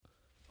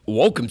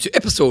Welcome to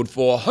episode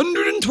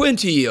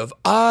 420 of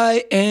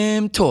I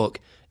Am Talk,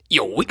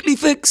 your weekly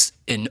fix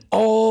in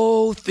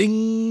all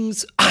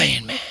things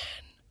Iron Man.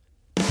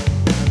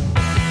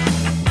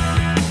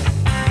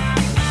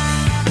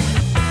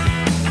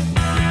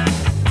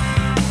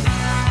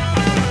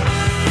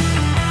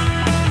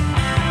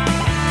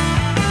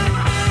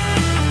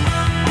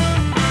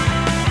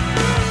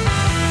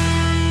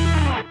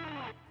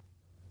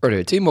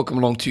 Righto team, welcome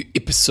along to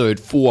episode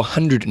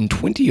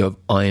 420 of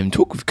I Am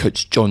Talk with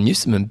Coach John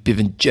Newsom and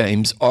Bevan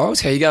James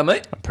Isles. How you going,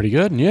 mate? I'm pretty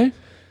good, and you?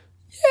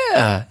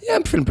 Yeah,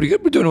 I'm feeling pretty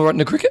good. We're doing all right in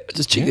the cricket.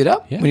 Just checked it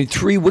out. Yeah. We need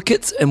 3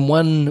 wickets in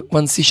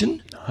one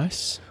session,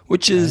 Nice.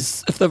 which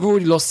is, if they've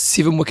already lost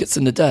 7 wickets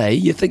in a day,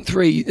 you think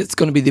 3, it's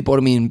going to be their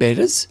bottom end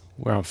batters.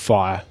 We're on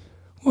fire.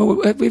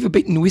 Well, have we ever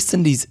beaten the West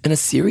Indies in a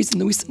series in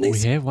the West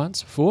Indies? We have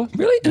once before.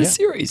 Really? In a Yeah.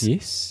 series?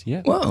 Yes,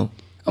 yeah. Wow.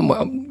 I'm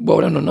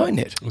well done on knowing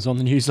that. It was on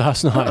the news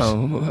last night.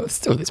 Oh, well,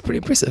 still, that's pretty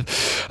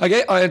impressive.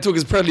 Okay, I Am Talk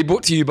is proudly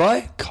brought to you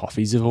by...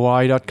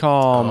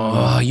 Coffeesofhawaii.com,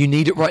 Oh, you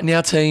need it right now,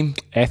 team.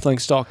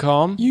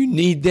 Athlinks.com, You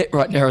need that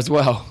right now as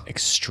well.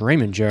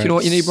 Extreme Endurance. Do you know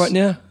what you need right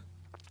now?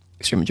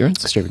 Extreme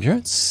Endurance. Extreme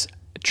Endurance,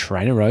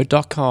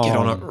 TrainerRoad.com. Get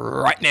on it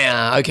right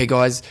now. Okay,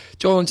 guys.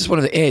 John, just one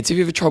of the ads. Have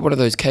you ever tried one of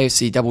those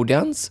KFC double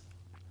downs?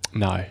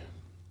 No.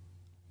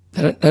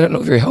 They don't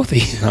look very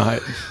healthy. No.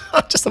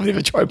 I've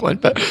never tried one,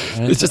 but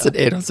it's just an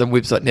ad on some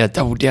website now.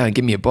 Double down,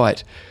 give me a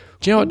bite.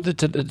 Do you know what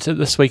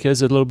this week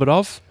is a little bit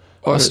of?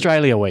 Oh,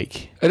 Australia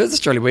Week. It is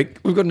Australia Week.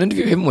 We've got an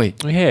interview, haven't we?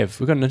 We have.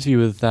 We've got an interview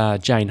with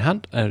Jane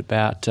Hunt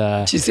about...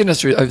 She sent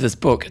us through over this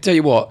book. I tell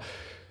you what,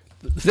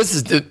 this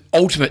is the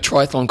ultimate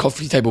triathlon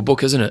coffee table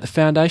book, isn't it? The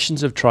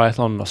Foundations of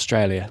Triathlon in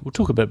Australia. We'll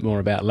talk a bit more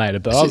about it later,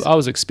 but I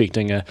was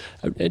expecting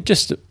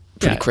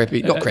Pretty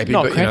crappy. Not crappy,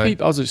 but crappy. you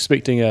know. I was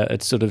expecting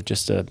it's sort of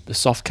just a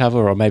soft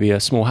cover or maybe a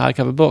small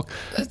hardcover book.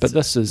 But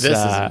this is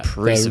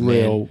impressive, the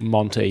real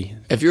Monty.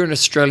 If you're an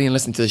Australian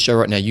listening to the show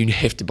right now, you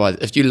have to buy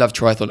it. If you love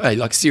triathlon, hey,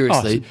 like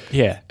seriously,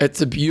 yeah.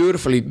 it's a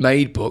beautifully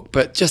made book.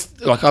 But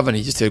just like I've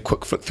only just had a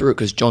quick flick through it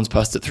because John's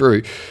passed it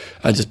through.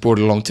 I just brought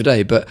it along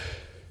today, but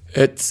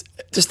it's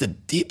just the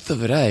depth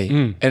of it,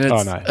 and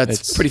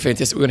it's pretty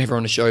fantastic. We're going to have her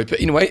on the show.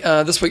 But anyway,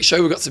 this week's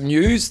show, we've got some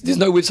news. There's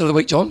no website of the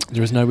week, John.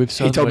 There is no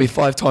website. He told me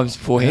 5 times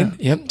beforehand.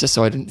 Yeah, just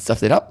so I didn't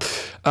stuff that up.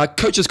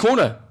 Coach's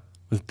Corner.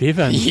 With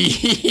Bevan.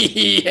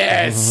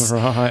 Yes.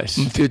 Right.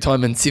 Third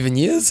time in 7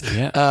 years.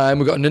 Yeah. And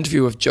we've got an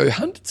interview with Joe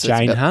Hunt.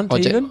 Jane Hunt,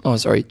 even?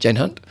 Jane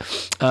Hunt.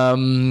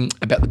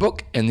 About the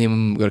book. And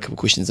then we've got a couple of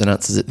questions and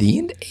answers at the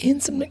end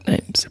and some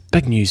nicknames.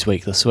 Big news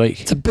week this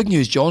week. It's a big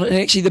news, John. And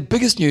actually, the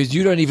biggest news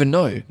you don't even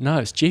know. No,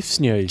 it's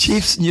Jeff's news.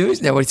 Jeff's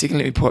news? Now, wait a second.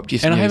 Let me pull up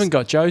Jeff's news. And I haven't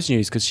got Joe's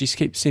news because she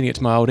keeps sending it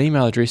to my old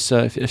email address. So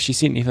if she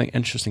sent anything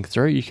interesting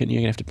through, you're going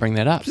to have to bring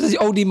that up. Does the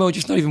old email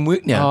just not even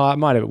work now? Oh, I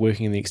might have it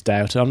working in the next day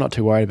or two. I'm not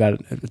too worried about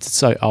it.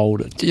 It's so old.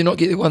 Did you not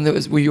get the one that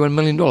was where you won $1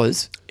 million?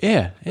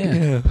 Yeah.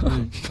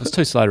 It's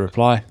too slow to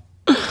reply.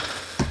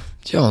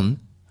 John,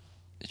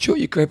 sure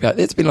you crap out.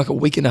 That's been like a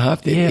week and a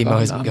half that email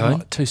has been I'm going.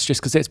 not too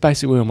stressed because that's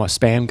basically where my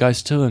spam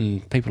goes to,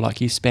 and people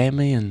like you spam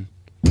me and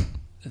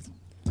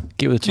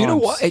get with the times. Do you know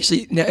what?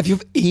 Actually, now if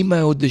you've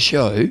emailed the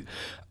show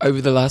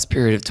over the last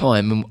period of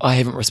time and I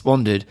haven't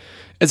responded,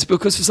 it's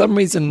because for some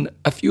reason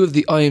a few of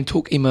the I Am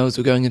Talk emails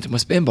were going into my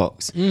spam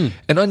box. And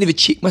I never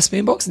checked my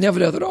spam box. And the other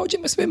day I thought, I'll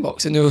check my spam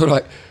box. And there were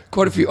like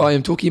quite a few I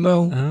Am Talk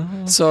email.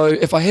 So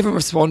if I haven't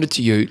responded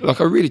to you, like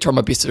I really try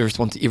my best to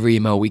respond to every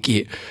email we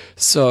get.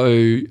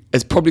 So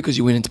it's probably because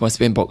you went into my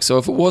spam box. So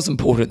if it was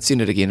important, send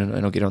it again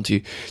and I'll get on to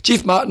you.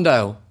 Jeff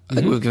Martindale. I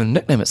think we've given a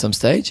nickname at some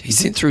stage. He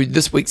sent through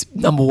this week's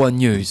number 1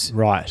 news.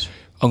 Right.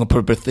 I'm going to put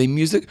a bit of theme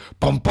music.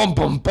 Bom, bom,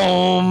 bom,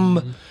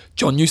 bom.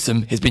 John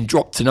Newsom has been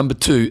dropped to number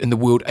 2 in the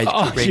world age group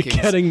rankings. Oh, you're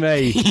kidding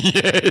me.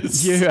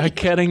 Yes. You are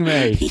kidding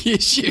me.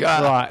 Yes, you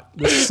are. Right.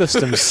 This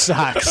system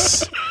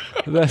sucks.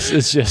 This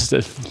is just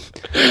an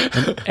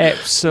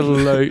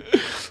absolute...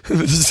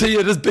 See,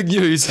 it is big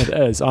news. It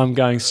is. I'm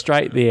going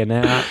straight there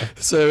now.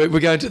 So we're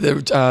going to the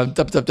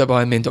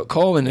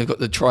www.ironman.com and they've got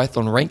the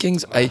triathlon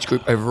rankings, age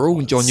group overall,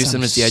 and John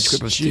Newsom is the age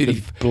group of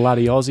 30.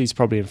 Bloody Aussies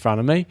probably in front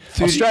of me.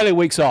 Australia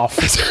week's off.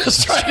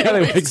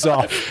 Australia week's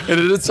off. And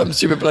it is some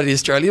stupid bloody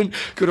Australian.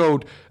 Good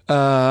old,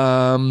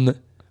 I'm going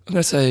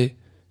to say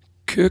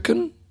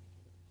Kirkin?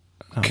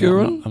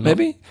 Kiron,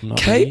 maybe?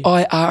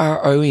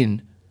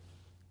 Kiron.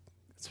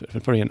 It's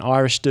probably an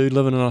Irish dude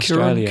living in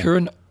Australia.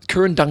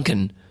 Kiron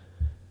Duncan.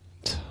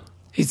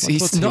 He's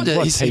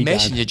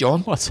smashing you,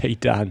 John. What's he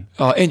done?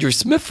 Oh, Andrew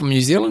Smith from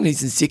New Zealand.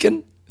 He's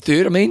in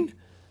third.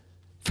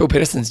 Phil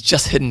Patterson's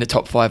just hitting the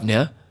top 5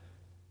 now.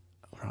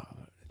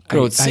 Good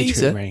old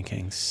Caesar.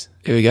 Rankings.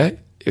 Here we go.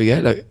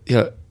 Look,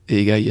 there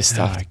you go. You're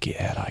stuffed. I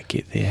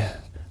get there.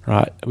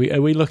 Right.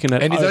 Are we looking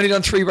at... And he's only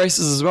done 3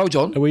 races as well,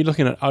 John. Are we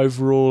looking at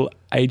overall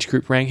age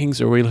group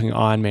rankings or are we looking at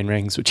Ironman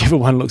rankings? Whichever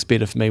one looks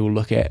better for me, we'll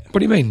look at. What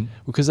do you mean?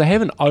 Because they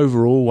have an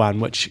overall one,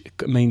 which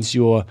means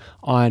your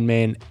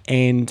Ironman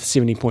and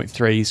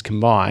 70.3s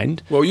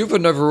combined. Well, you've got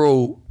an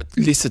overall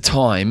lesser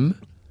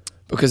time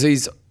because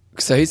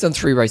So he's done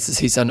 3 races.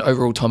 He's done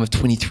overall time of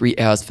 23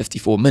 hours,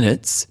 54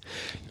 minutes.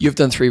 You've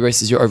done 3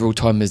 races. Your overall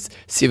time is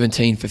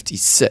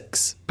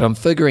 17:56. But I'm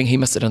figuring he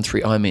must have done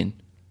 3 Ironman.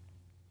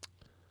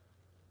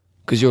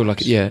 Because you're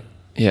like, yeah.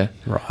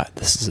 Right,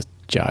 this is a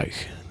joke.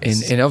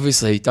 And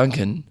obviously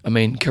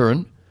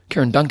Kieran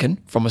Duncan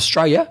from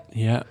Australia,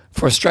 Yeah.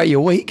 for Australia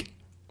Week,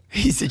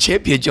 he's the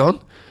champion, John.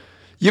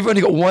 You've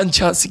only got one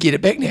chance to get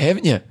it back now,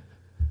 haven't you?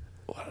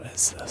 What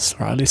is this?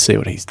 Right, let's see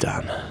what he's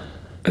done.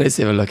 Let's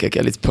have a look.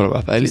 Okay, let's pull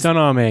it up. He's done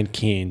Ironman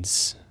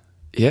Cairns.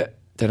 Yeah,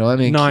 done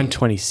Ironman.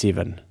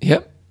 9:27.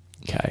 Yep.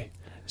 Okay.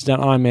 He's done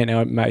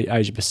Ironman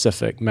Asia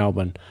Pacific,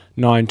 Melbourne,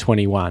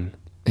 9:21.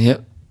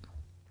 Yep.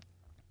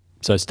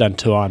 So it's done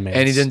 2 Ironmans.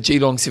 And he did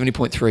Geelong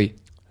 70.3.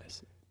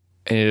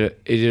 And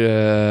he did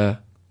a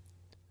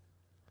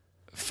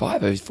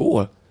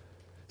 5:04.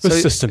 The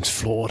system's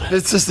flawed.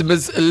 The system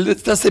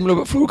it does seem a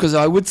little bit flawed, because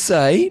I would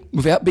say,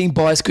 without being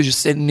biased, because you're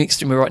standing next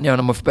to me right now and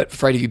I'm a bit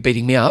afraid of you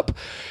beating me up,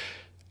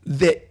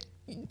 that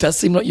does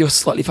seem like you're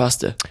slightly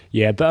faster.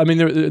 Yeah, but I mean,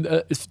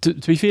 to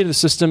be fair to the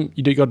system,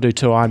 you got to do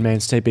 2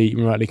 Ironmans to be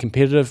remotely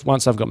competitive.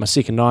 Once I've got my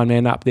second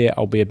Ironman up there,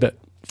 I'll be a bit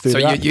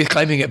further So up. you're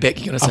claiming it back,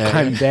 you're going to say. I'm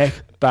claiming back,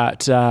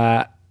 but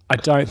I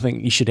don't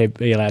think you should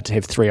be allowed to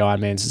have 3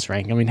 Ironmans as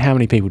rank. I mean, how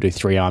many people do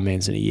 3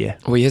 Ironmans in a year?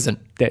 Well, he hasn't.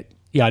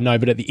 Yeah, I know,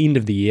 but at the end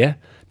of the year,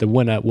 the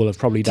winner will have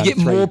probably done Do you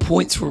get 3. more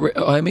points for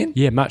Ironman?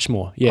 Yeah, much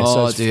more. Yeah,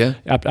 Oh, it's do you?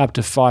 up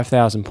to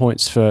 5,000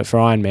 points for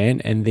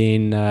Ironman, and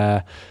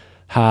then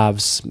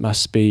halves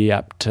must be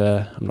up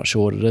to, I'm not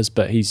sure what it is,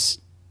 but he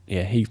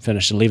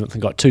finished 11th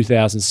and got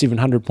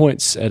 2,700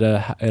 points at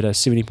a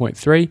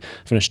 70.3.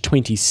 Finished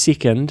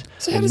 22nd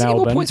So how in does he get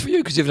Melbourne. more points for you?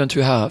 Because you've done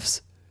 2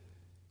 halves.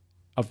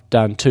 I've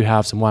done 2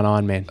 halves and 1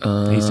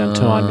 Ironman. He's done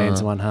 2 Ironmans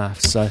and 1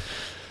 half. So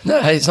No,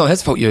 hey, it's not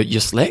his fault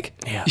you're slack.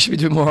 Yeah. You should be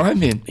doing more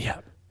Ironman. yeah,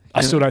 I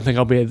still don't think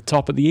I'll be at the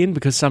top at the end,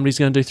 because somebody's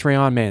going to do 3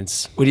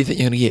 Ironmans. What do you think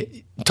you're going to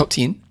get? Top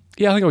 10?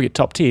 Yeah, I think I'll get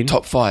top 10.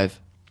 Top 5?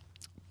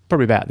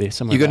 Probably about there.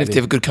 Somewhere You're going to about have to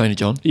have a good Kona,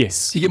 John.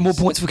 Yes. Do you get more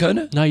points for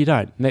Kona? No, you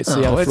don't. And that's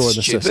the Oh, other flaw that's of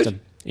the stupid.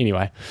 system.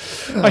 Anyway.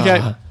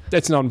 Okay.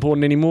 That's not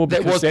important anymore, That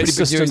because was that pretty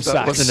big system news, but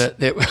sucks. wasn't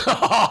it?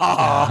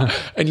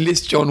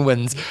 Unless John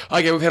wins.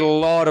 Okay, we've had a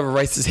lot of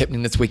races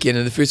happening this weekend,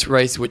 and the first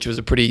race, which was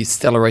a pretty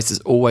stellar race as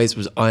always,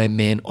 was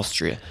Ironman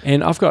Austria.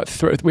 And I've got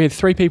we had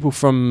 3 people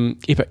from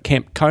Epic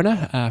Camp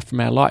Kona,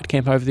 from our light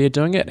camp over there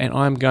doing it, and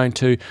I'm going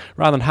to,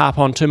 rather than harp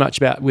on too much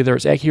about whether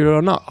it's accurate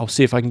or not, I'll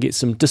see if I can get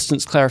some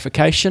distance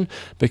clarification,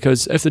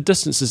 because if the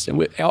distance is,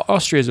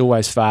 Austria is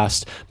always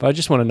fast, but I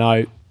just want to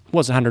know,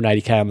 was it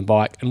 180k on the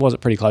bike, and was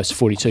it pretty close to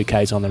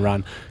 42k's on the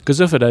run? Because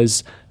if it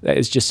is, that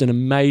is just an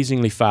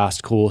amazingly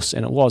fast course,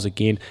 and it was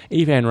again.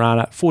 Ivan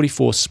Rana,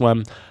 44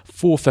 swim,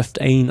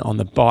 4:15 on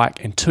the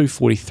bike, and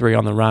 2:43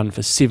 on the run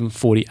for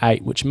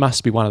 7:48, which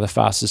must be one of the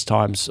fastest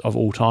times of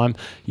all time.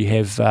 You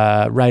have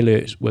Ray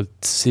Lert with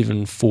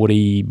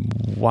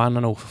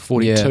 7:41 or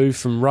 42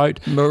 from Rote.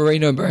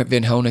 Marino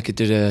Van Helnicke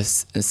did a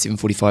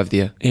 7:45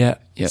 there. Yeah.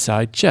 Yep.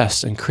 So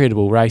just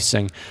incredible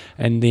racing.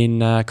 And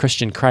then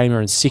Christian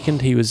Kramer in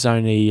second. He was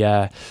only he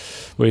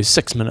was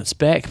 6 minutes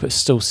back, but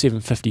still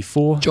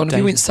 7:54. John, if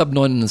you went sub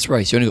 9 in this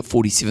race, you only got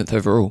 47th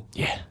overall.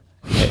 Yeah.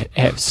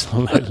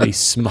 Absolutely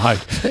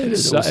smoked. That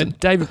is awesome.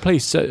 David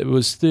Please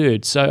was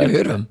third. So Never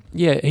heard of him.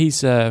 Yeah,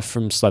 he's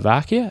from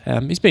Slovakia.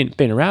 He's been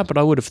around, but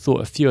I would have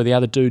thought a few of the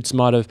other dudes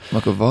might have.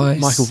 Michael Weiss.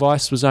 Michael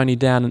Weiss was only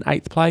down in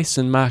 8th place,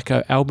 and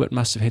Marco Albert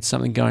must have had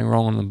something going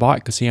wrong on the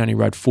bike, because he only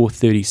rode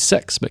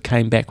 4:36 but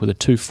came back with a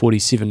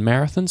 2:47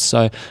 marathon.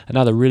 So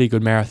another really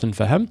good marathon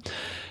for him.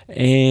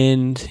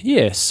 And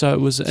yeah, so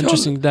it was an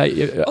interesting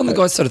day. On the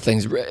guys' side of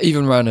things,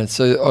 even Rana,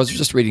 so I was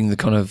just reading the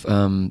kind of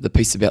the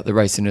piece about the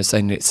race, and they're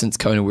saying that since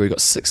Kona, where he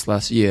got 6th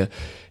last year,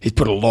 he's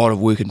put a lot of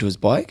work into his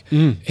bike.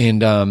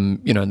 And,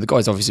 the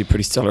guy's obviously a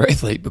pretty stellar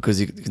athlete, because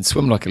he can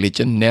swim like a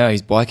legend. Now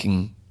he's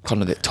biking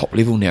kind of that top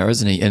level now,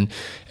 isn't he? And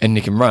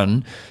he can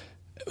run.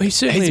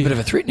 He's a bit of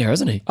a threat now,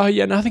 isn't he? Oh,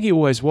 yeah, no, I think he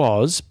always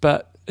was,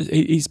 but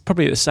he's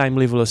probably at the same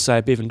level as,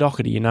 say, Bevan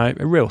Doherty,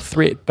 a real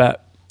threat,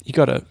 but you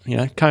got to,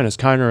 Kona's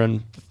Kona,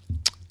 and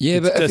yeah,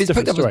 but if he's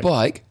picked up his story.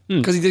 bike,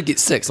 because he did get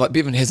 6, like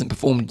Bevan hasn't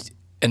performed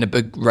in a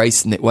big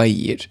race in that way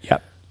yet.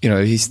 Yep.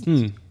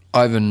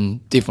 Ivan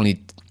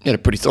definitely had a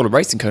pretty solid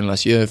race in Kona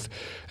last year.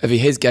 If he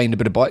has gained a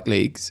bit of bike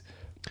legs.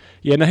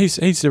 Yeah, no, he's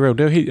the real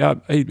deal.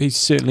 He's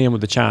certainly in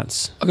with a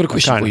chance. I've got a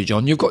question for you,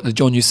 John. You've got the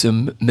John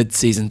Newsom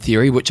mid-season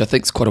theory, which I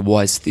think is quite a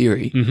wise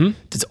theory. Mm-hmm.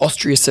 Does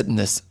Austria sit in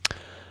this?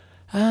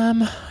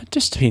 It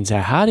just depends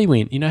how hard he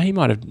went. He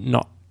might have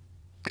not.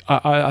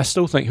 I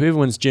still think whoever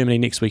wins Germany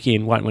next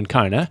weekend won't win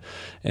Kona,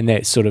 and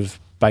that's sort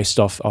of based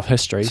off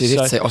history. So you'd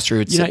have to say Austria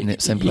would sit in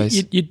that same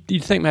place.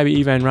 You'd think maybe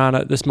Ivan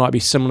Rana, this might be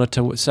similar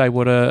to, say,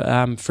 what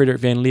Frederick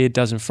Van Leer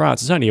does in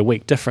France. It's only a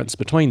week difference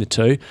between the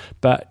two,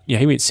 but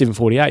he went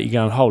 7:48. You're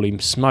going, holy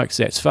smokes,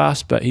 that's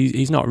fast, but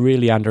he's not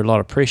really under a lot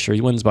of pressure. He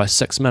wins by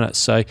 6 minutes,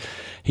 so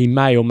he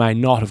may or may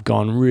not have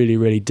gone really,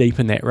 really deep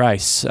in that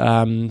race.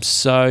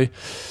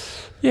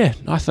 Yeah,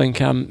 I think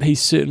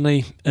he's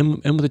certainly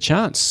in with a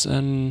chance,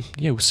 and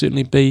will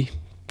certainly be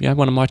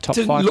one of my top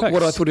 5 Didn't look picks.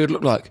 what I thought he would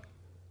look like.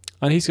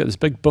 And he's got this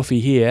big buffy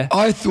hair.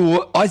 I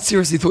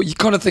seriously thought, you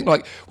kind of think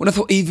like, when I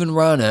thought Ivan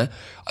Rana,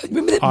 I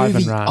remember that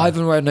movie,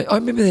 Ivan Rana. I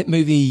remember that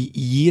movie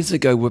years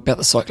ago about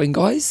the cycling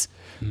guys.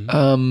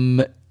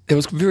 It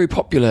was very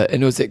popular,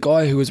 and it was that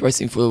guy who was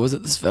racing for, was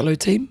it this Velo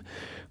team?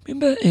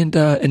 Remember?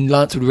 And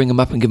Lance would ring him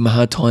up and give him a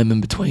hard time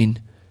in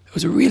between. It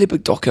was a really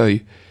big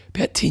doco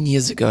about 10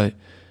 years ago,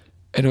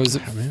 and it was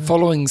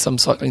following some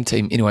cycling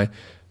team. Anyway,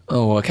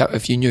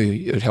 if you knew,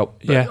 it would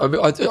help. But yeah,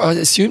 I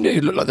assumed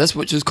it looked like this,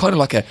 which was kind of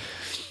like a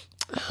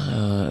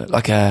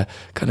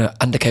kind of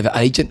undercover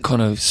agent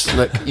kind of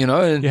slick, and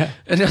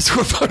I saw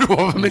a photo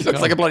of him. He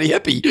looks like a bloody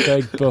hippie.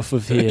 Big buff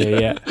of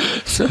hair, yeah.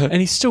 And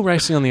he's still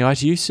racing on the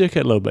ITU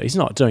circuit a little bit. He's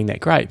not doing that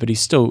great, but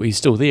he's still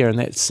there, and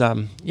that's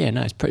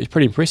it's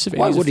pretty impressive.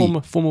 Why he's would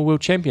a former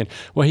world champion.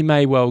 Well, he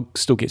may well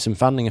still get some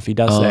funding if he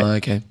does that.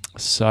 Okay.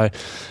 So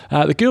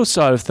the girls'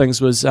 side of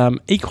things was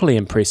equally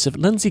impressive.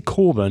 Lindsay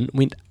Corbin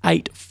went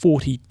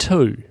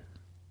 8:42.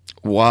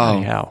 Wow.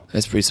 Anyhow.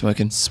 That's pretty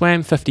smoking.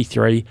 Swam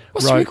 53.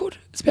 What's the record?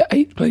 It's about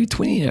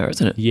 8:20 now,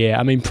 isn't it? Yeah,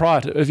 I mean,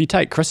 prior to, if you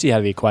take Chrissy out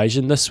of the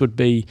equation, this would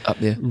be up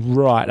there,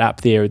 right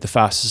up there, the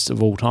fastest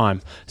of all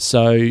time.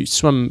 So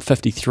swim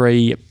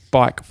 53,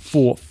 bike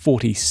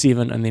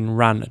 4:47, and then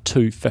run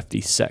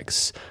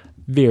 2:56.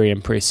 Very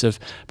impressive.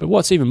 But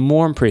what's even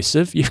more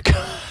impressive, you've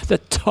got the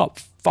top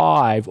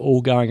 5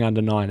 all going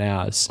under 9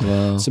 hours.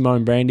 Wow.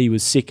 Simone Brandy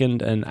was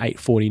second in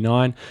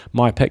 8:49.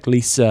 My pick,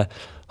 Lisa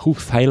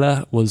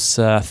Hulthaler, was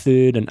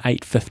third in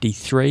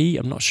 8:53.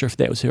 I'm not sure if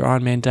that was her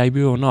Ironman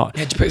debut or not.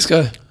 How'd your picks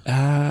go?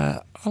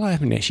 I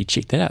haven't actually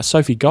checked that out.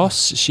 Sophie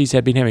Goss, she's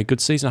been having a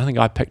good season. I think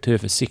I picked her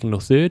for second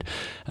or third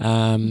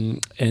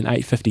in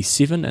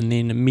 8:57, and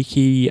then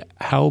Miki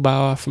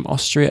Halbauer from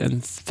Austria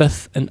in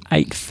fifth in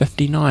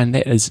 8:59.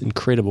 That is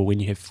incredible when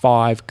you have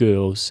 5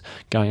 girls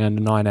going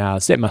under 9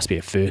 hours. That must be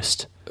a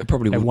first. It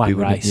probably would one be,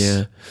 wouldn't race. it?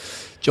 Yeah.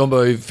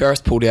 Jumbo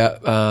Ferris pulled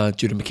out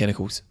due to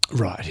mechanicals.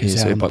 Right, he was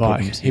Yeah, out so on the bike bike.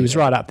 problems, He was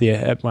right up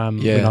there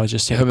when I was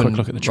just having a quick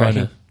look at the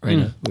tracking.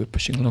 Rainer, we were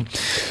pushing along.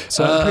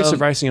 So impressive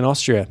racing in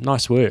Austria.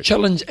 Nice work.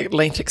 Challenge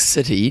Atlantic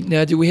City.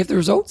 Now, do we have the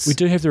results? We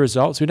do have the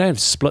results. We don't have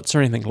splits or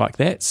anything like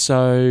that.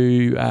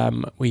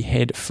 So we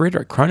had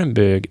Frederick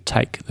Cronenberg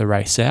take the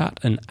race out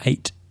in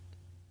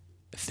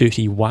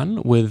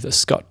 8:31 with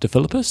Scott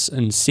DeFilippis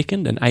in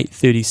second in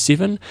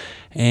 8:37.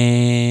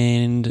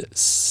 And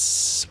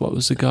what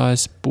was the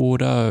guy's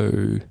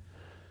Bordeaux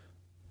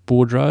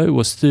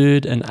was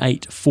third in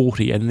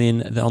 8:40, and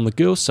then on the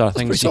girls' side, I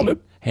think solid.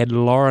 Had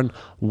Lauren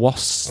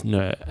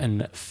Wassner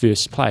in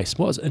first place.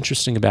 What was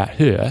interesting about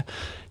her,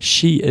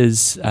 she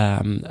is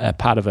a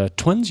part of a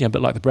twins, a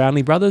bit like the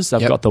Brownlee brothers.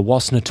 They've got the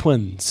Wassner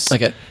twins.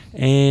 Okay.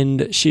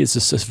 And she is a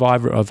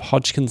survivor of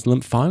Hodgkin's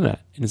lymphoma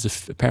and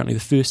is apparently the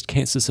first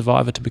cancer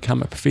survivor to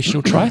become a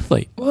professional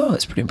triathlete. Wow,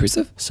 that's pretty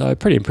impressive. So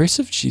pretty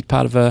impressive. She's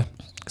part of a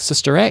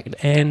sister act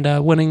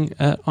and winning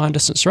an iron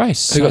distance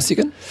race. Who got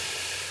second?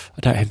 I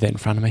don't have that in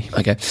front of me.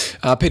 Okay.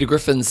 Peter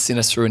Griffin sent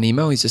us through an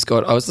email. He's just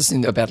got, I was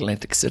listening about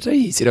Atlantic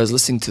City. He said, I was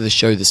listening to the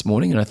show this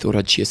morning and I thought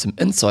I'd share some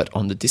insight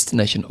on the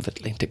destination of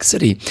Atlantic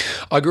City.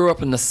 I grew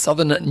up in the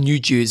southern New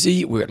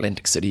Jersey, where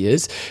Atlantic City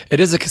is. It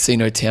is a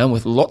casino town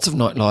with lots of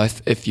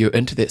nightlife if you're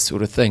into that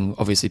sort of thing.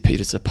 Obviously,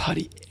 Peter's a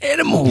party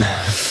animal.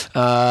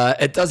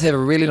 It does have a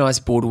really nice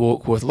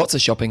boardwalk with lots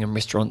of shopping and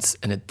restaurants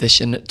in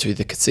addition to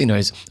the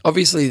casinos.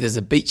 Obviously, there's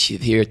a beach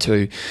here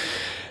too.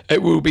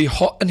 It will be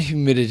hot and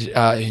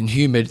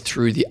humid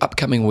through the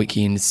upcoming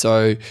weekend,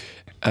 so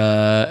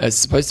it's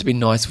supposed to be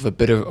nice with a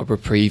bit of a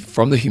reprieve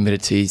from the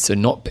humidity, so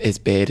not as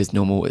bad as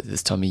normal at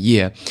this time of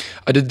year.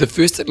 I did the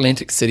first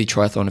Atlantic City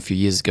Triathlon a few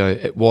years ago.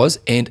 It was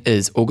and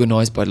is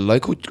organised by the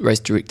local race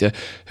director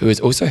who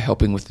is also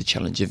helping with the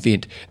challenge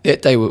event.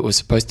 That day it was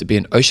supposed to be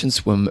an ocean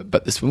swim,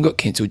 but the swim got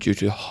cancelled due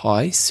to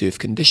high surf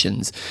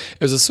conditions.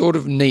 It was a sort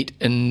of neat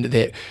in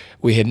that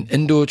we had an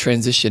indoor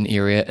transition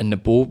area in the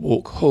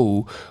boardwalk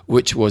hall,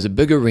 which was a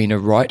big arena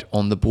right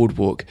on the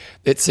boardwalk.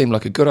 That seemed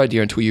like a good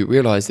idea until you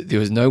realised that there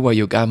was no way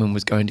your Garmin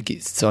was going to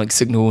get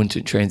signal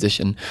into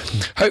transition.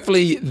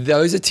 Hopefully,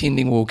 those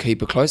attending will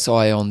keep a close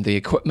eye on the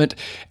equipment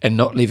and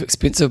not leave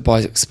expensive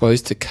bikes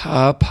exposed to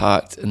car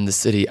parked in the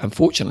city.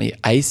 Unfortunately,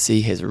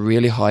 AC has a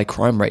really high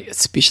crime rate,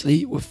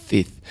 especially with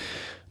theft.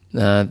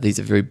 These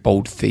are very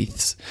bold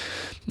thefts.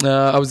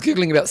 I was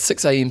giggling about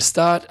 6 a.m.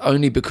 start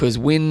only because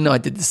when I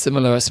did the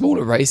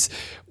smaller race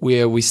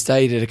where we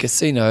stayed at a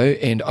casino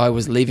and I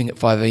was leaving at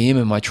 5 a.m.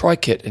 in my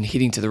tri-kit and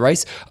heading to the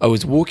race, I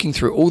was walking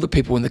through all the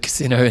people in the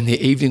casino in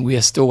the evening. We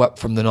are still up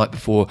from the night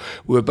before.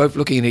 We were both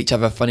looking at each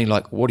other funny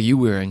like, what are you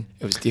wearing?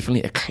 It was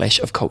definitely a clash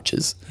of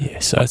cultures. Yeah,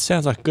 so it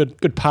sounds like a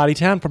good party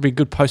town, probably a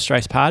good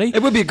post-race party.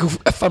 It would be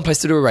a fun place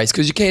to do a race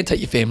because you can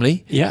take your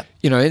family. Yeah.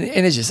 And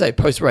as you say,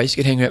 post-race,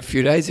 you can hang out for a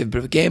few days, have a bit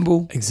of a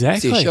gamble.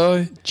 Exactly. See a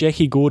show.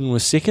 Jackie Gordon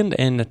was second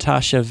and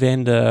Natasha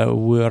van der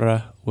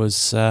Were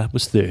was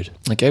third.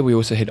 Okay, we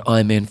also had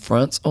Ironman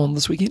France on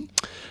this weekend.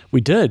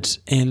 We did,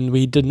 and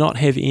we did not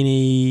have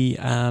any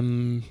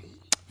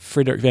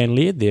Frederik van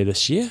Leerd there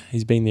this year.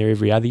 He's been there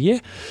every other year.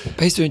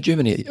 He's doing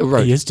Germany.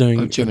 Road. He is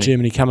doing Germany.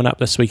 Germany coming up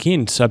this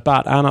weekend. So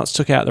Bart Arnott's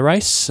took out the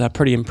race,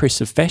 pretty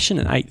impressive fashion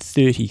in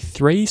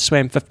 8:33,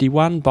 swam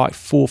 51, biked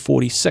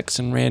 4:46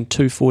 and ran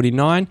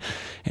 2:49.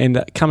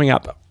 And coming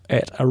up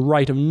at a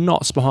rate of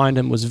knots behind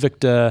him was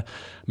Victor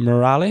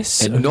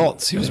Morales. And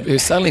knots. He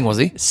was sailing, was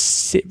he?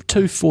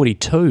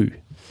 2:42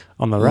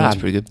 on the run. That's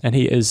pretty good. And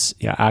he is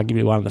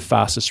arguably one of the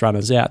fastest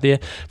runners out there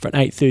for an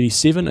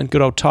 8:37. And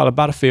good old Tyler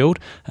Butterfield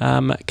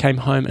came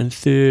home in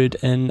third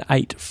in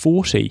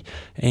 8:40.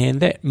 And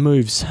that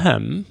moves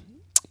him,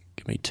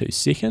 give me 2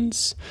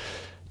 seconds,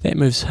 that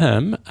moves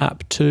him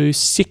up to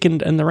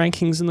second in the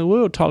rankings in the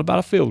world, Tyler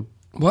Butterfield.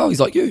 Wow, he's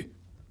like you.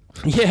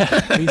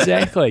 Yeah,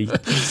 exactly.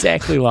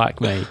 Exactly like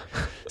me.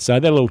 So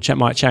that little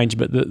might change a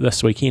bit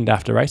this weekend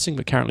after racing,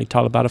 but currently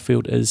Tyler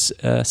Butterfield is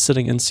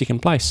sitting in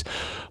second place.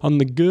 On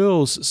the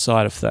girls'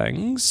 side of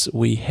things,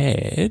 we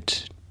had...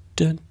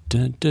 do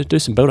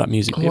some build-up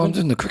music. Oh, I'm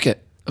doing the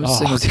cricket. I'm just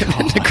saying what's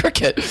happening in the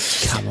cricket.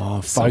 Come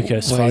on,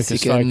 Focus.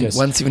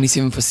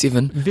 177 for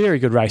 7. Very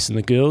good race in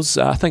the girls.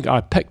 I'm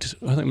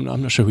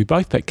not sure we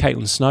both picked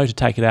Caitlin Snow to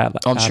take it out.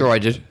 I'm sure I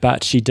did.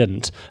 But she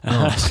didn't.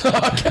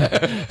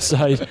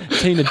 So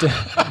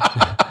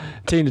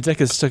Tina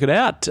Dickers took it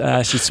out.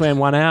 She swam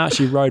 1 hour.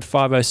 She rode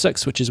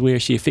 5:06, which is where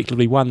she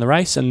effectively won the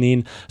race, and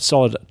then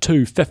solid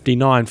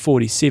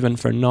 2:59.47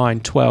 for a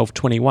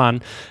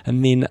 9:12.21,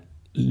 and then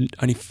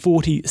only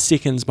 40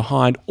 seconds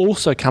behind,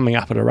 also coming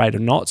up at a rate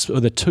of knots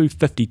with a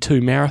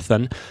 2:52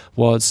 marathon,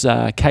 was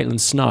Caitlin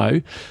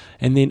Snow.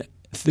 And then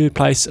third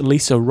place,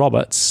 Lisa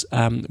Roberts,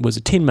 was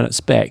 10 minutes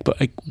back.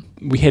 But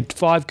we had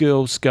 5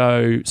 girls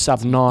go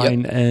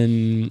sub-9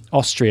 in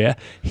Austria.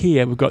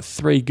 Here we've got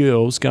 3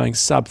 girls going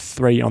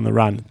sub-3 on the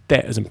run.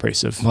 That is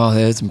impressive. Wow, that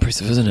is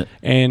impressive, isn't it?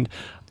 And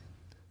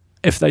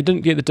if they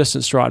didn't get the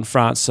distance right in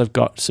France, they've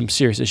got some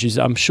serious issues.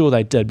 I'm sure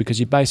they did, because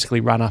you basically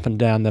run up and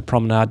down the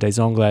Promenade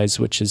des Anglais,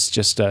 which is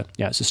just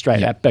it's a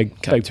straight out big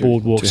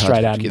boardwalk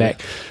straight out and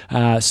back.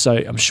 So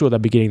I'm sure they'll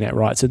be getting that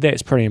right. So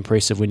that's pretty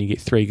impressive when you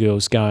get 3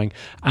 girls going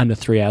under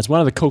 3 hours.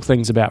 One of the cool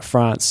things about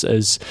France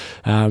is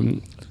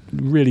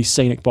really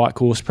scenic bike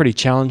course, pretty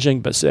challenging,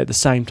 but at the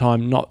same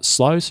time not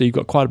slow. So you've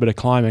got quite a bit of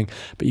climbing,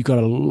 but you've got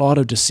a lot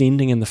of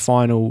descending in the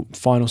final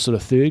sort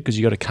of third, because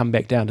you've got to come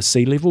back down to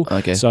sea level.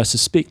 Okay. So I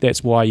suspect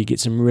that's why you get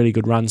some really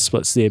good run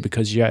splits there,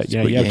 because you have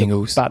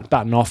angles. to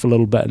button off a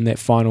little bit in that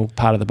final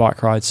part of the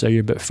bike ride, so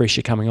you're a bit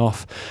fresher coming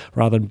off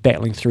rather than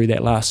battling through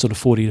that last sort of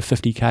 40 to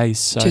 50 Ks.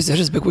 So Jeez, that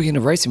is a big weekend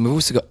of racing. We've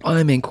also got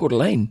Ironman Coeur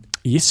d'Alene.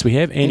 yes, we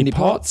have Andy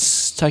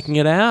Potts taking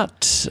it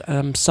out.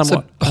 Somewhat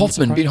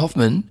So Ben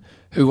Hoffman,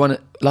 who won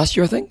it last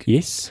year, I think.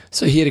 Yes,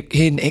 So he had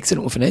an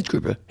accident with an age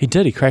grouper. he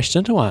did. He crashed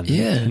into one.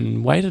 Yeah.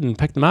 And waited and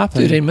picked them up.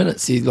 13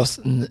 minutes he lost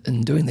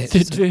in doing that.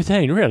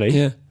 13, really?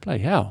 Yeah.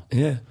 Bloody hell.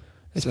 Yeah.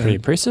 That's pretty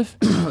impressive.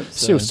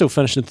 Still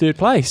finished in third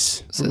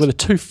place with a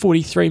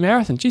 2:43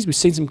 marathon. Geez, we've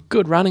seen some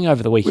good running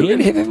over the weekend. We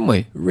really have, haven't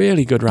we?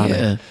 Really good running.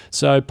 Yeah.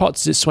 So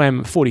Potts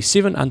swam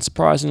 47,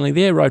 unsurprisingly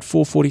there, rode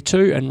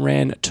 4:42 and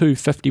ran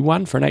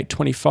 2:51 for an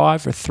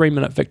 8:25 for a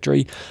 3-minute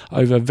victory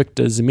over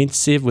Viktor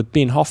Zementsev with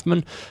Ben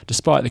Hoffman,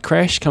 despite the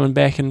crash, coming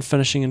back and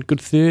finishing in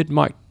good third.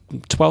 Mike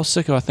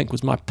Twelsick, who I think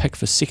was my pick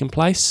for second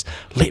place,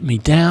 let me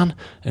down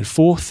in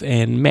fourth,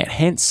 and Matt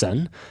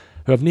Hansen,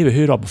 who I've never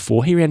heard of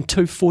before, he ran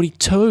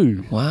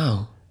 2:42,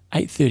 Wow.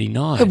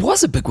 8:39. It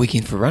was a big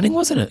weekend for running,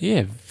 wasn't it?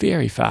 Yeah,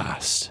 very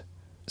fast.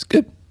 It's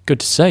good. Good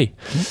to see.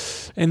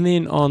 And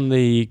then on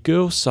the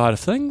girls' side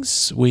of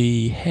things,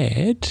 we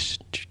had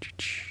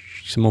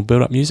some more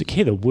build-up music.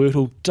 Heather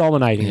Wurtle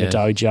dominating the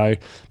dojo.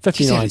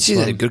 59 She's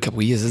had a swim, good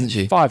couple of years, hasn't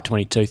she?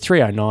 5:22,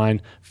 3:09,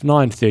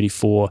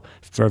 9:34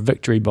 for a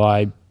victory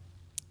by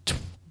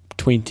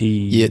 20,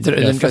 Yeah, did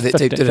it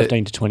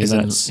 15 to 20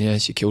 minutes. Yeah,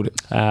 she killed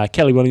it.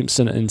 Kelly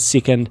Williamson in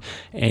second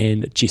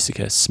and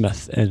Jessica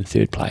Smith in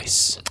third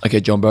place. Okay,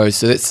 John Bowes.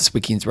 So that's this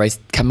weekend's race.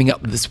 Coming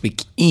up this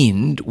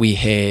weekend, we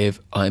have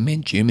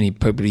Ironman Germany,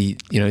 probably,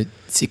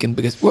 second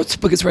biggest. What's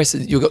the biggest race?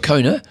 You've got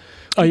Kona.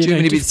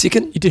 Germany be the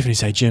second. You definitely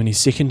say Germany's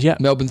second, yeah.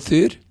 Melbourne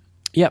third.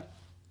 Yep.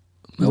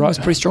 Melbourne was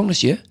pretty strong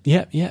this year.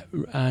 Yeah.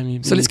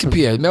 So let's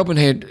compare. Melbourne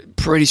had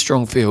pretty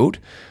strong field.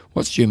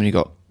 What's Germany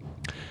got?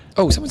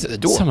 Oh, someone's at the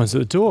door. Someone's at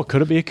the door.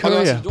 Could it be a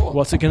courier? at the door.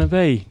 What's it going to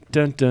be?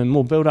 Dun, dun,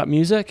 more build-up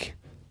music?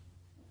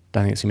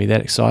 Don't think it's going to be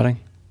that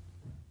exciting.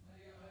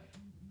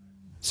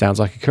 Sounds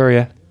like a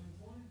courier.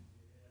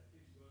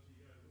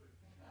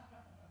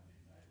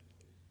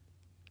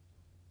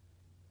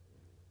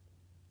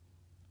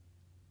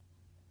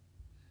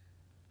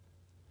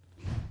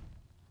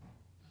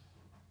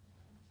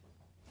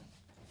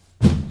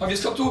 Have you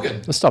stopped talking?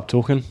 Let's stop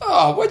talking.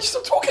 Oh, why'd you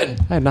stop talking?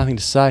 I had nothing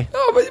to say.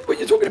 Oh, but when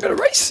you're talking about a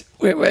race,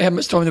 how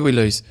much time did we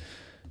lose?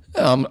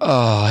 How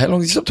long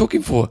did you stop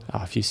talking for?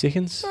 A few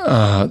seconds.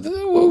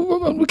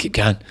 We'll keep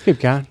going. Keep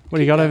going. What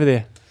do you got over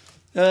there?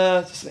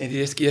 Just an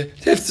anti-desk here.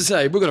 I have to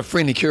say, we've got a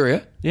friendly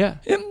courier. Yeah.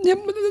 Yeah,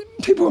 the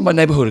people in my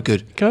neighbourhood are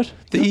good. Good.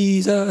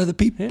 These are the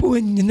people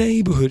in your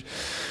neighbourhood.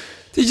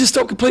 Did you just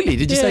stop completely?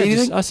 Did you say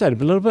anything? I said a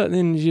little bit, and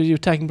then you're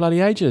taking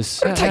bloody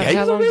ages. I didn't take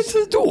ages. I ran to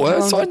the door. I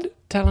signed.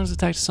 How long does it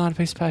take to sign a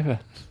piece of paper?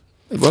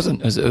 It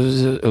wasn't. It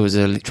was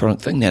an electronic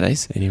thing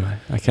nowadays. Anyway,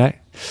 okay.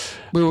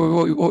 What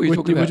were you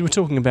talking about? We're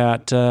talking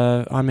about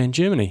Ironman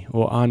Germany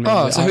or Ironman.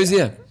 Oh, so who's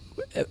there?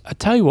 I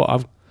tell you what,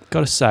 I've got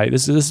to say,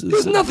 there's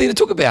nothing to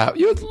talk about.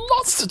 You have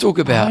lots to talk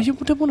about. I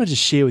don't want to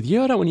just share with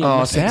you. I don't want you to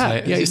miss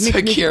out. You're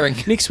so caring.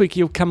 Next week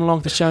you'll come along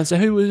to the show and say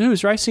who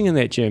was racing in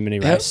that Germany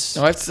race.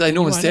 I have to say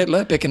Norman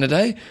Stadler back in the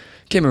day.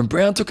 Cameron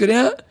Brown took it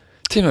out.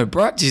 Timo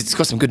Bright, he's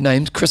got some good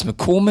names. Chris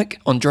McCormick,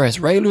 Andreas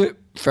Raelert,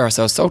 Faris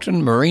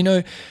Sultan,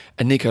 Marino,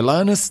 and Nico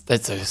Lanas.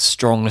 That's a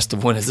strong list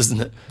of winners,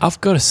 isn't it?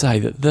 I've got to say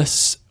that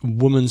this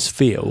women's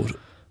field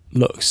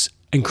looks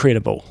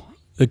incredible.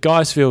 The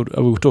guys' field,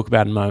 we'll talk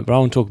about in a moment, but I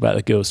want to talk about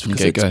the girls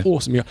because it's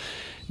awesome. You've got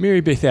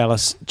Mary Beth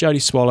Ellis,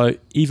 Jodie Swallow,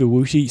 Eva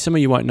Wooty. Some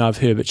of you won't know of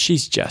her, but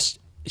she's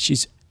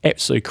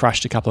absolutely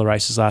crushed a couple of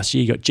races last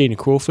year. You got Gina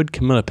Crawford,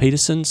 Camilla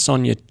Peterson,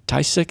 Sonia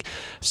Tasik,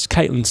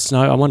 Caitlin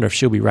Snow. I wonder if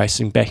she'll be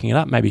racing, backing it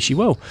up. Maybe she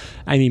will.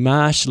 Amy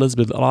Marsh,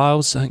 Elizabeth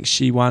Lyles. I think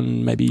she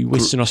won maybe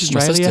Western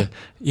Australia.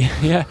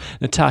 Yeah.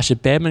 Natasha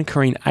Badman,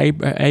 Corrine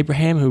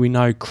Abraham, who we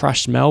know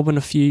crushed Melbourne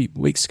a few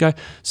weeks ago.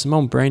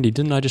 Simone Brandy.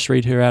 Didn't I just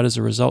read her out as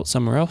a result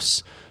somewhere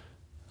else?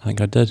 I think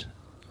I did.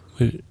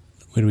 Where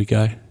do we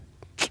go?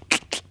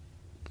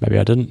 Maybe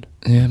I didn't.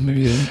 Yeah,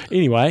 maybe you didn't.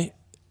 Anyway.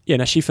 Yeah,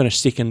 no, she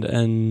finished second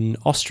in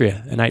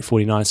Austria in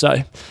 8:49.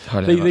 So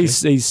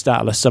these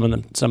start lists, some of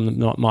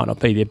them might not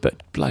be there,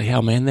 but bloody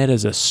hell, man, that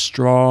is a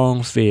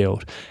strong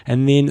field.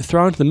 And then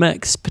throw into the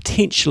mix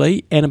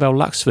potentially Annabelle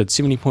Luxford,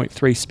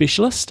 70.3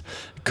 specialist.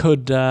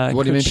 What do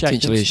you mean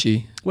potentially? Is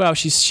she? Well,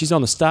 she's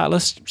on the start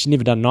list. She's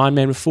never done an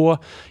Ironman before.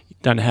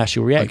 Don't know how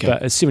she'll react,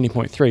 but at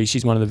 70.3,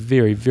 she's one of the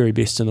very, very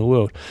best in the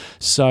world.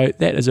 So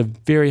that is a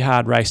very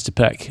hard race to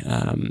pick.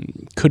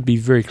 Could be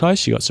very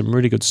close. You got some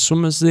really good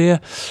swimmers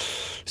there.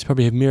 You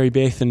probably have Mary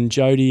Beth and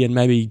Jodie and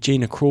maybe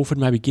Gina Crawford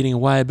maybe getting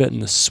away a bit in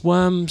the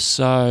swim.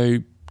 So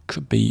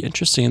could be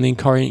interesting. And then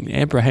Corrine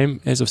Abraham,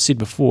 as I've said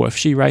before, if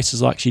she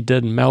races like she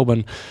did in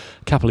Melbourne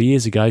a couple of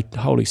years ago,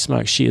 holy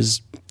smokes, she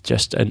is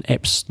just an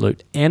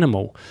absolute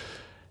animal.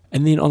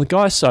 And then on the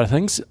guys' side of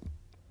things,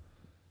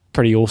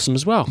 pretty awesome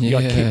as well. You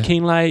got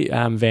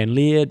Kienle, Van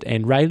Leerd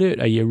and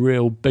Raelert are your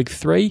real big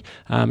three.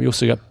 You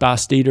also got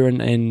Bastida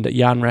and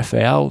Jan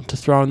Raphael to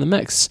throw in the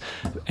mix,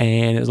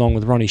 and along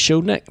with Ronnie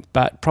Schildnick.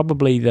 But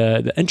probably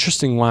the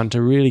interesting one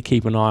to really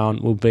keep an eye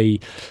on will be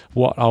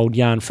what old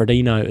Jan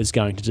Frodeno is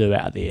going to do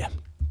out there.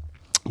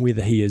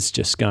 Whether he is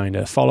just going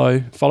to follow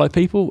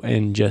people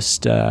and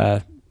just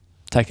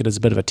take it as a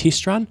bit of a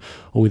test run,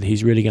 or whether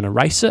he's really going to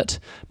race it.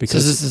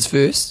 Because so this is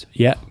first?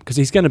 Yeah, because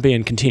he's going to be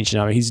in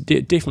contention. I mean, he's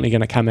definitely going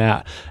to come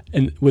out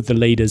with the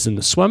leaders in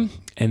the swim,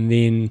 and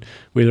then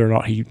whether or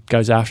not he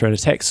goes after and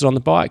attacks it on the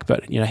bike.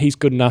 But, he's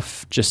good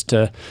enough just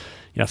to,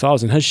 if I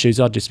was in his shoes,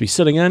 I'd just be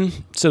sitting on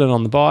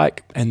the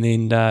bike, and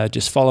then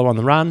just follow on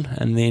the run,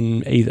 and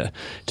then either,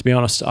 to be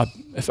honest,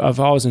 if I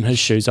was in his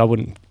shoes, I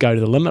wouldn't go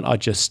to the limit.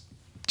 I'd just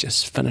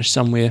finish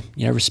somewhere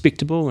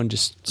respectable and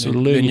just sort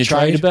of learn your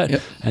trade a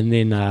bit, and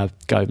then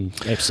go and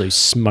absolutely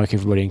smoke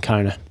everybody in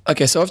Kona.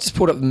 Okay, so I've just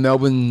pulled up the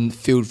Melbourne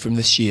field from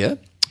this year.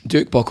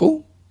 Dirk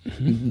Bockel,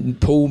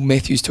 Paul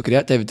Matthews took it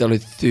out, David Dello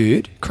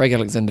 3rd, Craig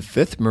Alexander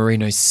 5th,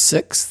 Marino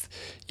 6th.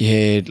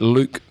 You had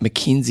Luke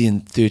McKenzie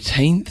in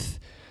 13th.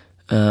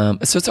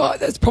 So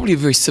that's probably a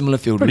very similar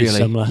field, pretty really.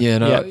 Similar. Yeah,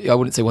 no, I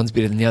wouldn't say one's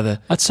better than the other.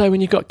 I'd say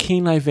when you've got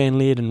Kienle, Van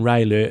Leerd and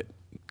Raelert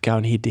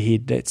going head to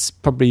head, that's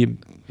probably...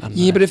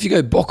 Yeah, but if you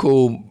go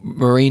Bockel,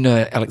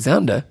 Marino,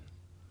 Alexander,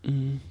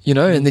 and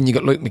then you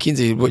got Luke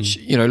McKenzie, which,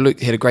 Luke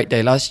had a great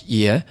day last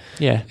year.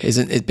 Yeah. Has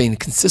been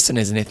consistent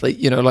as an athlete,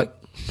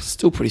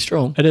 still pretty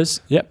strong. It is,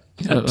 yep.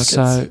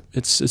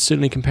 It's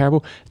certainly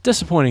comparable.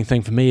 Disappointing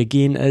thing for me,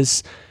 again,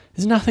 is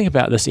there's nothing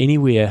about this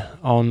anywhere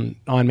on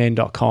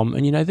Ironman.com,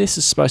 and this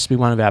is supposed to be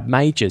one of our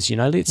majors. You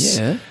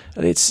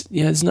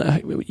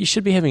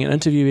should be having an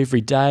interview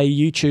every day.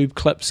 YouTube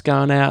clips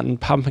going out and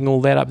pumping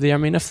all that up there. I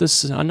mean,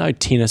 I know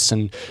tennis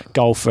and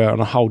golf are on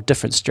a whole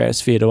different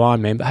stratosphere to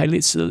Ironman, but hey,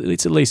 let's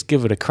at least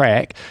give it a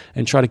crack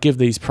and try to give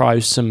these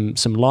pros some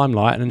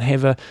limelight and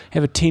have a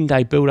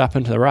 10-day build up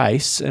into the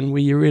race, and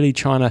where you're really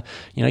trying to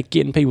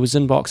get in people's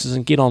inboxes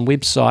and get on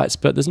websites.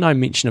 But there's no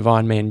mention of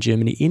Ironman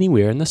Germany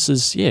anywhere, and this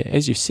is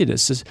as you've said,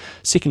 it's the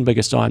second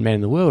biggest Ironman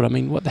in the world. I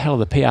mean, what the hell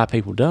are the PR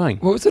people doing?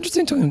 Well, it's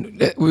interesting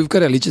we've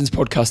got our Legends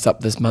podcast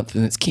up this month,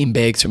 and it's Ken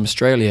Baggs from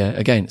Australia.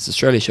 Again, it's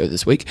Australia show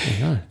this week.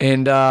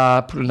 And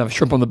put another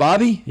shrimp on the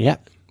barbie. Yeah.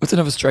 What's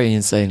another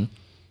Australian saying?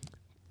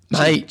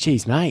 Mate.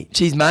 Cheese, mate.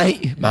 Cheese,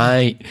 mate.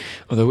 Mate.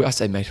 Although I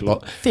say mate a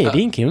lot. Fair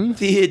dinkum.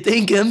 Fair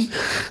dinkum.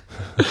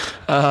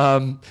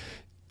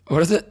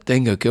 What is it?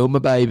 Dingo killed my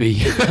baby.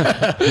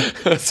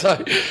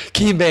 So,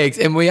 Ken Baggs.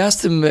 And we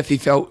asked him if he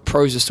felt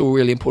pros are still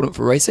really important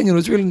for racing. And it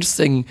was really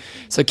interesting.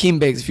 So Ken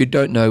Baggs, if you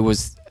don't know,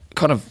 was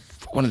kind of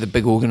one of the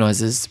big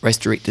organisers, race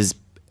directors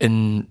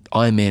in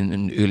Ironman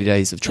in early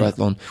days of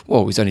triathlon.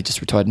 Well, he's only just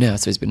retired now,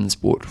 so he's been in the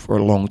sport for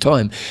a long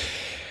time.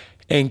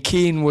 And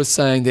Ken was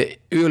saying that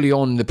early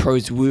on the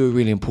pros were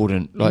really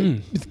important. Like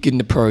getting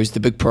the pros, the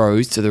big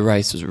pros to the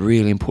race was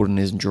really important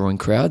as drawing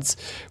crowds.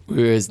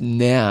 Whereas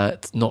now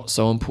it's not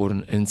so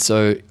important. And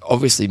so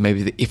obviously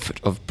maybe the effort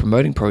of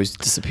promoting pros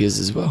disappears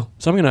as well.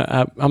 So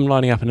I'm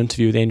lining up an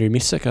interview with Andrew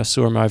Messick. I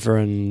saw him over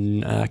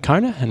in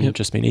Kona, and I've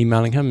just been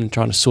emailing him and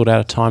trying to sort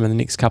out a time in the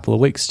next couple of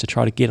weeks to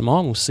try to get him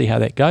on. We'll see how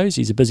that goes.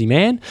 He's a busy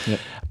man. Yep.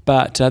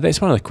 But that's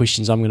one of the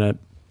questions I'm going to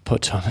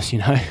put to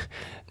him,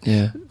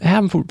 Yeah. How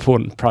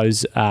important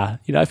pros are.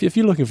 If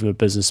you're looking from a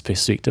business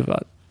perspective,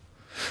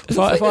 if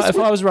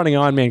I was running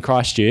Ironman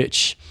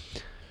Christchurch,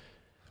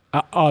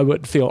 I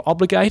would feel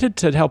obligated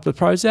to help the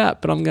pros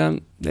out, but I'm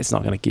going, that's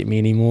not going to get me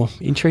any more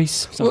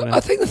entries. Well, I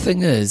think the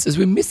thing is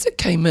when Messick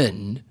came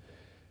in,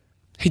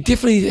 he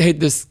definitely had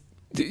this,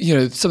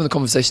 some of the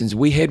conversations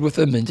we had with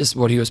him and just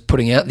what he was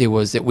putting out there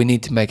was that we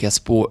need to make our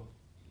sport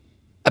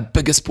a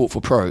bigger sport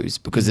for pros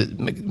because it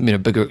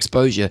bigger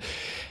exposure,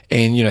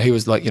 and he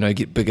was like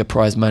get bigger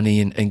prize money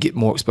and get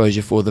more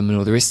exposure for them and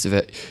all the rest of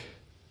it.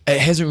 It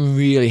hasn't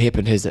really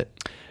happened, has it?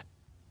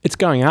 It's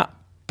going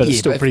up, but it's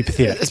still pretty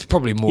pathetic. It's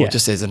probably more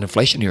just as an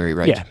inflationary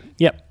rate. Yeah,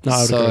 yep. No,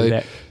 I would agree with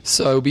that.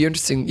 So it'll be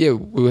interesting. Yeah,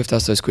 we'll have to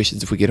ask those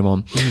questions if we get them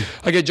on.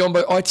 Okay,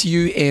 Jumbo,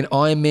 ITU and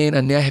Ironman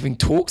are now having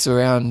talks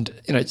around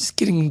just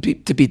getting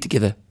to be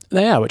together.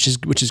 They are, which is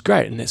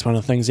great, and that's one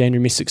of the things Andrew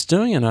Messick's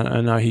doing, and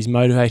I know he's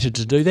motivated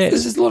to do that.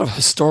 There's a lot of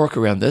historic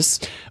around this.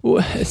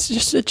 Well,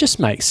 it just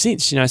makes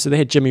sense, So they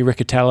had Jimmy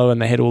Riccatello,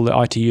 and they had all the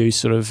ITU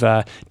sort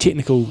of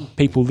technical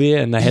people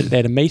there, and they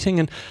had a meeting,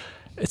 and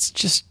it's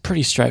just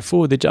pretty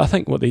straightforward. I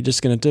think what they're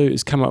just going to do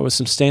is come up with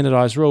some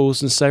standardised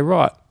rules and say,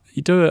 right,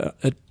 you do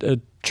a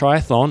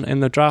triathlon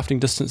and the drafting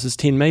distance is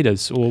 10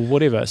 metres or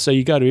whatever. So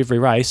you go to every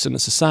race and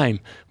it's the same.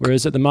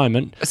 Whereas at the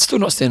moment... It's still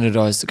not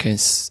standardised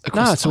across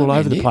No, it's all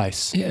over the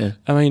place. Yeah.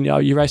 I mean,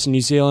 you race in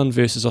New Zealand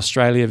versus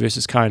Australia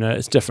versus Kona,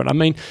 it's different. I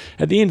mean,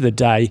 at the end of the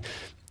day,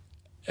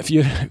 if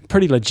you're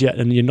pretty legit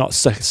and you're not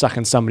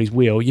sucking somebody's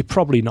wheel, you're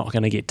probably not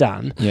going to get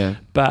done. Yeah.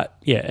 But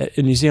yeah,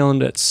 in New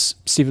Zealand it's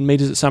 7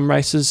 metres at some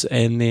races,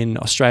 and then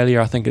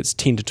Australia I think it's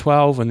 10 to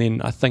 12, and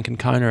then I think in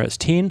Kona it's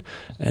 10,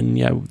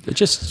 and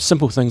just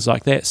simple things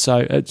like that.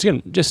 So it's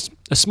just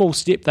a small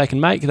step they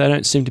can make. They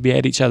don't seem to be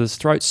at each other's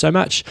throats so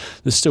much.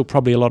 There's still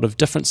probably a lot of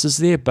differences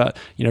there, but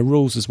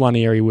rules is one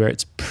area where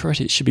it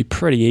should be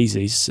pretty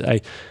easy. So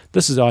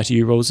this is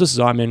ITU rules, this is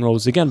Ironman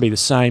rules, they're going to be the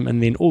same,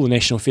 and then all the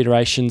national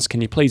federations,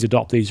 can you please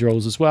adopt these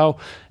rules as well,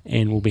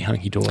 and we'll be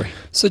hunky-dory.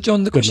 So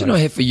John, the question I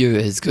have for you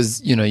is,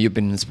 because you've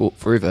been in sport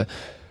forever,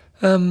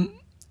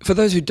 for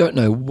those who don't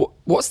know,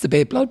 what's the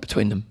bad blood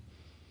between them?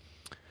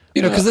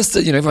 Because this,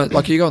 everyone,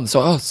 like you're going,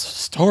 so it's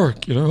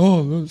historic,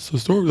 it's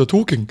historic, they're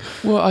talking.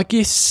 Well, I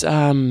guess,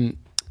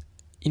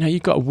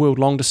 you've got world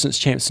long distance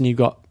champs and you've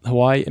got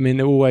Hawaii. I mean,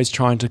 they're always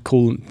trying to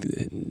call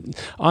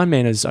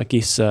Ironman is, I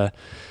guess,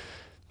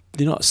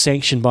 they're not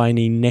sanctioned by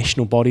any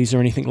national bodies or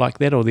anything like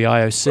that, or the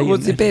IOC. Well,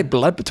 was there bad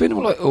blood between them,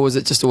 or was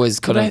it just always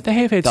kind of they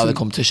have had the other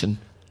competition?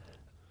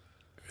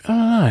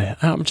 I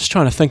don't know. I'm just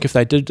trying to think if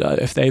they did,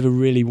 if they ever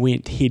really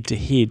went head to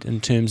head in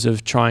terms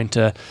of trying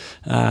to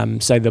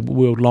say the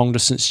world long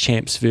distance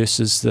champs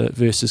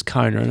versus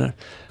Kona.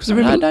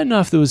 I don't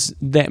know if there was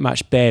that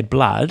much bad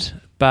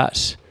blood,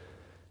 but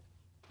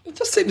it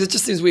just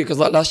seems weird because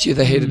like last year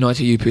they had an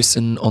ITU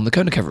person on the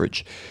Kona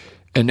coverage.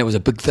 And it was a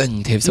big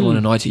thing to have someone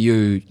in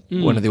ITU,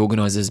 one of the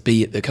organisers,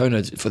 be at the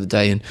Kona for the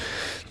day. And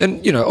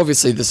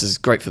obviously this is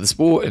great for the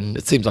sport and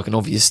it seems like an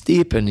obvious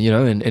step. And,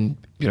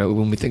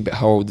 when we think about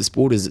how old the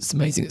sport is, it's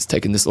amazing it's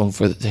taken this long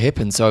for it to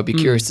happen. So I'd be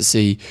curious to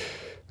see,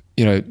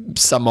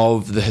 some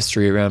of the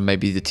history around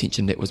maybe the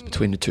tension that was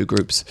between the two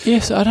groups.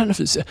 Yes, I don't know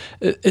if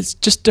it's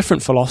just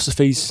different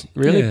philosophies,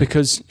 really,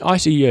 because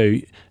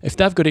ITU, if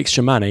they've got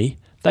extra money,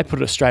 they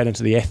put it straight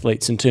into the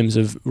athletes in terms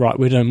of, right,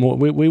 we're doing more,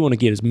 we want to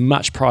get as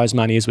much prize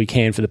money as we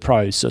can for the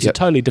pros. So it's a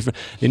totally different,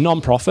 they're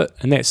non-profit,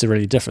 and that's the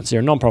really difference.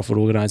 They're a non-profit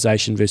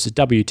organisation versus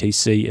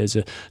WTC is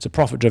a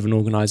profit-driven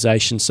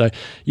organisation. So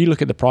you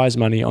look at the prize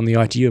money on the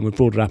ITU, and we've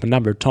brought it up a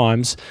number of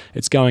times,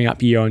 it's going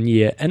up year on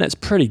year, and it's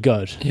pretty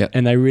good. Yep.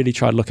 And they really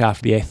try to look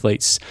after the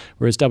athletes.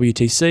 Whereas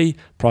WTC,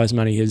 prize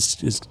money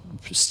has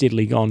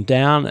steadily gone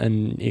down,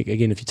 and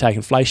again, if you take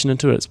inflation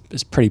into it,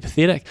 it's pretty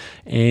pathetic,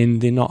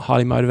 and they're not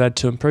highly motivated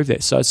to improve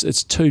that. So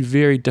it's two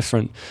very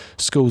different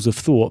schools of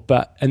thought,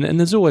 but and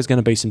there's always going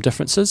to be some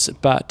differences,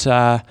 but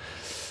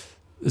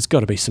there's got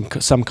to be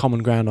some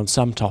common ground on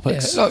some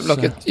topics.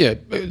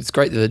 It's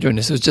great that they're doing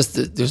this. It was just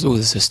that there's all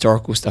this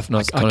historical stuff, and I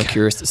was kind of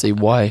curious to see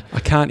why. I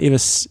can't ever,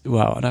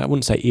 I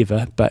wouldn't say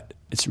ever, but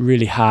it's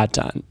really hard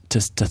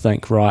to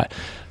think, right,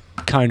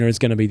 Kona is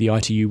going to be the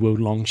ITU world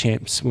long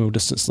champs, world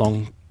distance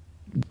long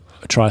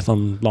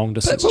triathlon long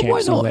distance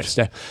champs and all that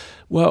stuff.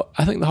 Well,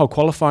 I think the whole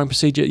qualifying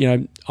procedure,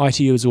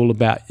 ITU is all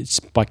about, it's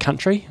by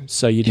country.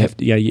 So you'd have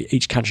to,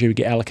 each country would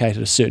get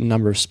allocated a certain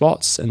number of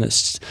spots, and I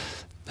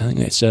think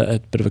that's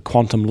a bit of a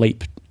quantum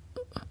leap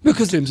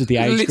because in terms of the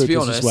age group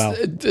as well.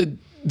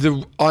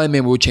 the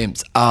Ironman World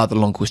Champs are the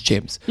long course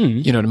champs.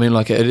 You know what I mean?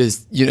 Like it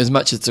is, as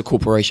much as it's a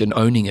corporation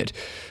owning it,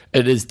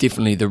 it is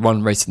definitely the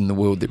one race in the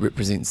world that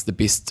represents the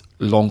best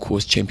long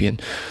course champion.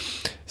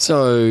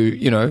 So,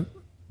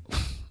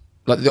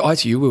 like the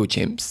ITU World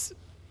Champs,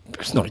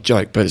 it's not a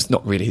joke, but it's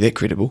not really that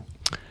credible.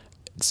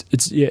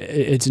 It's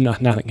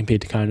nothing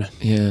compared to Kona.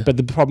 Yeah. But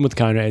the problem with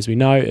Kona, as we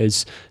know,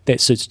 is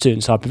that suits a certain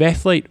type of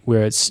athlete,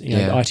 where it's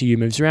the ITU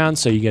moves around,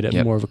 so you get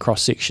more of a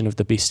cross section of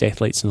the best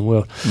athletes in the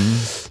world.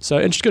 So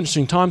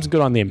interesting times, and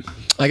good on them.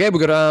 Okay,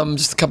 we've got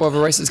just a couple of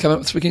races coming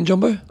up this weekend,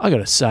 Jumbo. I got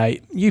to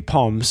say, you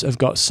Poms have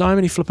got so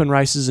many flipping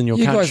races in your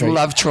country. You guys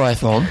love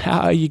triathlon.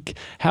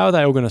 How are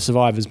they all going to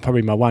survive is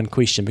probably my one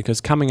question, because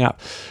coming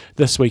up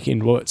this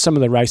weekend, some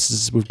of the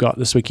races we've got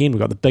this weekend, we've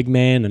got the Big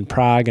Man in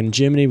Prague in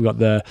Germany, we've got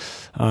the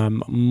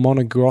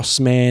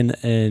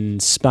Monogrossman in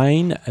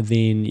Spain, and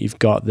then you've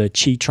got the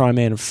Chi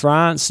Triman in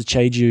France, the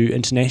Cheju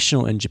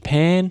International in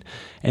Japan,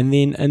 and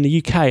then in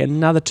the UK,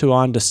 another 2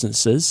 iron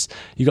distances,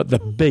 you've got the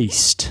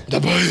Beast.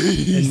 In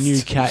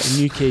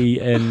Newquay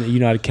in the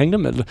United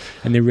Kingdom, and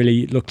they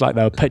really looked like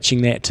they were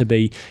pitching that to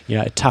be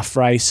a tough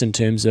race in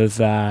terms of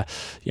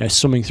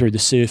swimming through the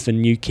surf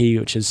in Newquay,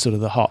 which is sort of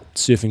the hot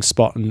surfing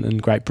spot in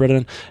Great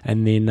Britain,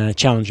 and then a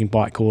challenging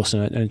bike course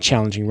and a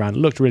challenging run. It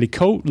looked really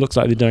cool. Looks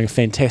like they're doing a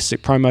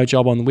fantastic promo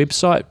job on the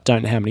website.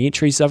 Don't know how many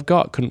entries they've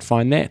got, couldn't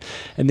find that.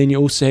 And then you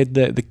also had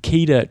the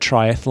Kedah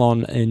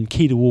Triathlon in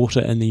Kedah Water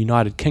in the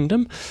United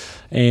Kingdom,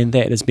 and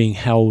that is being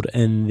held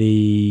in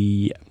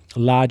the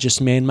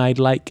largest man-made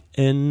lake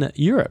in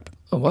Europe.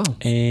 Oh, wow.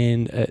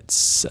 And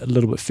it's a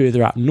little bit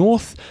further up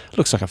north.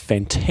 Looks like a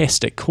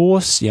fantastic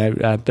course,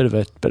 a bit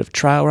of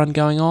trail run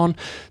going on.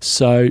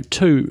 So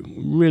 2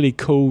 really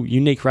cool,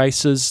 unique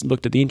races.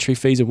 Looked at the entry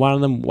fees of one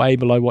of them, way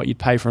below what you'd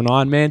pay for an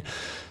Ironman.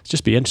 It's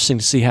just be interesting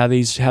to see how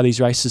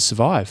these races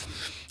survive.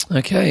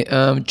 Okay,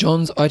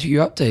 John's ITU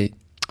update.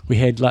 We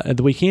had at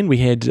the weekend, we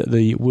had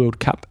the World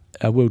Cup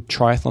World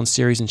Triathlon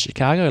Series in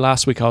Chicago.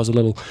 Last week I was a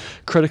little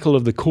critical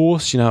of the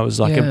course. It was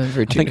like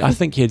I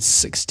think you had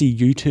 60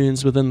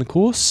 U-turns within the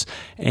course,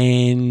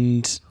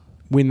 and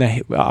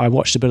I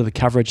watched a bit of the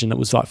coverage, and it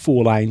was like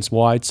 4 lanes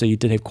wide, so you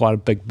did have quite a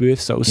big berth.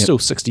 So it was still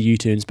 60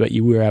 U-turns, but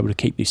you were able to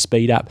keep your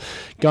speed up.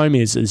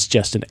 Gomez is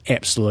just an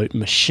absolute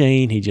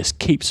machine. He just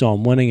keeps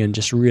on winning and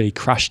just really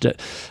crushed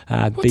it,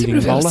 beating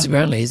Vola.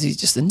 Apparently, is he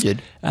just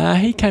injured?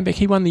 He came back.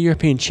 He won the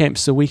European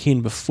Champs the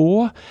weekend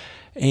before,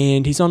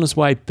 and he's on his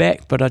way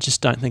back, but I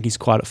just don't think he's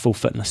quite at full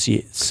fitness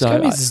yet. So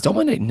Gomez is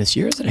dominating this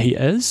year, isn't he? He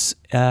is.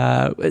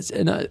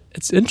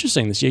 It's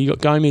interesting this year. You got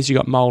Gomez, you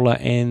got Mola,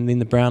 and then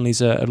the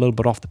Brownlees are a little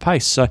bit off the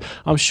pace. So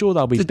I'm sure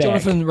they'll be back. Did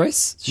Jonathan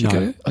race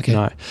Chicago? No, okay.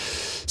 No.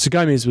 So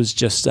Gomez was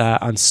just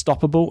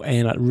unstoppable,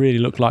 and it really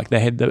looked like they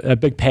had a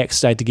big pack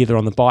stayed together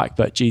on the bike,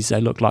 but geez, they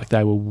looked like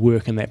they were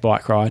working that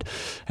bike ride.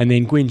 And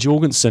then Gwen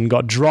Jorgensen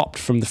got dropped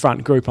from the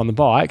front group on the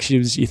bike. She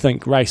was, you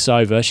think, race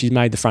over. She's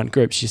made the front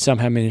group. She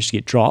somehow managed to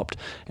get dropped.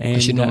 And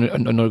is she not a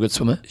good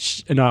swimmer?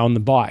 No, on the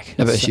bike.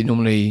 No, but she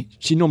normally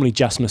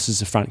just misses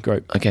the front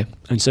group. Okay.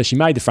 And so she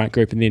made the front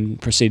group and then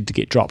proceeded to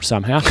get dropped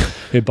somehow.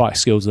 Her bike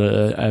skills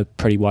are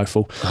pretty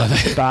woeful.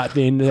 But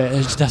then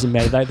it just doesn't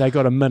matter. They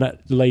got a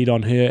minute lead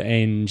on her,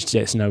 and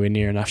that's nowhere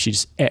near enough. She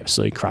just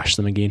absolutely crushed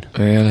them again.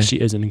 Really? She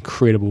is an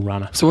incredible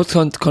runner. So what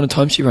kind of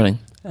time is she running?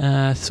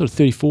 Sort of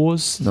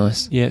 34s.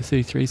 Nice. Yeah,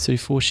 33,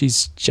 34.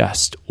 She's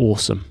just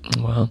awesome.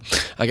 Wow.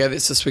 Okay,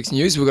 that's this week's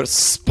news. We've got a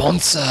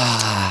sponsor.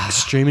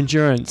 Extreme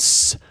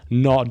Endurance.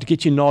 Nod.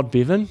 Get your nod,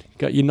 Bevan.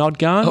 Got your nod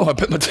going? Oh, I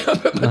bit my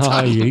tongue.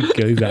 Oh, you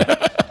goober.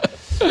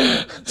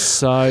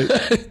 So,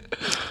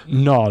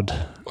 Nod.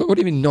 What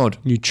do you mean nod?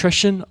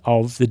 Nutrition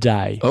of the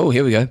day. Oh,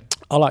 here we go.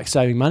 I like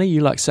saving money.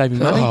 You like saving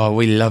money. Oh,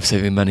 we love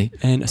saving money.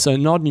 And so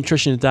Nod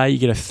Nutrition Today, you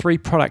get a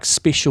 3-product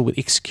special with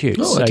Execute.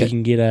 Oh, okay. So you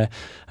can get a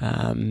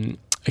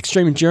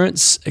Extreme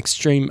Endurance,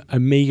 Extreme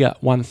Omega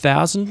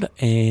 1000,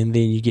 and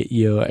then you get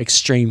your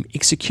Extreme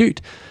Execute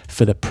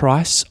for the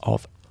price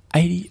of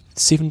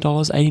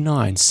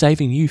 $87.89,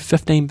 saving you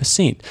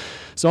 15%.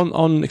 So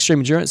on Extreme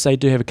Endurance, they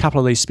do have a couple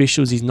of these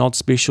specials, these Nod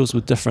specials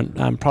with different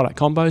product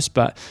combos.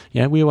 But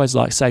we always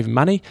like saving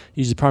money.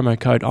 Use the promo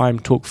code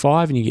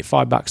IamTalk5 and you get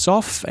 $5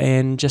 off.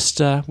 And just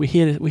we're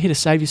here to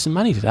save you some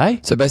money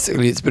today. So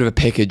basically, it's a bit of a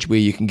package where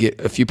you can get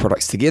a few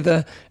products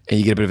together, and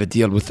you get a bit of a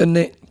deal within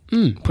that.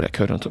 Put that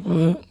code on top of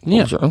it.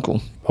 Bob's your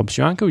uncle. Bob's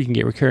your uncle. You can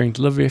get recurring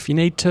delivery if you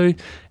need to,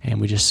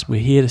 and we're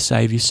here to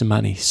save you some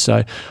money.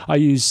 So I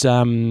use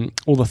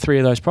all the 3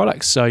 of those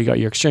products. So you got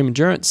your Extreme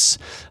Endurance,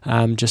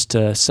 just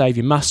to save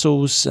your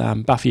muscles,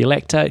 buffer your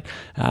lactate.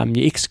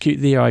 Your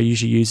Execute there, I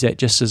usually use that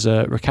just as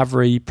a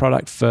recovery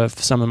product for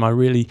some of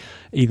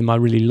either my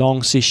really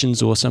long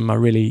sessions or some of my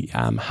really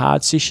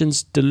hard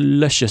sessions.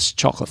 Delicious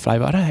chocolate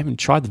flavour. I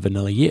haven't tried the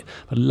vanilla yet.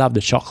 I love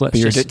the chocolate.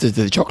 But you're addicted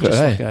to the chocolate,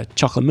 like a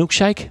chocolate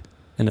milkshake.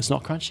 And it's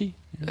not crunchy.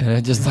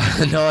 Just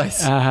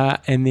nice.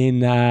 And then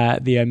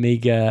the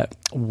Omega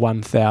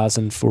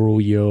 1000 for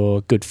all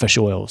your good fish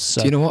oils.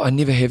 So do you know what? I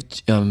never have,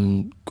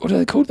 what are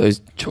they called?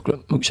 Those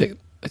chocolate milkshake?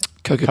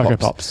 Cocoa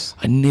Pops.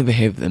 I never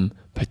have them,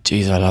 but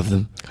geez, I love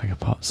them. Cocoa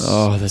Pops.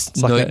 Oh,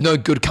 no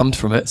good comes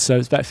from it. So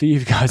it's back for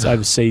you guys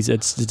overseas.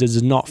 It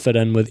does not fit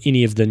in with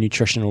any of the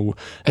nutritional.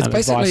 It's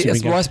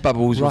basically rice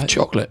bubbles with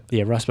chocolate.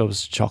 Yeah, rice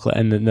bubbles with chocolate,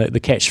 and then the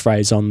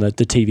catchphrase on the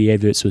TV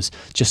adverts was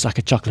just like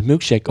a chocolate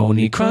milkshake,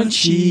 only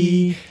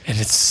crunchy, and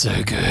it's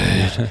so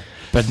good.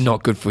 But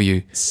not good for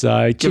you.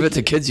 So give it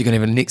to kids. You're going to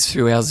have the next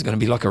few hours. Is going to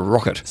be like a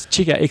rocket.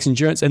 Check out X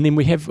Endurance, and then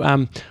we have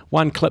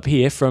one clip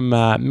here from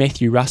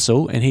Matthew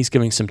Russell, and he's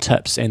giving some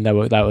tips, and they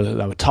were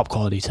top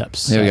quality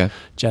tips. There we go.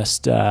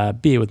 Just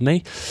bear with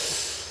me.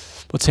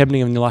 What's happening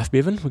in your life,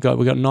 Bevan? We got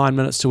 9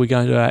 minutes till we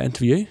go to our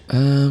interview.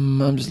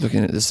 I'm just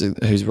looking at this.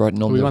 Who's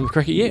writing on? We won the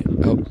cricket yet?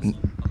 Oh. I'm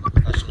a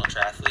professional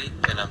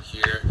triathlete, and I'm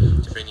here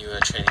to bring you a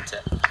training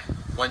tip.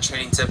 One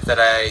training tip that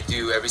I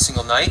do every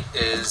single night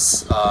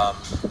is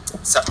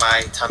set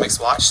my Timex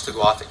watch to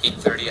go off at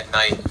 8:30 at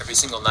night every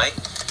single night.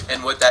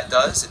 And what that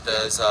does, it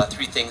does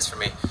 3 things for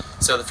me.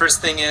 So the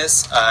first thing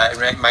is it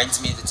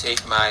reminds me to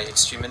take my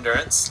extreme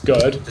endurance.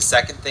 Good. The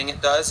second thing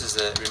it does is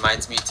it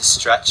reminds me to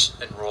stretch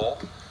and roll.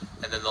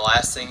 And then the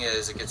last thing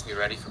is it gets me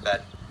ready for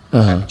bed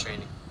after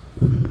training.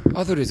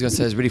 I thought he was going to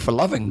say it's ready for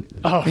loving.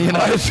 Oh,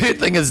 the third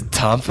thing is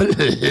time for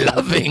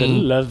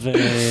loving.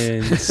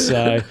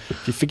 So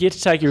if you forget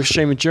to take your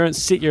extreme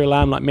endurance, set your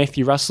alarm like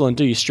Matthew Russell and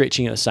do your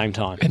stretching at the same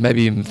time. And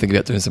maybe even think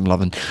about doing some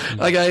loving.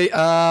 Okay,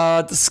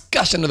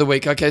 discussion of the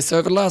week. Okay, so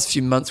over the last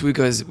few months,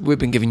 we've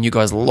been giving you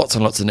guys lots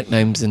and lots of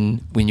nicknames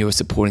and when you were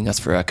supporting us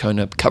for our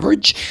Kona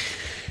coverage.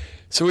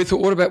 So we thought,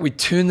 what about we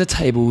turn the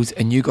tables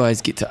and you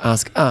guys get to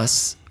ask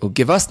us or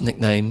give us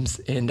nicknames?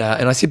 And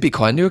I said be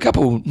kind. There were a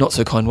couple not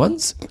so kind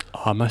ones.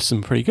 Oh, most of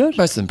them pretty good.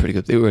 Most of them pretty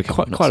good. There were a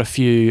couple quite a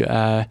few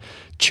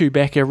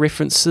Chewbacca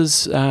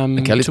references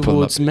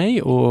towards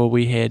me, or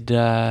we had...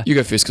 you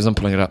go first because I'm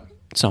pulling it up.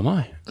 So am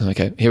I.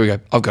 Okay, here we go.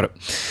 I've got it.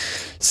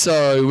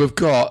 So we've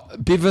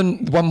got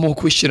Bevan, one more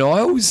question,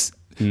 Isles.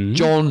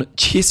 John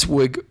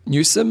Cheswig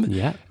Newsom.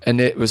 Yeah.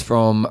 And that was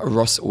from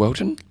Ross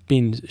Welton.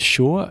 Ben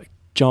Shaw.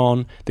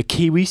 John, the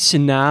Kiwi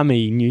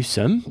Tsunami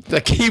Newsom. The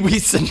Kiwi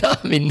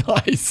Tsunami,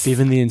 nice.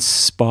 Bevan the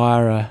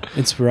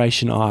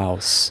Inspiration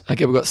Isles.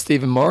 Okay, we've got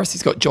Stephen Morris.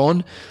 He's got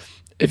John.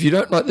 If you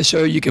don't like the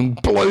show, you can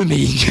blow me.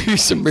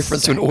 Use some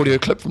reference to an audio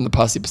clip from the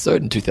past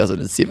episode in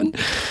 2007.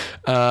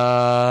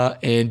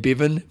 And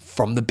Bevan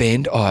from the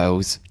band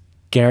Isles.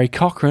 Gary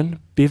Cochran,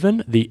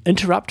 Bevan, the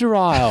Interrupter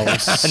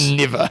Isles.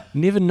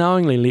 Never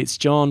knowingly lets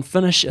John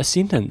finish a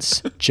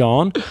sentence.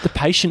 John, the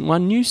patient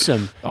one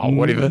Newsom. Oh,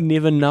 whatever.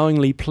 Never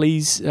knowingly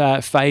phased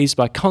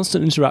by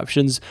constant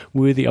interruptions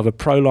worthy of a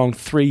prolonged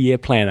 3-year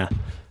planner.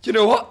 You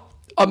know what?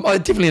 I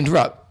definitely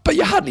interrupt, but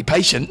you're hardly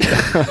patient.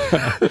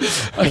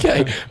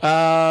 Okay.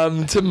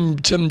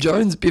 Tim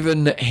Jones,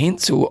 Bevan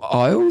Hansel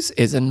Isles,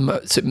 as in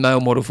male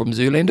model from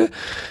Zoolander.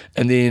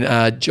 And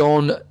then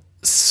John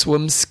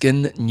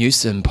Swimskin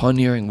Newsom,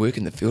 pioneering work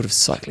in the field of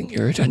cycling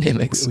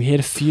aerodynamics. We had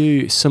a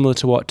few similar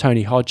to what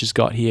Tony Hodge has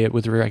got here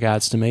with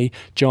regards to me.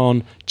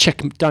 John,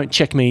 don't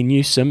check me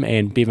Newsom,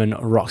 and Bevan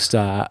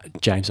Rockstar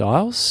James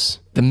Isles.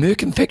 The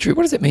Merkin Factory,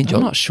 what does that mean, John?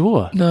 I'm not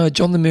sure. No,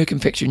 John the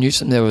Merkin Factory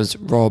Newsom, there was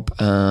Rob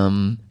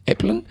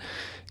Applin.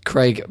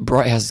 Craig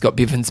Brighthouse has got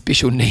Bevan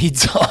Special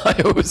Needs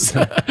Isles.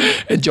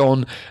 And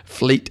John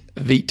Fleet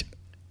Veet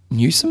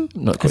Newsom?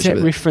 Not quite sure. Is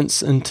that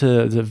reference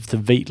into the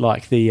Veet,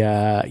 like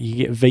the you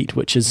get Veet,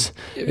 which is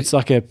it's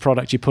like a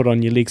product you put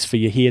on your legs for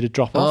your hair to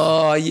drop off?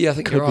 Oh yeah, I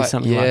think could you're right. Be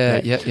something like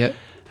that. Yeah.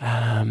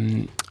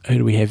 Who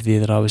do we have there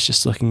that I was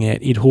just looking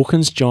at? Ed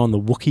Hawkins, John the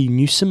Wookie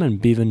Newsom,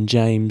 and Bevan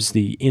James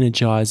the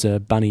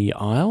Energizer Bunny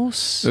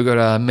Isles. We've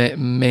got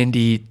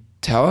Mandy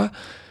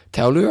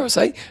Taulur, I'll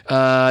say.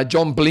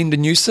 John Blender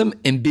Newsom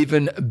and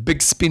Bevan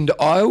Big Spender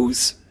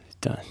Isles.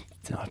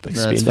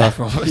 It's far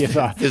from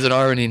it. There's an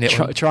irony in that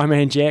one.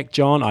 Tryman Jack,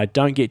 John, I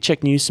don't get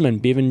Chick Newsom,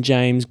 and Bevan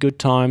James, Good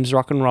Times,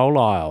 Rock and Roll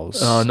Isles.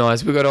 Oh,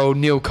 nice. We've got old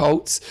Neil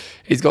Colts.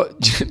 He's got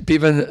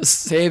Bevan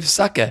Sav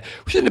Sucker.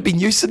 Shouldn't it be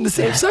Newsom the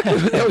Sav Sucker?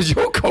 That was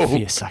your call.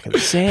 Yeah, Sucker the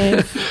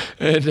Sav.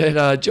 And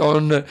then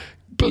John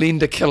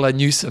Blender Killer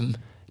Newsom.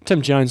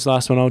 Tim Jones,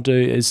 last one I'll do,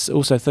 is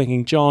also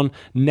thinking John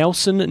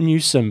Nelson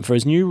Newsom for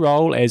his new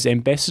role as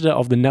ambassador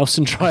of the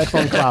Nelson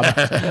Triathlon Club.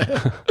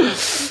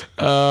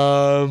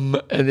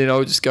 And then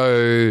I'll just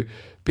go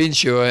Ben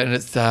Sure, and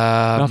it's...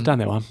 I've done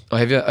that one. I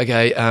have you?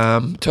 Okay.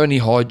 Tony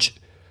Hodge.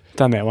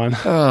 Done that one.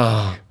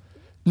 Oh.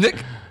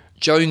 Nick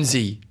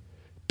Jonesy.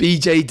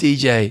 BJ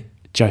DJ.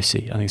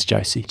 Josie. I think it's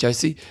Josie.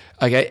 Josie.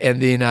 Okay.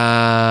 And then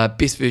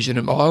best version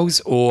of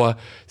Miles or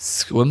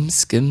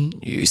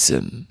Swimskin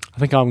Newsom. I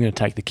think I'm going to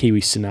take the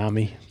Kiwi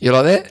Tsunami. You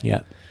like that?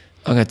 Yeah.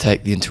 I'm going to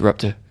take the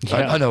Interrupter.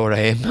 Yeah. I know what I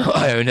am.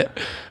 I own it.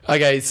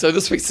 Okay, so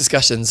this week's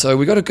discussion. So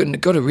we got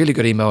a really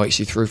good email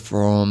actually through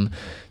from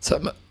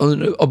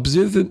an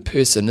observant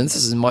person, and this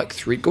is Mike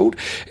Threadgold.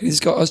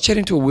 And I was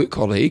chatting to a work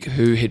colleague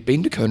who had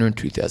been to Kona in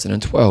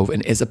 2012,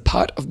 and as a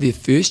part of their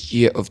first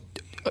year of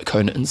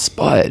Kona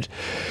Inspired.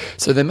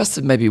 So they must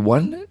have maybe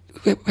won.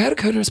 How did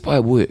Kona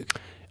Inspired work?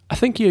 I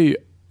think you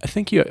I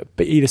think you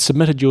either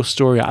submitted your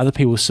story or other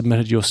people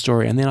submitted your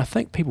story, and then I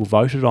think people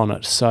voted on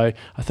it. So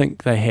I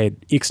think they had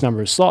X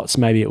number of slots.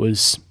 Maybe it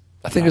was,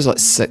 I think it was like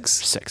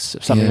six.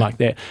 Something Yeah. like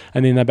that.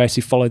 And then they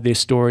basically followed their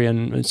story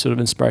and sort of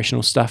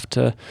inspirational stuff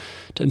to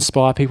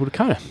inspire people to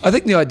Kona. I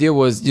think the idea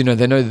was, they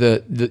know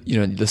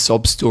the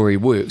sob story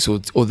works, or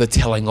the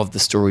telling of the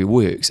story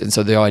works, and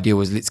so the idea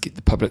was, let's get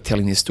the public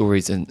telling their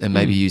stories and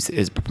maybe use it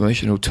as a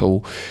promotional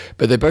tool.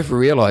 But they both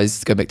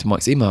realised, go back to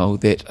Mike's email,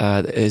 that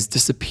it has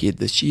disappeared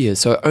this year.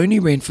 So it only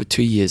ran for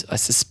 2 years. I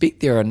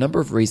suspect there are a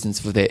number of reasons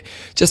for that.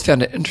 Just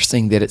found it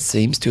interesting that it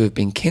seems to have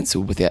been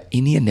cancelled without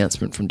any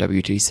announcement from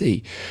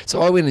WTC.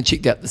 So I went and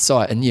checked out the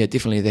site, and yeah,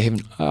 definitely they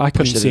haven't I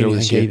couldn't pushed see it at all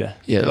this anything year. either.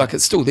 Yeah, like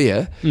it's still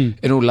there,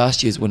 and all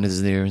last year's winners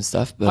are there and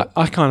stuff. But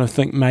I kind of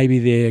think maybe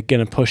they're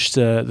going to push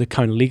the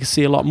Kona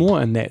Legacy a lot more,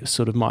 and that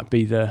sort of might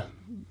be the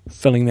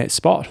filling that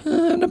spot.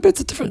 no, but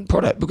it's a different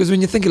product, because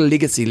when you think of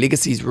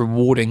legacy is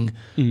rewarding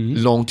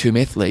long-term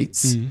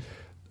athletes.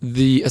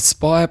 The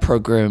Inspire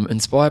program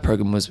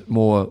was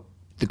more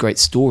the great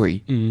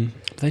story.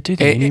 They do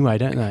that anyway,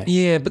 don't they?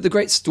 Yeah, but the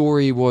great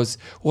story was,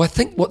 I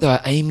think what they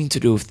were aiming to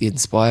do with the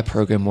Inspire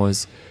program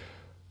was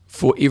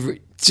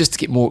just to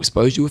get more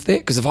exposure with that.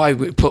 Because if I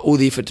put all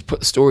the effort to put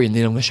the story in,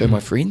 then I'm going to show my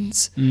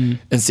friends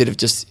instead of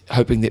just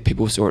hoping that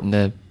people saw it in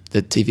the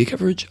TV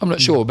coverage. I'm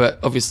not sure, but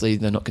obviously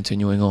they're not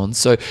continuing on.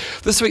 So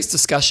this week's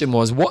discussion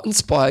was, what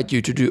inspired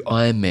you to do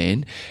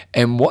Ironman,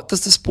 and what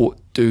does the sport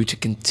do to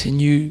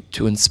continue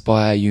to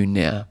inspire you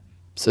now?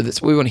 So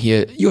that's what we want to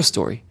hear, your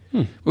story.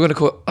 We're going to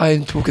call it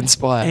Iron Talk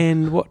Inspire.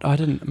 And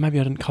maybe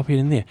I didn't copy it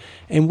in there.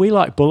 And we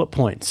like bullet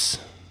points.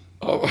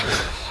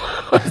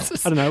 I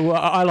don't know.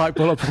 Well, I like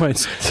bullet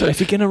points. So if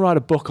you're going to write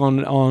a book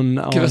on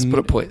Give us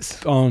bullet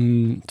points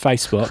on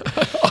Facebook,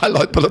 I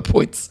like bullet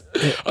points.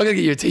 I'm going to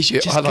get you a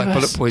T-shirt. I like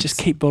bullet points. Just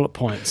keep bullet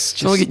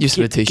points. I'll get used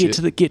to the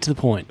T-shirt. Get to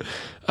the point.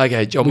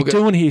 Okay, John. We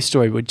do want to hear your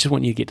story. We just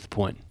want you to get to the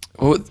point.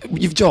 Well,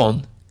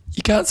 John,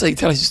 you can't tell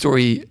us your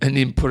story and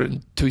then put it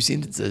in 2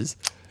 sentences.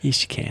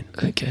 Yes, you can.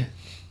 Okay.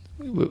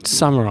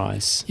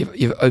 Summarise.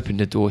 You've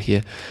opened a door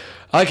here.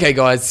 Okay,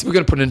 guys, we're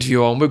going to put an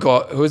interview on. We've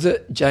got, who is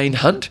it? Jane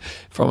Hunt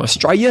from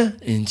Australia,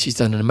 and she's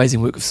done an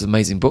amazing work with some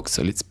amazing books,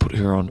 so let's put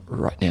her on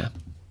right now.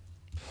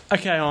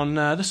 Okay, on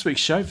this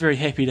week's show, very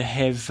happy to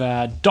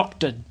have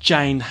Dr.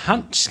 Jane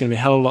Hunt. She's going to be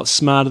a hell of a lot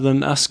smarter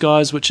than us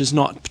guys, which is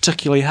not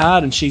particularly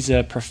hard, and she's a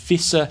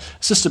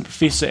assistant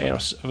professor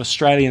of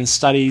Australian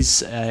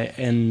Studies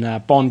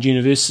in Bond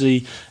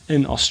University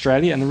in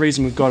Australia. And the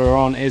reason we've got her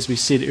on, as we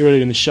said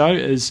earlier in the show,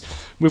 is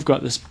we've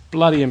got this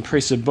bloody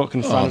impressive book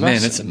in front of us. Oh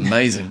man, it's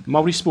amazing.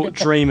 Multisport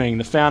Dreaming,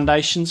 the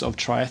Foundations of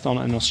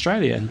Triathlon in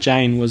Australia. And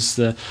Jane was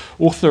the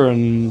author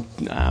and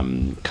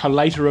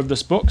collator of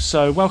this book.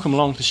 So welcome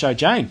along to the show,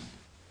 Jane.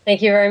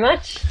 Thank you very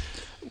much.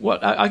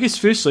 What I guess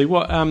firstly,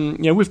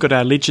 we've got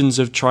our Legends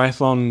of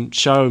Triathlon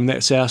show, and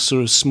that's our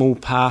sort of small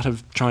part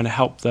of trying to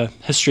help the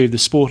history of the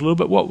sport a little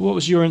bit. What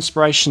was your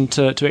inspiration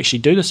to actually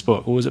do this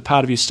book, or was it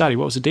part of your study?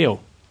 What was the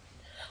deal?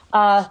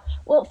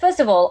 Well, first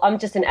of all, I'm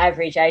just an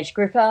average age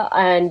grouper,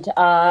 and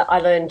I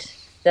learned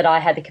that I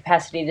had the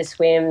capacity to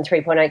swim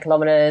 3.8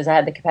 kilometres, I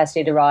had the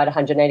capacity to ride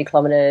 180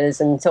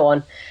 kilometres and so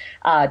on,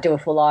 do a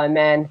full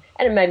Ironman,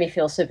 and it made me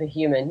feel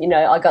superhuman. You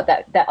know, I got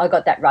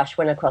that rush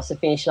when I crossed the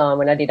finish line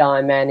when I did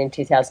Ironman in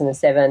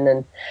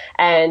 2007,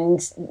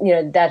 and you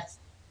know, that's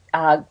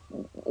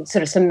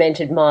sort of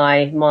cemented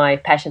my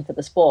passion for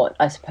the sport,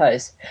 I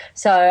suppose.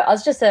 So I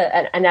was just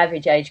an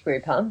average age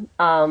grouper,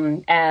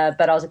 but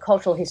I was a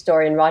cultural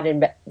historian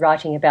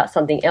writing about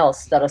something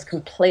else that I was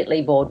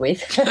completely bored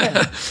with.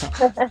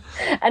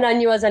 And I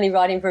knew I was only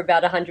writing for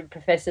about 100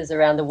 professors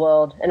around the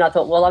world, and I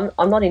thought, well,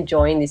 I'm not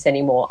enjoying this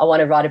anymore. I want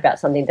to write about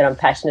something that I'm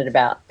passionate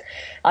about.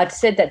 I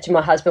said that to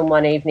my husband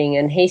one evening,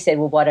 and he said,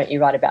 well, why don't you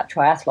write about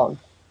triathlon?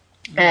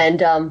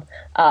 And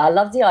I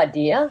loved the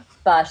idea,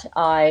 but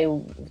I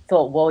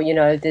thought, well, you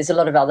know, there's a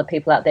lot of other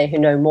people out there who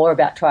know more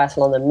about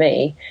triathlon than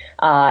me.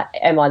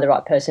 Am I the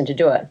right person to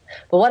do it?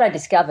 But what I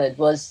discovered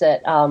was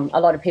that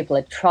a lot of people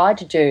had tried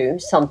to do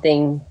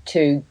something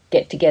to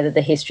get together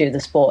the history of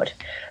the sport.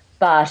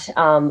 But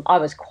I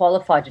was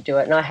qualified to do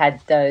it, and I had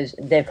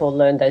therefore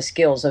learned those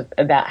skills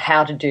about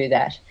how to do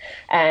that.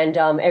 And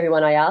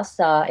everyone I asked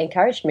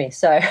encouraged me.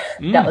 So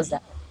that was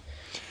that.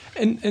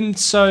 And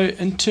so,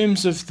 in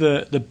terms of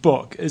the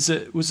book, is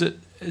it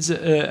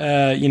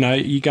you know,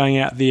 you going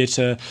out there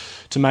to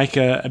make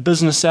a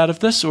business out of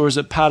this, or is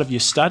it part of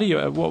your study?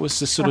 Or what was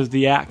the sort of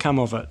the outcome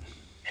of it?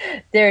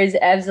 There is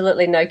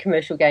absolutely no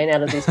commercial gain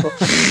out of this book.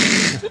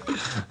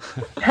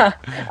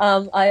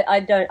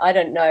 I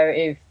don't know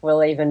if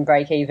we'll even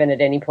break even at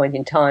any point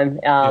in time,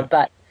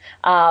 but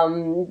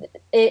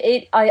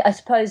I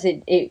suppose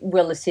it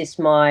will assist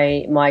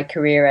my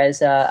career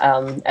as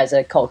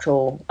a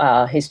cultural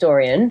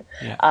historian.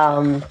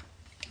 Yeah.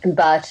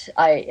 But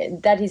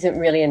that isn't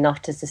really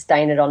enough to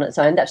sustain it on its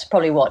own. That's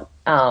probably what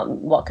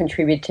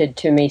contributed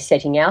to me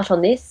setting out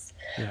on this.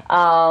 Yeah.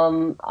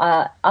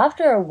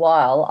 After a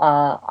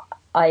while,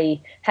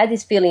 I had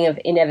this feeling of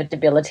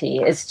inevitability.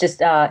 It's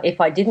just if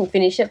I didn't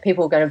finish it,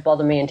 people were going to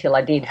bother me until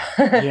I did.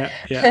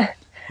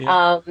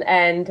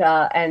 And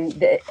I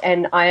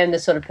am the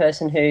sort of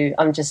person who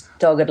I'm just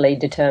doggedly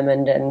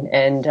determined,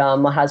 and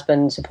my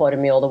husband supported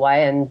me all the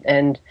way,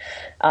 and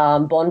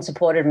Bond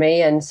supported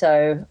me, and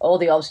so all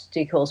the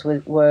obstacles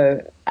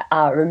were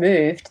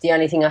removed. The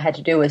only thing I had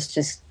to do was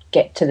just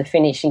get to the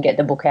finish and get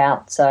the book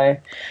out. So,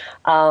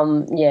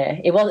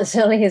 it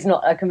certainly is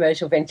not a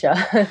commercial venture.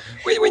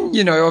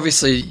 when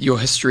obviously your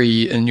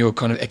history and your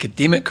kind of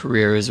academic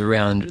career is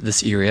around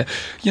this area,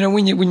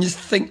 when you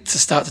think to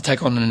start to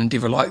take on an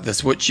endeavour like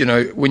this, which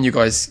when you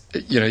guys,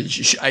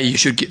 you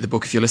should get the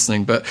book if you're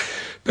listening, but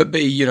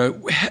B,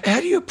 how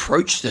do you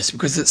approach this?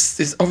 Because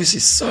there's obviously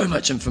so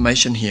much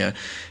information here.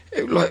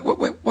 Like,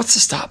 what's the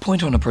start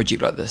point on a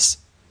project like this?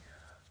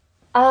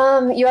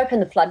 You open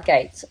the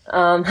floodgates.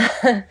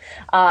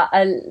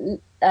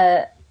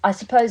 I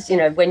suppose,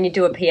 when you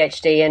do a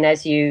PhD and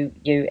as you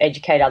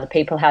educate other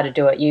people how to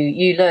do it,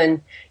 you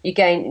learn, you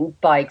gain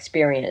by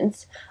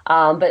experience.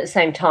 But at the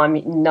same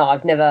time, no,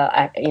 I've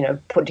never,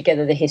 put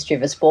together the history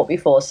of a sport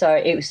before. So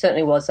it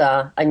certainly was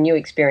a new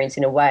experience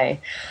in a way.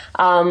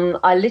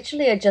 I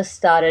literally had just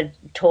started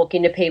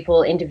talking to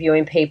people,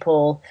 interviewing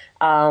people.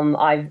 When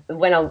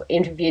I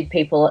interviewed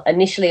people,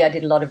 initially I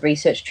did a lot of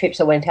research trips.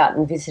 I went out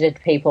and visited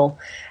people,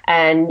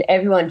 and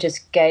everyone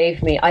just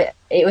gave me.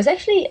 It was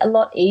actually a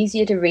lot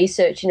easier to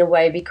research in a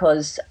way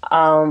because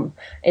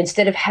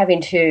instead of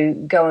having to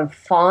go and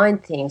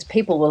find things,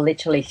 people were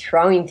literally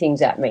throwing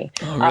things at me.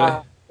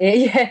 Oh,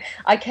 really? Yeah,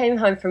 I came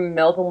home from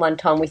Melbourne one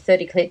time with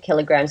 30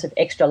 kilograms of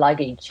extra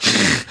luggage.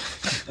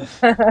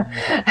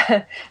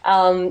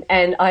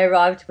 And I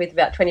arrived with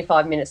about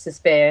 25 minutes to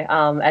spare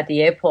at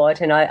the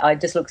airport, and I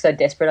just looked so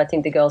desperate. I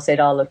think the girl said,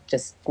 "Oh, look,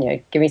 just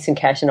give me some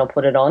cash and I'll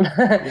put it on."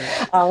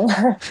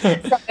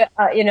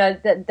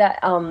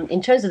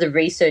 In terms of the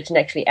research and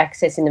actually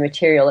accessing the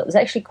material, it was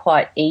actually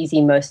quite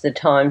easy most of the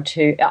time.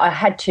 I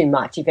had too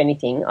much, if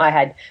anything.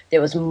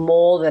 There was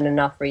more than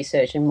enough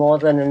research and more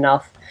than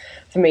enough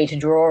for me to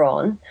draw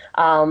on.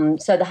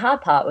 So the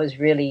hard part was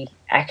really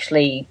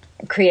actually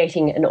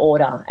creating an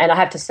order. And I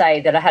have to say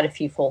that I had a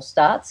few false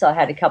starts. I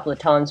had a couple of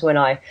times when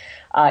I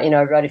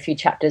wrote a few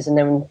chapters and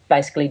then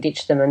basically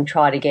ditched them and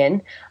tried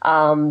again.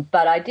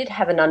 But I did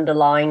have an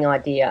underlying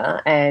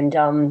idea, and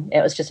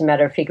it was just a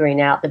matter of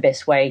figuring out the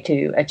best way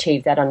to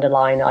achieve that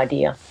underlying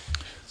idea.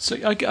 So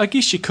I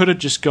guess you could have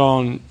just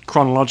gone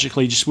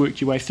chronologically, just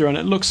worked your way through, and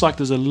it looks like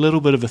there's a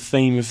little bit of a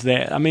theme of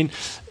that. I mean,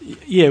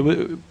 yeah,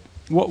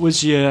 what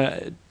was your...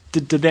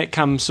 Did that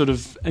come sort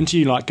of into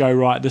you, like, go,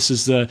 right, this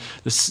is the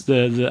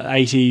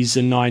 80s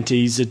and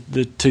 90s,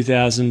 the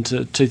 2000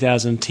 to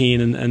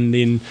 2010, and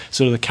then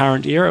sort of the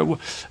current era?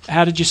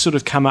 How did you sort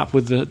of come up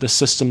with the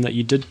system that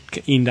you did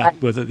end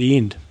up with at the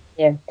end?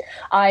 Yeah,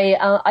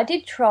 I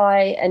did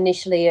try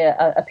initially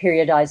a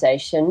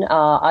periodization.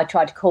 I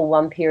tried to call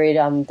one period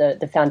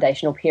the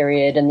foundational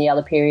period, and the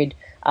other period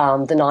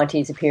the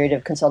 90s, a period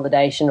of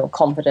consolidation or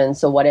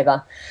confidence or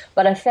whatever.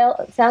 But I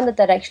found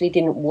that actually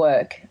didn't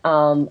work.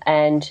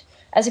 And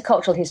as a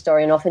cultural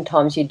historian,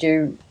 oftentimes you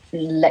do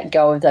let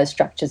go of those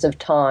structures of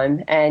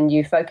time and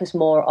you focus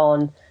more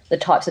on the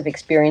types of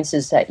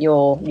experiences that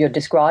you're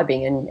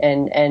describing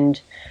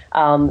and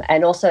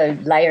also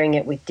layering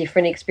it with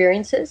different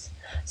experiences.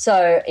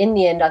 So in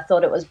the end, I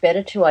thought it was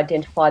better to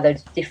identify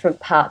those different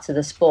parts of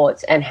the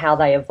sports and how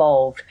they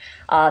evolved.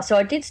 So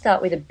I did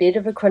start with a bit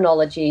of a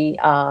chronology,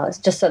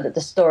 just so that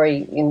the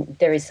story,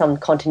 there is some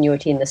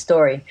continuity in the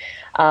story.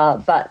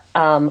 But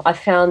I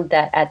found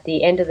that at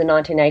the end of the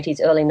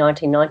 1980s, early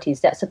 1990s,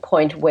 that's a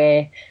point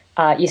where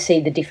you see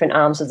the different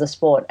arms of the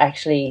sport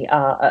actually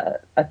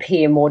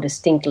appear more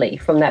distinctly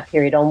from that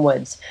period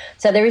onwards.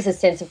 So there is a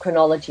sense of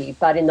chronology,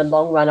 but in the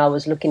long run, I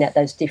was looking at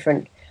those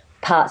different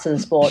parts of the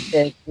sport,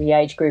 the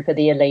age group of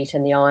the elite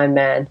and the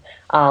Ironman,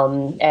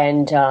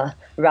 and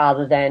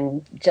rather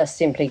than just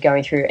simply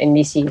going through, and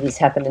this year this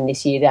happened and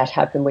this year that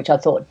happened, which I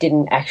thought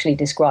didn't actually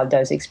describe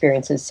those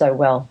experiences so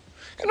well.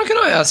 Can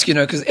I ask,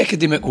 because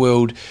academic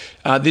world,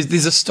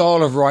 there's a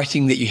style of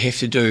writing that you have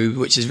to do,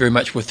 which is very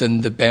much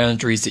within the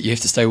boundaries that you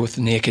have to stay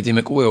within the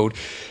academic world,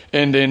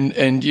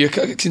 and you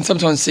can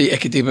sometimes see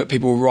academic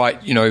people write,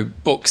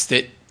 books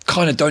that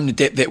kind of don't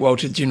adapt that well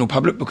to the general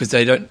public because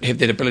they don't have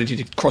that ability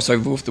to cross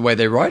over with the way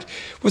they write.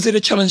 Was it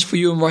a challenge for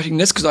you in writing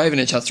this? Because I haven't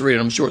had a chance to read it,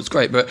 I'm sure it's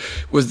great, but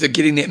was it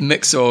getting that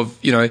mix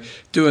of,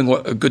 doing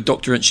what a good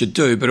doctorate should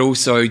do, but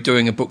also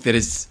doing a book that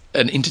is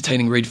an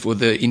entertaining read for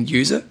the end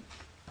user?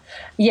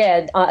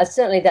 Yeah,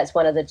 certainly that's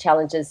one of the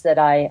challenges that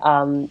I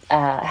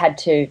had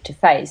to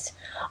face.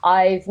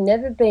 I've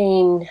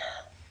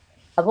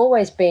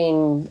always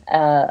been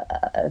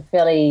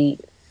fairly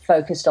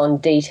focused on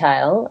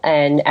detail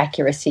and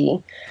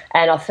accuracy,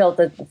 and I felt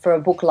that for a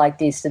book like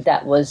this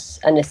that was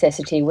a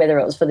necessity, whether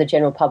it was for the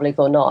general public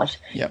or not.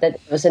 Yep. That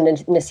it was a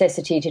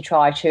necessity to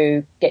try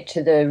to get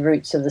to the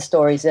roots of the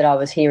stories that I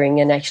was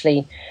hearing and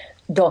actually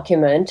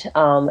document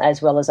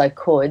as well as I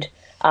could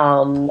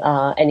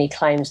any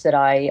claims that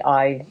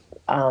I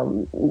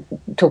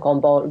took on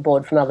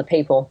board from other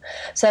people.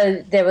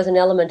 So there was an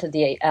element of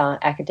the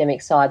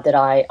academic side that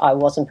I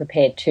wasn't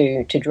prepared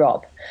to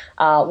drop.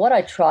 What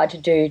I tried to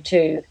do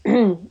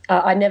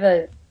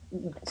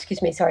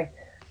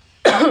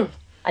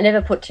I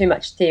never put too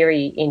much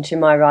theory into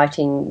my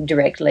writing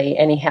directly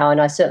anyhow, and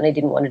I certainly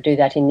didn't want to do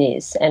that in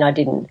this, and I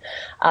didn't.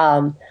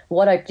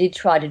 What I did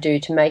try to do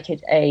to make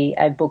it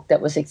a book that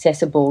was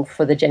accessible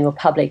for the general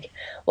public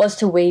was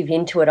to weave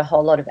into it a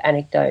whole lot of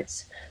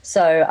anecdotes.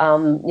 So,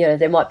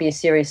 there might be a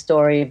serious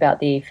story about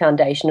the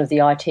foundation of the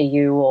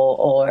ITU,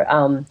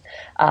 or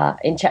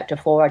in Chapter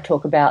 4 I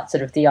talk about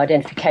sort of the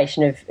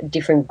identification of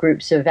different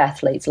groups of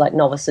athletes like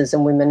novices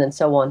and women and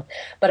so on.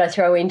 But I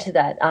throw into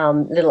that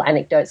little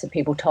anecdotes that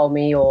people told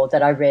me or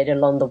that I read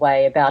along the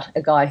way about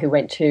a guy who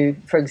went to,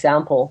 for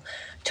example,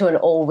 to an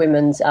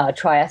all-women's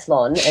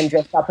triathlon and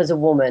dressed up as a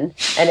woman,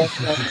 and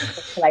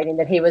speculating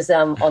that he was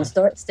on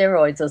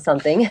steroids or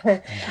something.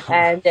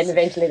 And then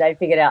eventually they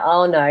figured out,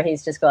 oh no,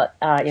 he's just got,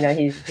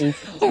 he's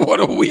what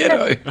a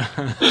weirdo.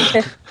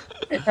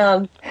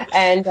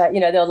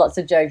 There were lots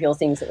of jovial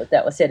things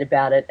that were said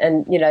about it.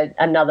 And,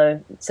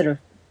 another sort of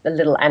a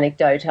little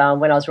anecdote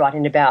when I was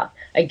writing about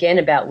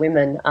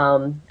women,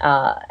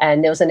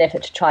 and there was an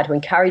effort to try to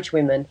encourage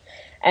women.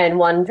 And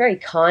one very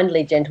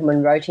kindly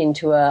gentleman wrote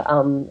into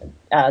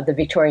the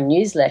Victorian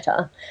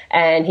newsletter,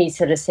 and he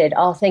sort of said,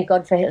 "Oh, thank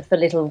God for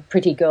little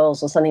pretty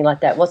girls," or something like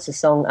that. What's the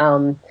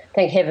song?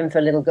 Thank heaven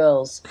for little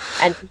girls,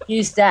 and he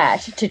used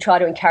that to try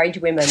to encourage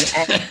women.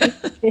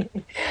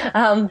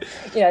 And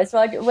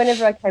so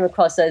whenever I came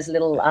across those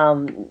little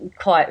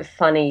quite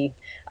funny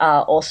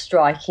or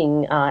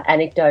striking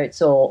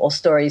anecdotes or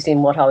stories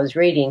in what I was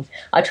reading,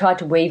 I tried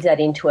to weave that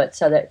into it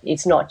so that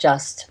it's not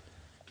just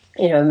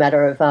a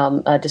matter of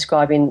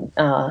describing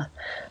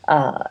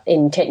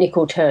in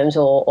technical terms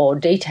or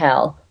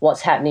detail what's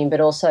happening, but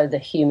also the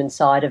human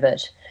side of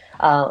it.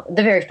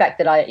 The very fact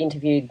that I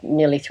interviewed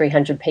nearly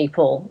 300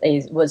 people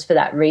was for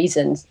that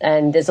reason,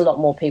 and there's a lot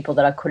more people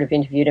that I could have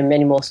interviewed and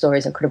many more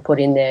stories I could have put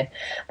in there,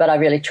 but I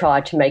really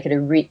tried to make it a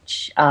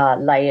rich,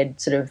 layered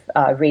sort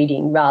of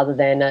reading rather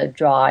than a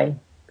dry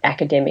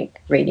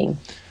academic reading.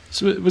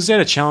 So was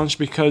that a challenge?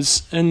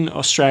 Because in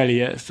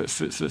Australia,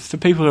 for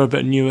people who are a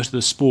bit newer to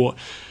the sport,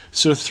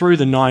 sort of through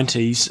the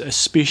 90s,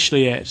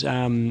 especially at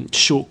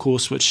short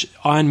course, which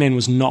Ironman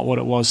was not what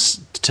it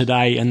was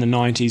today in the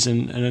 90s.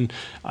 And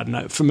I don't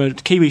know, from a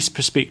Kiwi's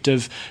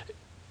perspective,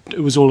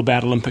 it was all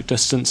about Olympic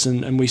distance,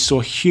 and we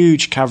saw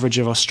huge coverage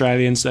of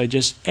Australians. They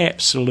just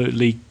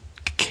absolutely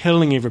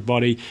killing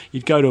everybody.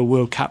 You'd go to a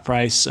World Cup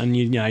race and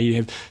you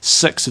have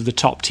 6 of the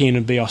top 10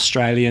 would be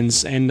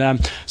Australians. And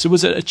so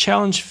was it a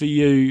challenge for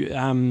you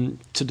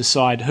to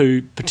decide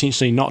who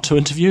potentially not to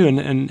interview,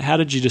 and how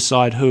did you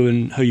decide who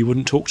and who you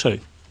wouldn't talk to?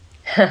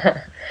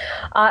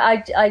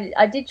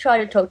 I did try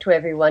to talk to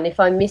everyone. If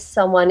I missed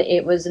someone,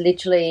 it was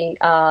literally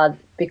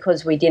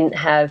because we didn't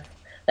have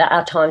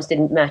our times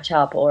didn't match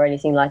up or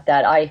anything like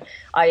that. I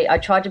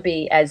tried to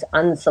be as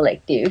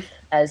unselective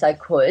as I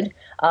could.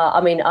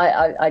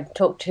 I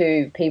talked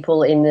to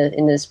people in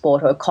the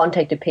sport, or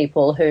contacted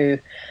people who,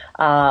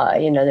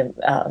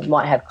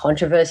 might have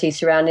controversy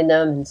surrounding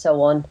them and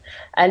so on.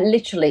 And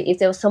literally, if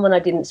there was someone I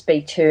didn't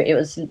speak to, it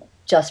was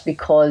just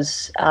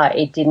because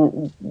it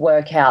didn't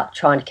work out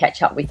trying to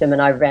catch up with them,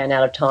 and I ran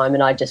out of time,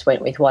 and I just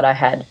went with what I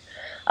had.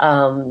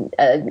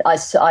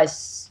 I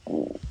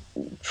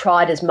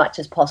tried as much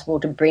as possible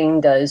to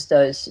bring those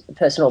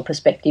personal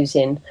perspectives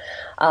in.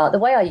 The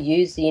way I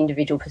use the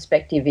individual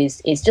perspective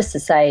is just to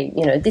say,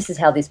 this is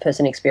how this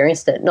person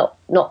experienced it, not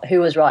who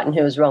was right and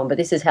who was wrong, but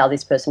this is how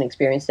this person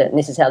experienced it, and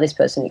this is how this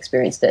person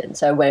experienced it. And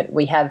so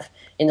we have,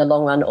 in the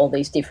long run, all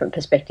these different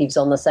perspectives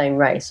on the same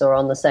race or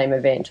on the same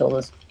event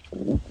or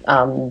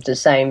the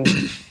same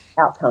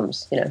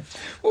outcomes.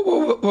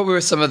 What were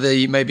some of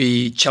the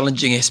maybe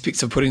challenging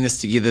aspects of putting this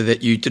together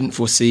that you didn't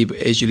foresee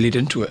as you led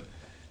into it?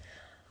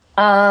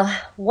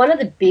 One of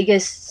the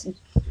biggest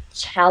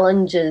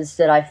challenges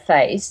that I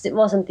faced, it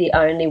wasn't the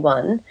only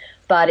one,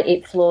 but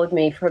it floored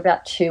me. For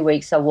about 2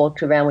 weeks I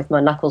walked around with my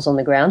knuckles on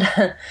the ground,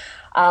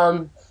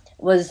 I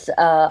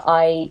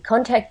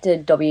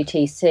contacted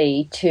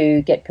WTC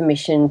to get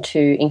permission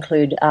to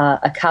include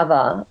a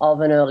cover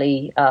of an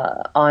early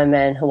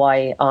Ironman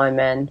Hawaii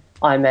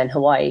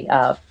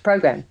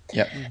program.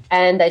 Yep.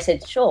 And they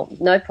said, sure,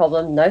 no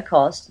problem, no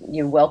cost.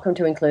 You're welcome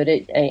to include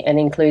it and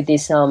include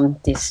this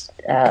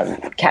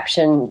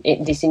caption,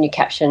 this in your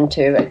caption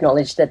to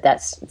acknowledge that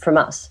that's from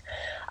us.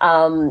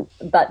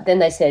 But then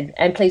they said,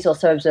 and please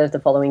also observe the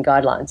following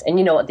guidelines. And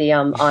you know what the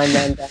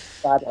Ironman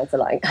guidelines are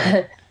like.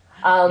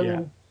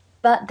 Yeah.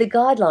 But the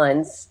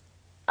guidelines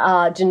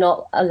do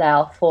not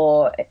allow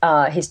for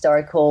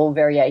historical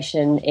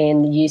variation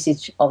in the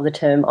usage of the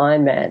term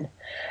Ironman.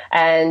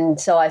 And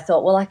so I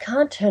thought, well, I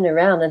can't turn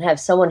around and have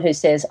someone who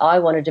says I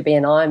wanted to be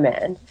an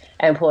Ironman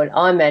and put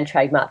Ironman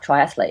trademark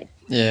triathlete.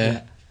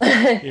 Yeah.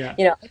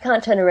 Yeah. I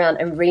can't turn around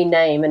and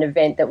rename an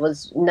event that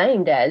was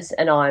named as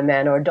an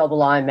Ironman or a double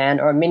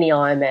Ironman or a mini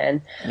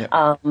Ironman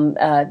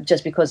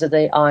just because of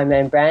the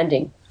Ironman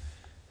branding.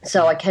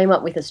 So I came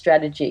up with a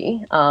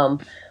strategy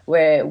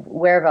where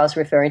wherever I was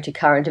referring to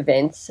current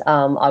events,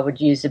 I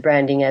would use the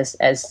branding as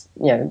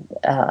the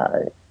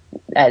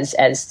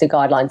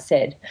guidelines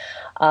said.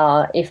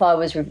 If I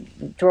was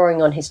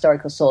drawing on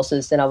historical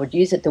sources, then I would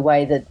use it the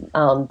way that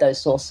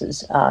those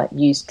sources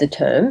used the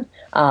term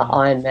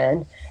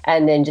Ironman,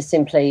 and then just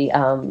simply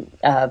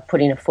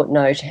put in a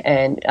footnote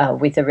and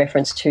with a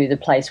reference to the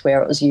place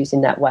where it was used in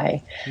that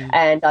way.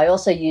 And I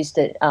also used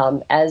it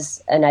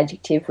as an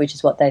adjective, which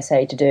is what they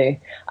say to do,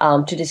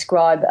 to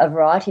describe a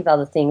variety of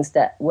other things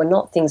that were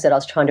not things that I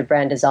was trying to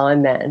brand as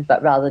Ironman,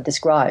 but rather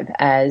describe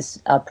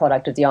as a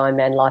product of the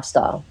Ironman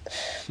lifestyle.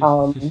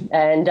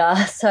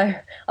 So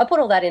I put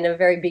all that in a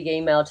very big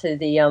email to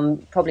the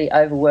probably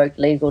overworked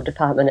legal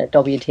department at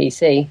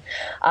WTC,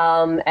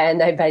 and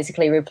they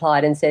basically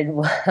replied and said,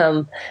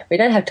 we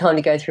don't have time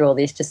to go through all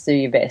this, just do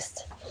your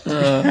best.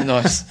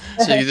 Nice.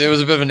 So there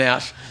was a bit of an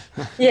out.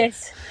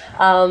 Yes.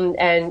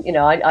 And, you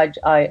know,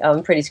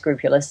 I'm pretty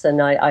scrupulous,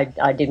 and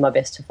I did my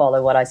best to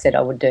follow what I said I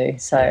would do.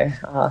 So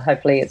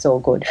hopefully it's all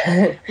good.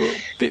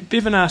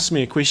 Bevan asked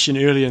me a question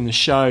earlier in the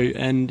show,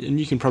 and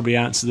you can probably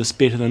answer this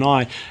better than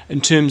I, in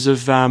terms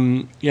of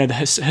the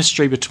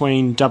history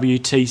between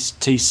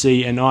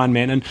WTC and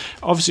Ironman. And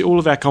obviously all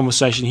of our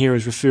conversation here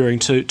is referring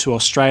to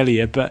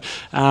Australia, but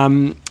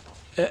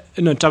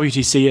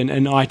WTC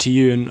and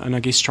ITU and I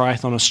guess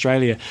Triathlon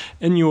Australia.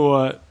 In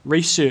your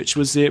research,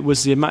 was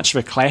there much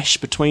of a clash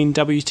between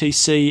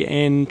WTC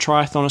and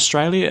Triathlon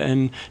Australia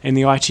and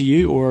the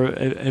ITU, or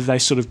have they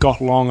sort of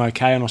got along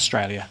okay in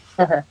Australia?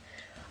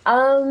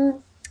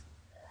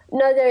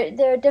 No,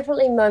 there are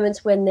definitely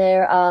moments when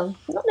there are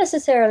not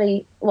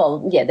necessarily.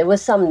 Well, yeah, there were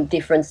some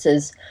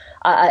differences.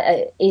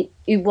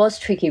 It was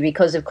tricky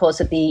because, of course,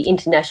 at the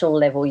international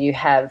level, you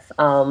have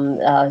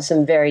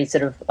some very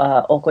sort of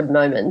awkward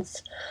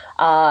moments,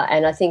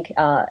 and I think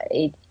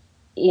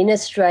in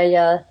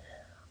Australia,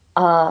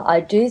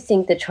 I do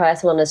think that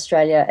Triathlon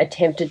Australia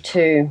attempted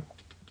to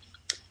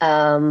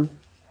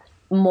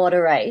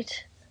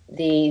moderate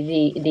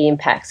the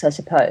impacts, I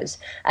suppose.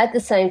 At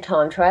the same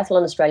time,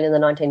 Triathlon Australia in the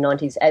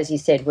 1990s, as you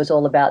said, was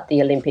all about the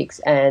Olympics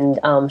and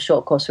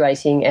short course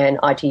racing and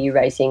ITU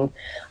racing.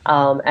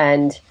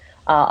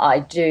 I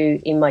do,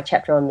 in my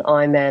chapter on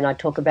Ironman, I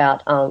talk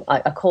about,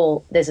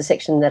 there's a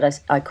section that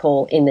I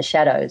call In the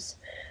Shadows.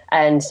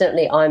 And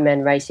certainly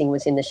Ironman racing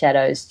was in the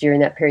shadows during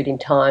that period in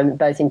time,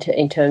 both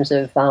in terms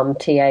of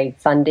TA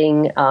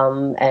funding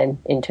and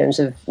in terms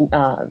of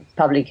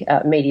public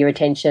media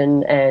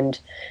attention and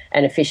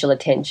official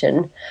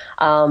attention.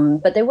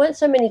 But there weren't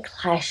so many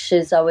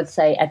clashes, I would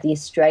say, at the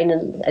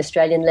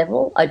Australian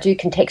level. I do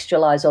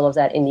contextualise all of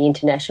that in the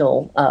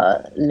international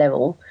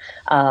level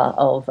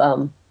of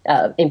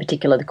in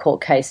particular the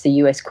court case, the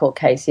US court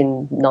case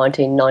in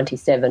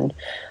 1997,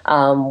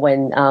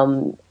 when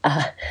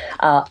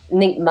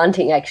Nick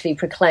Munting actually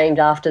proclaimed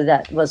after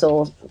that was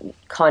all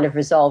kind of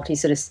resolved, he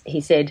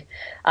said,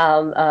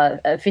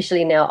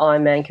 officially now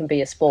Ironman can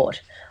be a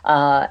sport.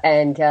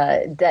 And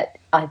that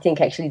I think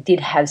actually did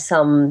have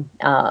some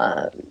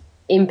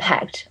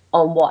impact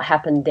on what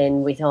happened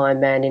then with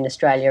Ironman in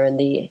Australia and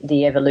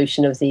the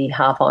evolution of the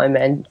half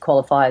Ironman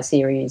qualifier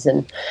series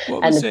and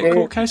what was that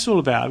court case all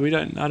about? I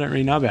don't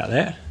really know about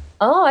that.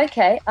 Oh,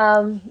 okay.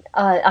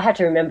 I have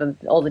to remember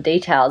all the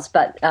details,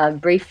 but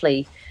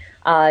briefly,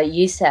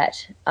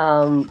 USAT,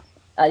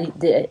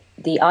 the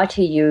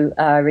ITU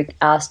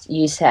asked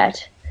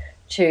USAT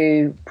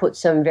to put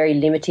some very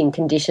limiting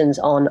conditions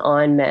on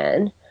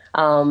Ironman.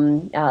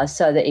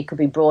 So that it could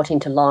be brought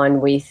into line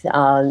with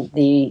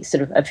the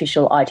sort of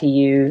official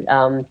ITU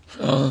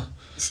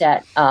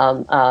SAT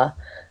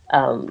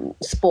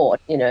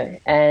sport, you know,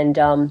 and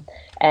there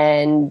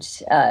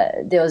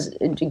was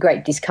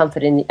great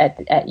discomfort at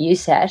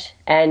USAT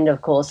and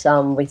of course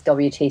with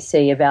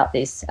WTC about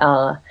this,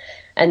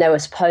 and they were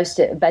supposed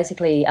to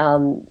basically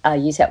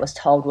USAT was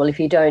told, well, if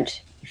you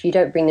don't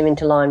bring them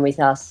into line with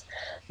us,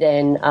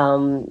 then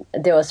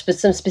there were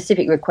some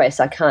specific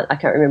requests. I can't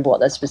remember what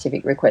those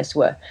specific requests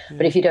were. Yeah.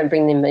 But if you don't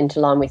bring them into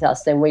line with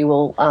us, then we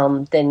will.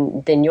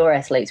 Then your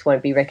athletes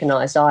won't be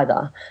recognised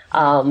either.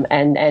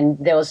 And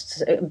there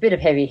was a bit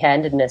of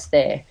heavy-handedness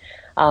there.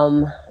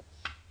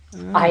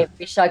 I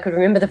wish I could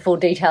remember the full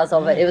details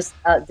of it. It was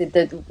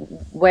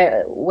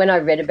when I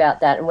read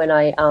about that and when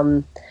I.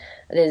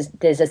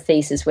 There's a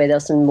thesis where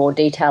there's some more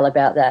detail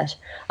about that,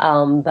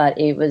 but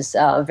it was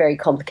very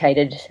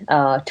complicated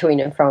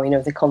to-ing and fro-ing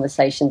of the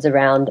conversations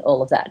around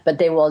all of that. But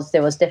there was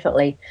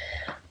definitely,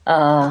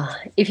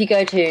 if you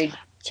go to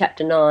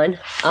chapter 9,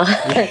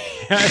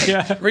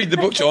 yeah. Read the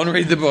book, John.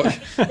 Read the book.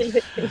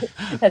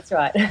 That's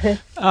right.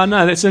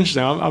 No, that's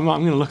interesting. I'm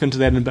going to look into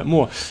that in a bit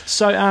more.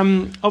 So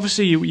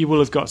obviously you will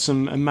have got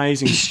some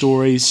amazing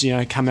stories, you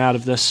know, come out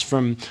of this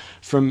from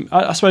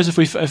I suppose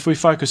if we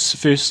focus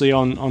firstly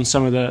on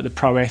some of the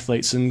pro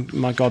athletes, and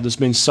my God, there's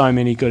been so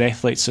many good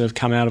athletes that have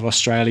come out of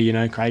Australia. You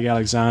know, Craig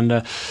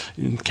Alexander,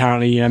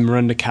 currently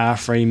Marinda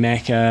Carfrey,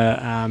 Macca,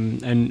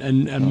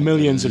 and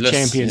millions of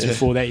champions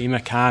before that. Emma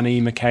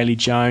Carney, Michaeli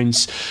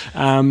Jones.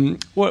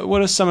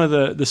 What are some of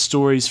the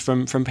stories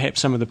from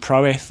perhaps some of the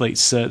pro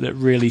athletes that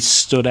really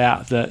stood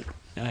out that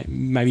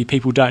maybe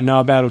people don't know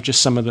about, or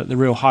just some of the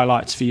real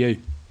highlights for you?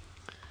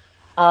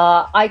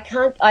 I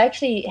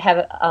actually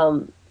have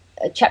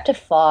chapter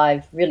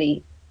 5.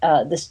 Really,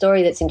 the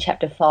story that's in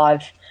chapter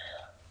 5.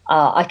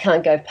 I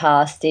can't go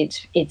past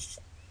it. It's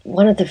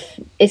one of the.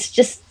 It's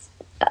just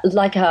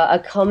like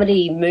a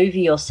comedy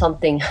movie or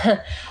something.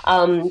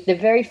 The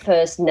very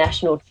first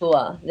national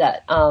tour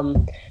that.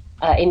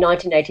 In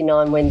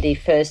 1989, when the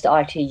first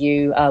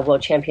ITU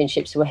World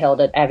Championships were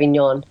held at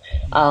Avignon,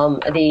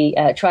 the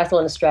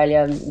Triathlon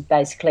Australia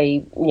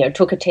basically,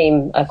 took a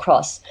team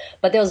across,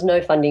 but there was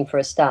no funding for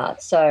a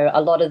start. So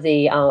a lot of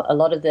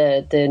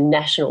the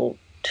national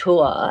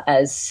tour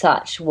as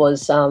such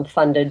was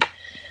funded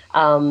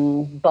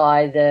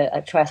by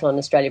the Triathlon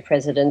Australia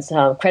president's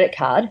credit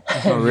card.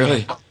 Oh,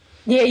 really?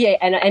 Yeah,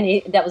 and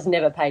that was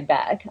never paid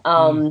back.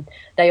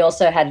 They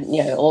also had,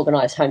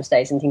 organised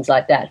homestays and things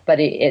like that. But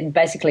it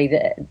basically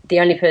the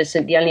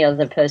only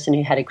other person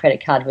who had a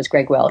credit card was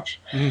Greg Welch,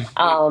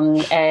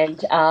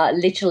 and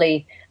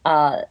literally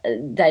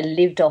they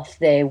lived off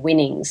their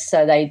winnings.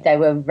 So they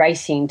were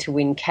racing to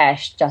win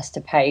cash just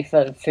to pay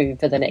for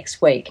food for the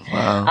next week.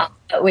 Wow.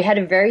 We had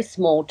a very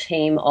small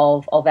team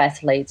of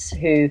athletes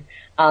who.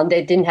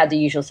 They didn't have the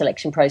usual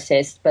selection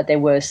process, but there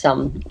were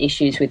some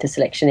issues with the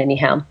selection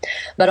anyhow.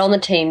 But on the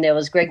team, there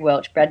was Greg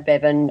Welch, Brad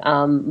Bevan,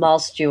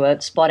 Miles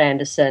Stewart, Spot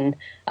Anderson,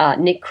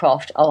 Nick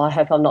Croft. Oh, I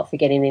hope I'm not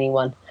forgetting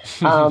anyone.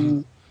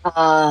 We'll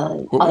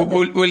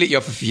let you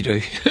off if you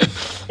do.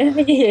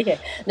 Yeah.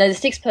 No, the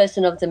sixth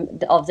person of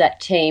that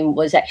team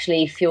was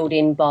actually filled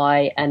in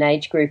by an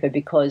age grouper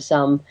because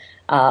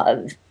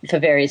for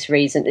various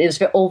reasons. It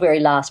was all very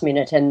last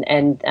minute,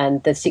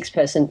 and the sixth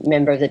person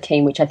member of the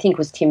team, which I think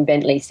was Tim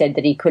Bentley, said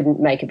that he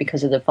couldn't make it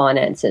because of the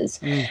finances,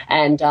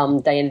 and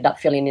they ended up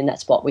filling in that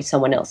spot with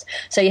someone else.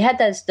 So you had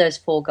those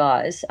four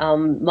guys.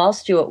 Miles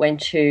Stewart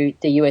went to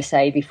the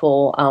USA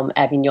before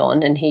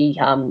Avignon, and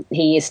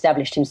he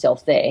established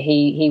himself there.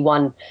 He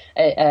won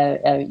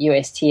a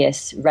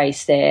USTS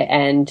race there,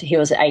 and he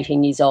was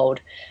 18 years old,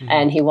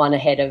 and he won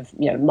ahead of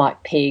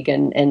Mike Pigg,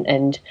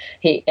 and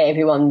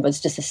everyone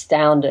was just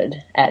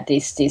astounded at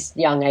this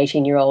young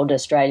 18-year-old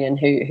Australian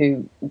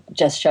who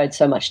just showed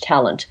so much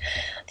talent.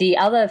 The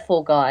other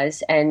four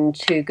guys and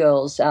two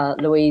girls,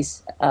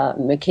 Louise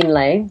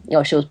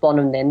McKinlay, she was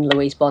Bonham then,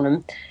 Louise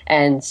Bonham,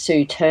 and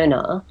Sue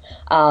Turner,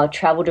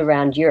 travelled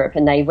around Europe,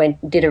 and they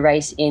did a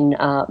race in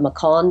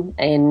Macon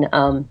in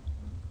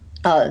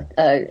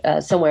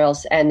somewhere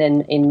else, and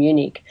then in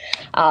Munich.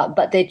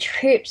 But their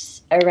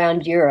trips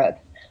around Europe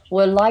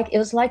were it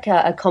was like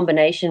a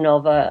combination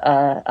of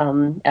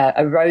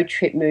a road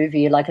trip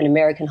movie, like an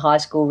American high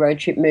school road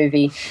trip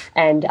movie,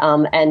 and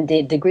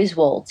the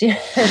Griswolds.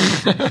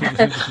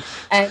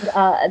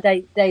 And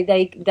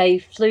they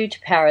flew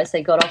to Paris.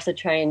 They got off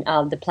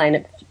the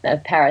plane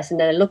at Paris, and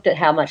then they looked at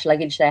how much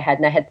luggage they had,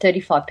 and they had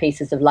 35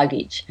 pieces of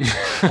luggage.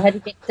 They had to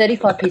get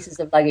 35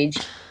 pieces of luggage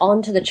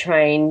onto the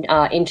train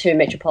into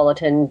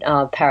metropolitan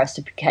Paris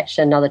to catch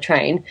another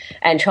train,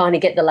 and trying to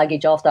get the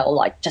luggage off. They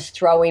were just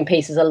throwing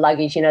pieces of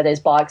luggage. There's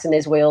bikes and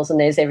there's wheels and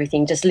there's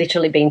everything just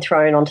literally being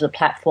thrown onto the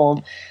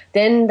platform.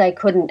 Then they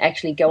couldn't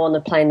actually go on the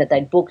plane that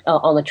they'd booked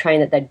on the train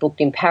that they'd booked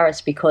in Paris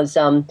because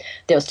there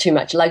was too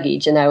much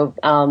luggage, and they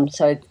were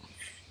so.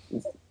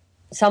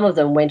 Some of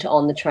them went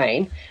on the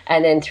train,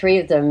 and then three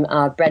of them,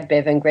 Brad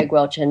Bevan, Greg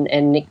Welch,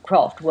 and Nick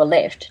Croft, were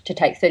left to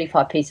take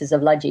 35 pieces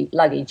of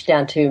luggage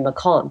down to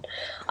Macon.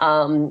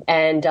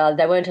 And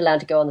they weren't allowed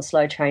to go on the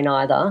slow train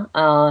either,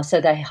 so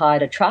they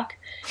hired a truck.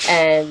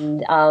 And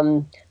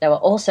they were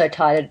also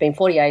tired. It had been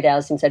 48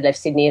 hours since they'd left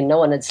Sydney and no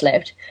one had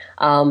slept.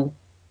 And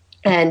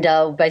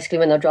basically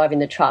when they were driving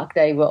the truck,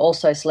 they were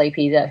also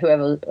sleepy. That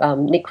whoever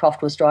Nick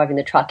Croft was driving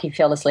the truck, he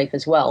fell asleep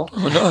as well.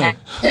 Oh, no.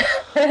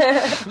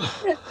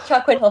 The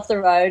truck went off the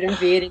road and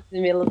veered into the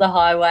middle of the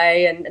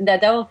highway, and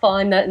they were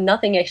fine.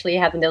 Nothing actually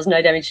happened. There was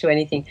no damage to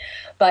anything.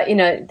 But,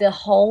 the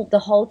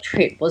whole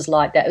trip was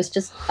like that. It was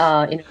just,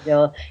 there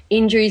were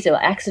injuries, there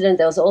were accidents,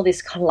 there was all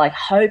this kind of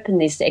hope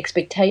and this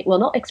expectation. Well,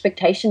 not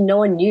expectation. No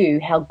one knew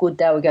how good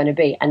they were going to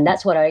be. And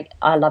that's what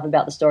I love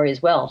about the story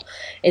as well,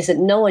 is that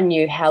no one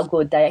knew how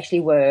good they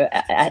actually were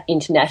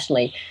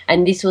internationally.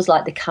 And this was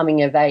like the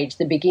coming of age,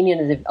 the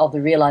beginning of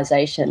the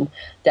realization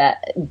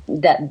that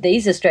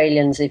these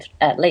Australians,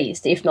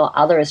 if not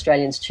other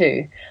Australians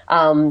too,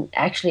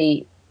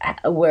 actually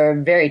were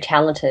very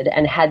talented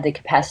and had the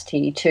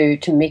capacity to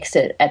mix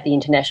it at the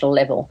international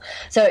level.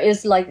 So it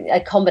was like a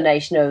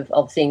combination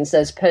of things,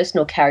 those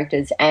personal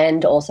characters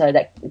and also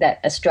that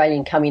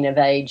Australian coming of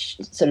age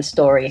sort of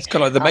story. It's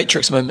kind of like the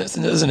Matrix moment,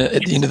 isn't it?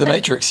 At the end of the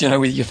Matrix,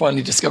 where you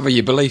finally discover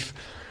your belief.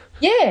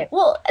 Yeah,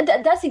 well,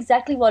 that's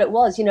exactly what it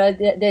was.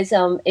 There's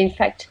in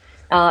fact,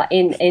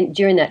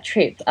 during that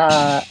trip,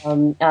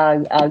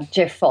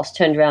 Jeff Frost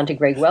turned around to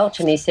Greg Welch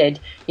and he said,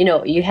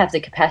 you have the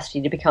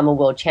capacity to become a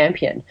world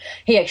champion.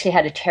 He actually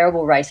had a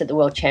terrible race at the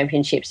World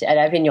Championships at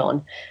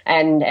Avignon,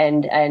 and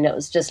it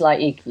was just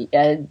like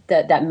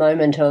that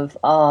moment of,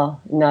 oh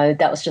no,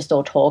 that was just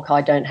all talk.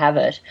 I don't have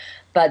it.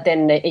 But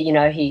then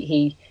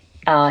he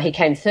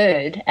came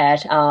third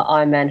at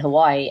Ironman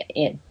Hawaii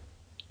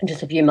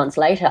just a few months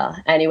later,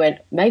 and he went,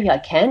 maybe I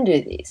can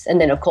do this.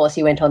 And then, of course,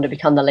 he went on to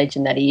become the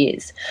legend that he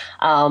is.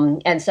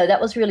 And so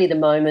that was really the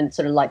moment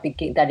sort of like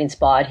that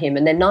inspired him.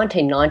 And then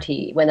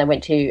 1990, when they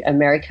went to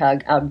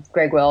America,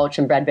 Greg Welch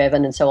and Brad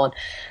Bevan and so on,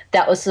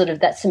 that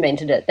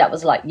cemented it. That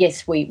was like,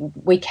 yes,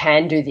 we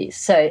can do this.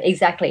 So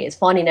exactly, it's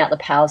finding out the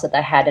powers that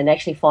they had and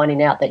actually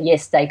finding out that,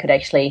 yes, they could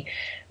actually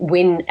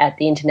win at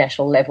the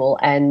international level,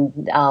 and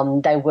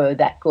they were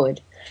that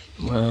good.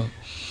 Wow.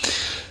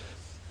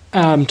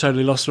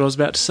 Totally lost what I was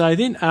about to say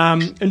then.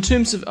 In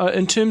terms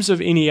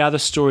of any other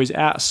stories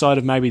outside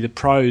of maybe the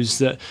pros,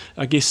 that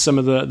I guess some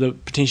of the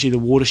potentially the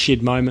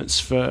watershed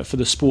moments for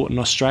the sport in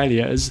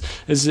Australia,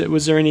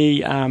 was there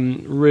any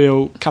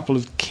real couple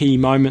of key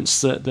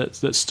moments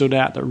that stood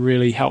out that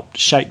really helped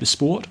shape the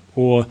sport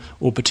or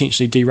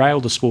potentially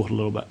derail the sport a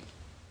little bit?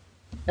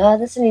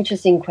 That's an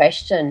interesting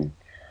question.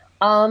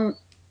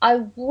 I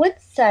would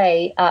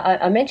say,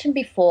 I mentioned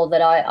before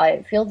that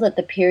I feel that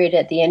the period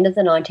at the end of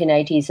the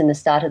 1980s and the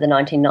start of the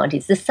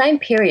 1990s, the same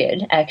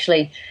period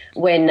actually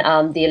when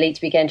the elites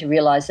began to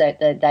realise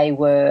that they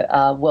were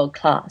world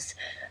class,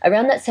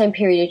 around that same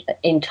period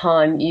in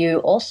time, you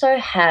also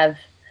have,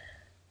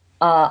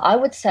 I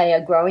would say,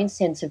 a growing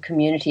sense of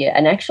community,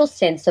 an actual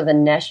sense of a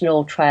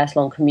national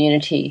triathlon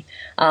community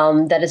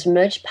that has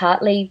emerged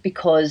partly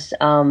because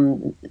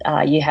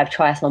you have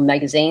triathlon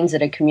magazines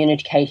that are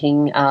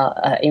communicating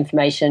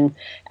information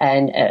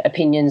and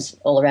opinions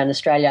all around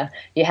Australia.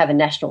 You have a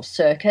national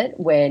circuit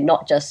where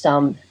not just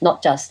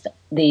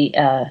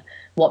the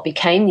what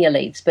became the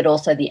elites, but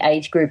also the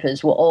age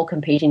groupers were all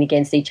competing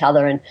against each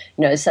other. And,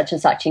 such and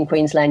such in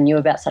Queensland knew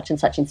about such and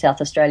such in South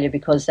Australia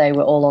because they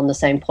were all on the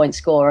same point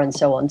score and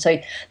so on.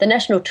 So the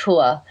national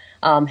tour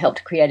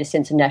helped create a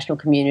sense of national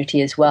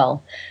community as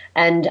well.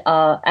 And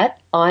at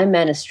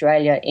Ironman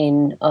Australia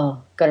in,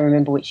 got to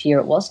remember which year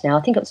it was now,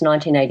 I think it was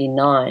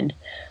 1989,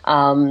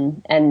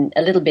 and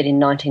a little bit in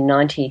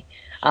 1990,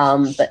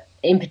 but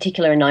in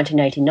particular in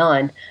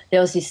 1989,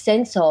 there was this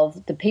sense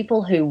of the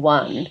people who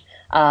won,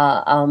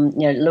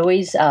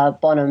 Louise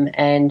Bonham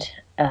and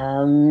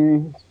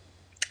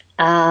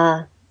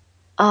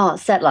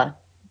Sattler.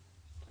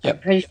 Yep.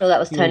 I'm pretty sure that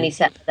was Tony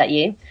Sattler that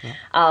year.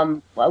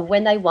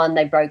 When they won,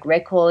 they broke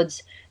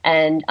records,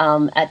 and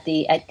at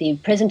the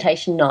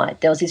presentation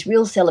night, there was this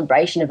real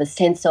celebration of a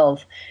sense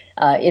of,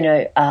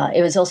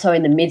 it was also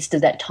in the midst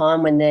of that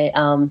time when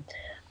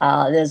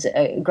there's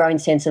a growing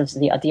sense of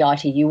the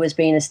ITU was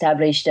being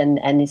established, and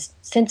this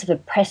sense of a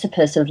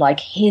precipice of like,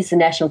 here's the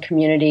national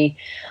community.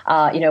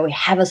 We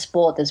have a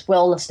sport that's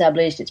well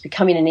established. It's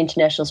becoming an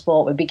international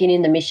sport. We're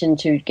beginning the mission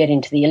to get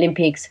into the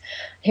Olympics.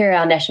 Here are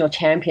our national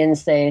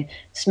champions. They're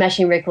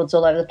smashing records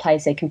all over the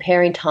place. They're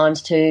comparing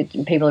times to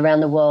people around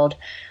the world.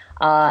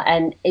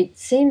 And it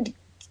seemed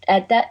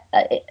at that,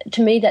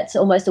 to me, that's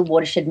almost a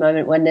watershed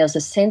moment when there was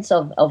a sense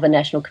of a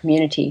national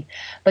community.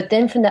 But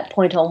then from that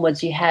point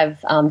onwards, you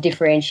have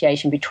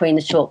differentiation between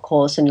the short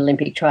course and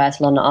Olympic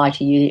triathlon, the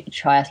ITU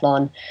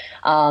triathlon,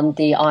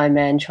 the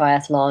Ironman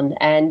triathlon,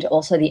 and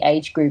also the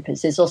age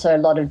groupers. There's also a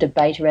lot of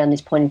debate around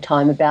this point in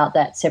time about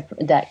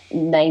that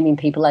naming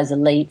people as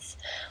elites,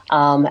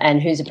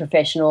 and who's a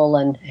professional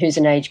and who's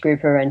an age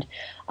grouper. And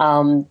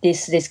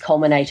this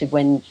culminated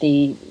when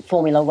the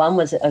Formula One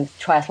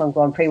Triathlon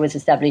Grand Prix was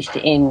established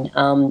in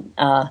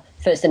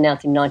first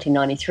announced in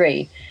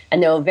 1993,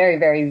 and there were very,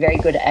 very, very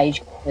good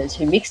age groupers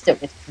who mixed it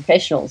with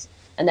professionals,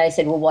 and they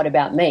said, well, what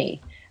about me?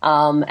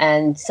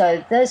 And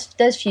so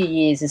those few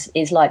years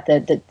is like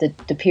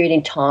the period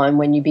in time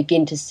when you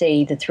begin to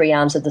see the three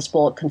arms of the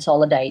sport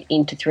consolidate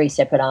into three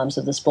separate arms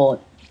of the sport.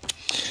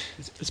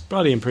 It's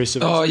bloody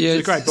impressive.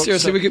 It's a great book.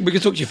 Seriously, we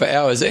could talk to you for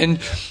hours. And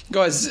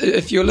guys,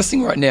 if you're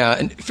listening right now,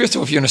 and first of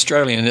all, if you're an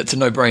Australian, it's a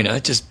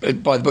no-brainer. Just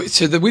buy the book.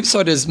 So the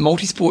website is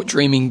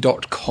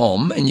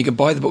multisportdreaming.com, and you can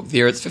buy the book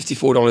there. It's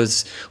 $54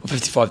 or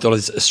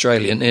 $55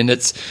 Australian, and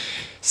it's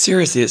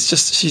seriously, it's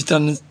just, she's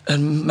done,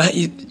 and Matt,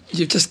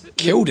 you've just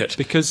killed it.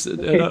 Because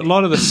a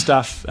lot of the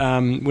stuff,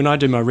 when I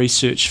do my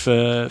research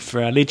for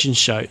our Legends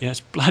show, it's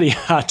bloody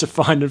hard to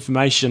find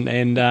information,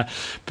 and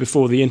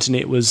before the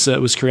internet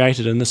was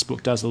created, and this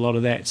book does a lot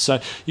of that. So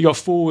you got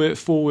four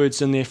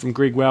words in there from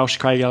Greg Welch,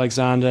 Craig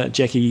Alexander,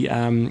 Jackie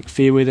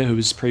Fairweather, who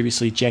was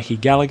previously Jackie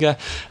Gallagher.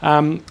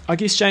 I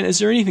guess, Jane, is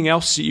there anything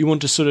else that you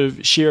want to sort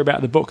of share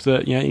about the book,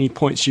 that any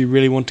points you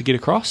really want to get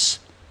across?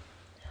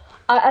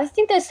 I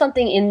think there's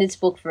something in this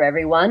book for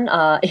everyone.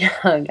 I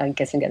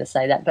guess I'm going to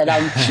say that, but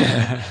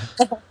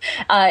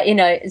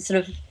sort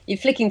of you're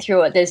flicking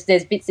through it.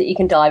 There's bits that you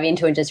can dive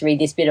into and just read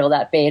this bit or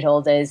that bit,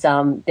 or there's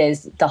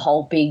the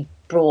whole big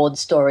broad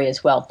story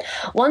as well.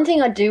 One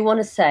thing I do want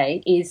to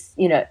say is,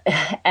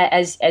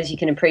 as you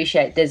can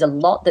appreciate, there's a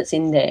lot that's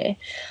in there.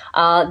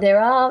 There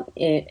are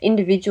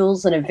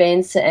individuals and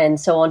events and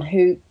so on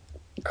who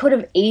could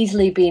have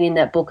easily been in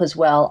that book as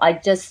well. I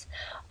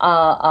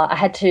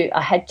had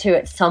to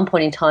at some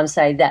point in time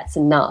say that's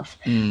enough.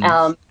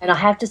 And I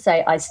have to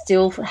say I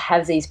still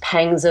have these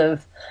pangs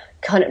of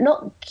kind of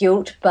not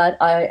guilt, but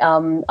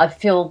I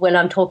feel when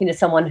I'm talking to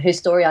someone whose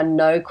story I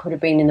know could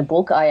have been in the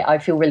book, I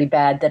feel really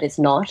bad that it's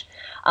not.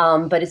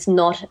 But it's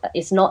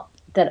not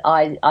that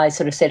I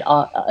sort of said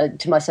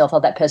to myself,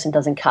 that person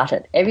doesn't cut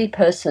it. Every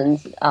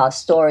person's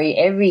story,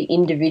 every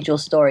individual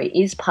story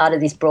is part of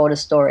this broader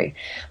story.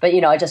 But,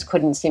 I just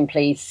couldn't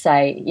simply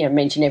say,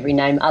 mention every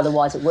name.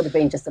 Otherwise, it would have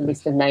been just a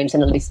list of names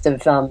and a list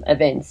of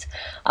events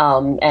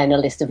and a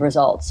list of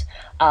results.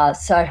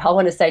 So I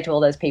want to say to all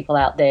those people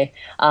out there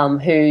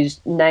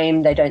whose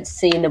name they don't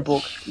see in the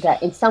book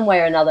that in some way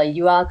or another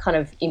you are kind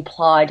of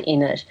implied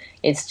in it.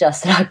 It's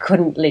just that I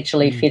couldn't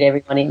literally fit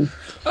everyone in.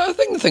 I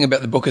think the thing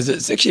about the book is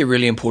it's actually a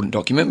really important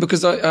document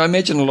because I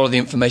imagine a lot of the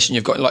information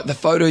you've got, like the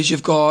photos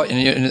you've got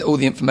and all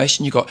the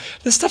information you've got,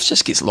 this stuff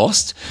just gets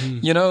lost,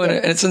 and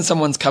it's in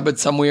someone's cupboard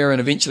somewhere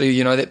and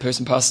eventually, that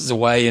person passes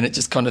away and it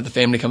just kind of the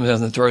family comes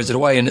down and throws it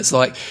away and it's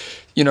like,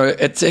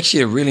 it's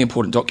actually a really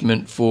important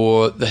document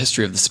for the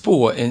history of the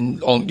sport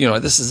and,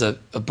 this is a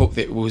book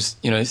that was,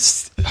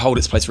 hold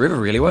its place forever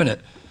really, won't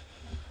it?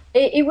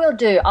 It will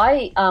do.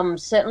 I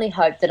certainly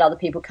hope that other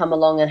people come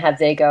along and have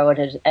their go at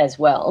it as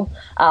well.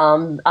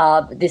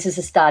 This is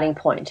a starting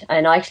point.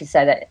 And I actually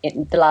say that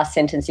the last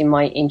sentence in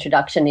my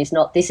introduction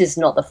this is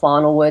not the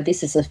final word,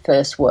 this is the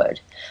first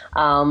word.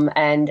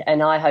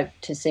 And I hope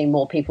to see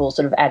more people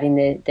sort of adding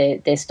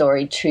their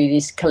story to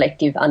this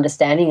collective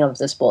understanding of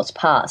the sport's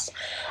past.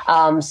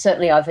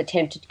 Certainly I've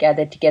attempted to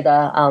gather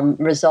together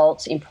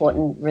results,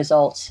 important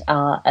results,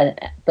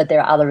 but there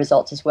are other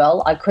results as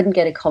well. I couldn't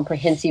get a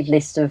comprehensive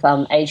list of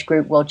age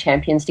group world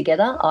champions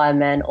together,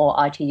 Ironman or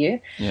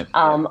ITU. Yep.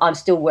 I'm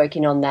still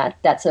working on that.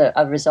 That's a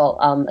result,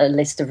 a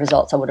list of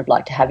results I would have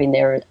liked to have in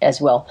there as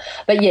well.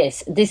 But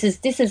yes, this is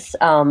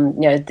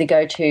the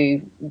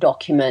go-to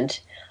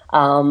document.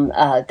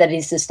 That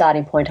is the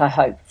starting point, I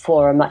hope,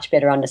 for a much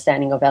better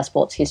understanding of our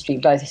sports history,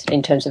 both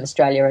in terms of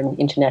Australia and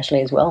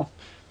internationally as well.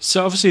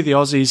 So obviously the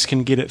Aussies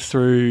can get it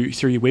through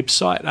your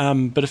website,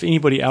 but if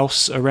anybody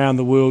else around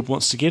the world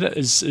wants to get it,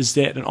 is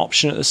that an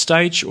option at this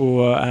stage?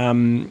 Or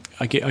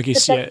I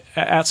guess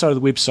outside of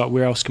the website,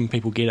 where else can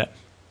people get it?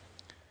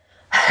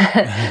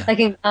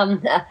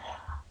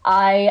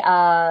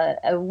 I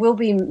will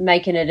be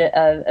making it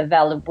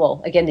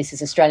available. Again, this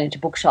is Australian to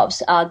bookshops.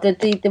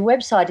 The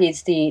website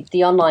is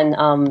the online.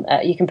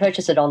 You can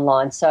purchase it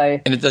online. So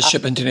and it does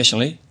ship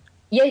internationally.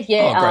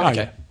 Yeah. Oh, great.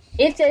 Okay.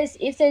 If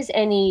there's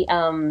any,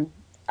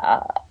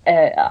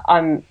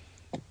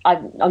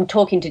 I'm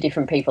talking to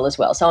different people as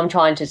well. So I'm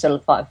trying to sort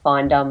of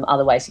find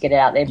other ways to get it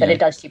out there. But it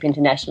does ship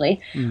internationally,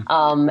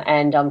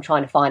 and I'm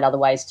trying to find other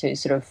ways to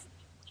sort of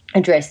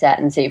address that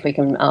and see if we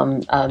can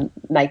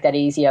make that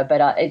easier.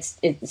 But it's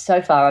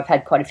so far I've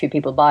had quite a few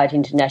people buy it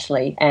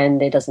internationally and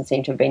there doesn't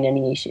seem to have been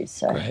any issues.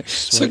 So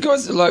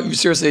guys,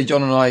 seriously,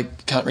 John and I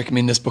can't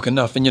recommend this book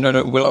enough. And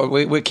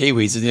we're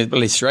Kiwis,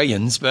 well,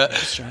 Australians, but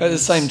at the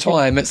same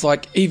time, it's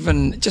like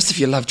even just if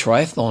you love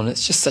triathlon,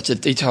 it's just such a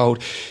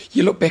detailed,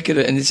 you look back at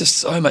it and there's just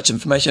so much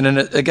information. And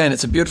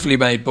it's a beautifully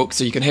made book,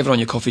 so you can have it on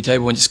your coffee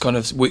table and just kind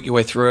of work your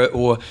way through it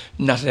or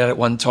nut it out at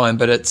one time.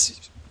 But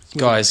it's,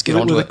 guys, get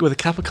onto it. With a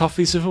cup of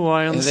coffee, sip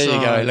away on the side. There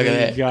you go, look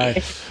at that. Go.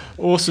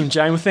 Awesome,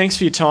 Jane. Well, thanks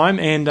for your time,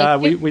 and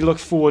we look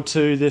forward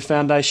to the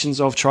Foundations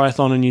of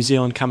Triathlon in New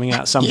Zealand coming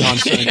out sometime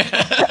soon.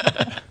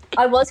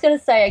 I was going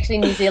to say, actually,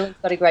 New Zealand's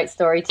got a great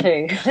story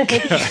too.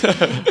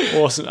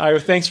 Awesome. Oh,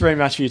 thanks very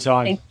much for your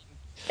time.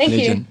 Thank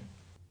you.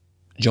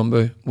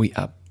 Jumbo, we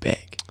are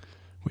back.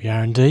 We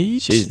are indeed.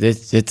 Jeez,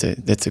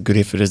 that's a good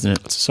effort, isn't it?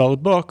 It's a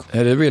solid book.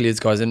 It really is,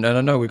 guys. And I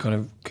know we kind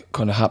of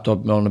harped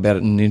on about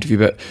it in the interview,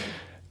 but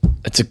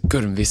it's a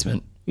good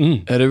investment.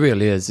 It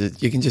really is.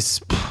 You can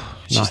just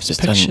nice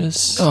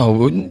pictures.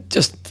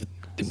 Just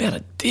the amount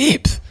of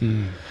depth.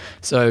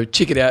 So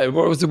check it out.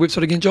 What was the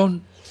website again,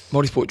 John?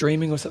 Multisport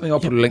Dreaming or something.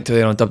 I'll put a link to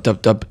that on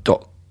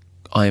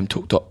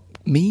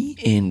www.imtalk.me,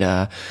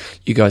 and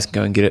you guys can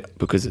go and get it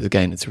because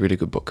again, it's a really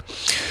good book.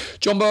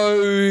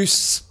 Jumbo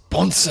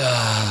sponsor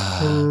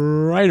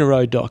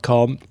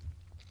Rainerroad.com.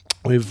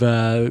 We're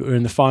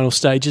in the final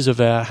stages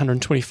of our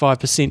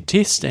 125%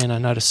 test, and I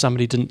noticed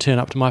somebody didn't turn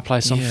up to my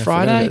place on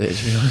Friday. That,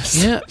 to be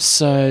honest. Yeah,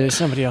 so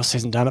somebody else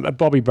hasn't done it. But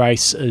Bobby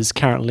Brace is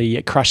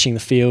currently crushing the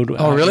field.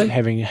 Oh, really?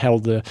 Having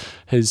held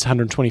his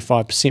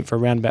 125% for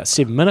around about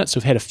 7 minutes.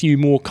 We've had a few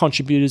more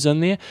contributors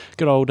in there.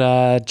 Good old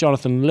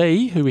Jonathan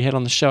Lee, who we had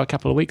on the show a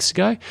couple of weeks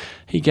ago.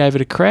 He gave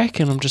it a crack,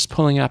 and I'm just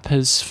pulling up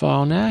his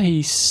file now.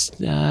 He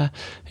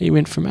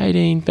went from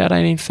 19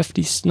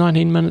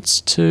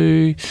 minutes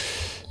to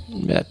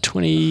about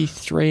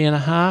 23 and a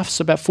half,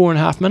 so about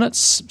 4.5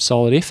 minutes,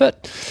 solid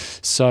effort.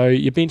 So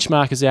your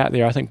benchmark is out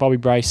there. I think Bobby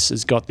Brace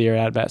has got there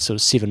at about sort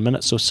of 7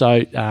 minutes or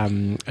so.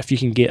 If you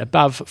can get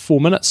above 4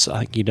 minutes, I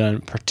think you're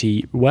doing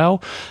pretty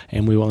well,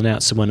 and we will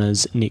announce the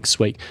winners next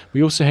week.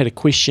 We also had a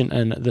question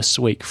in this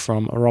week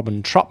from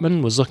Robin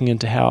Trotman, was looking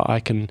into how I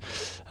can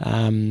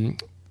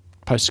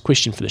post a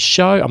question for the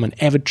show. I'm an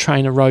avid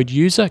Trainer Road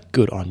user,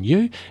 good on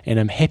you, and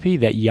I'm happy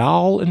that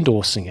y'all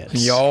endorsing it.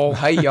 Y'all,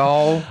 hey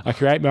y'all. I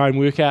create my own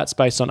workouts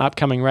based on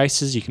upcoming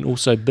races. You can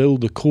also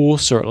build the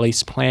course or at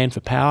least plan for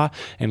power,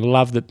 and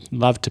love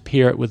to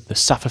pair it with the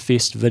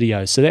Sufferfest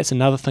videos. So that's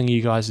another thing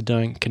you guys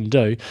can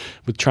do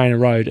with Trainer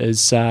Road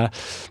is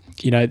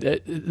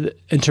the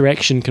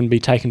interaction can be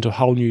taken to a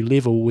whole new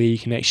level where you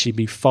can actually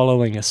be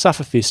following a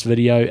Sufferfest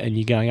video and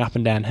you're going up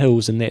and down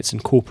hills, and that's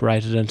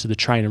incorporated into the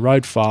Trainer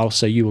Road file,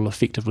 so you will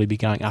effectively be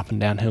going up and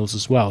down hills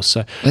as well.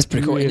 So that's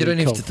pretty cool. Really and you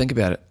don't have to think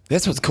about it.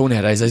 That's what's cool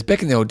nowadays.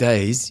 Back in the old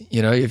days,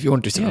 if you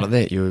want to do something like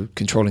that, you're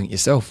controlling it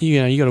yourself.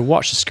 You got to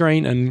watch the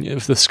screen, and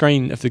if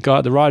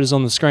the riders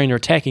on the screen are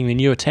attacking, then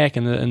you attack,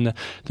 and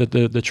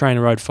the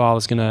Trainer Road file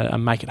is going to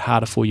make it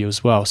harder for you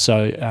as well.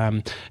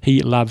 So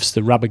he loves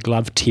the rubber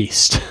glove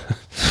test.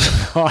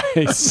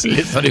 Nice.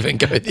 Let's not even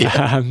go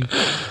there.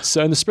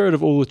 So in the spirit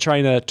of all the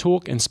trainer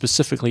talk, and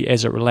specifically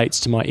as it relates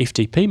to my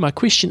FTP, my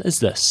question is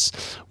this.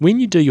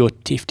 When you do your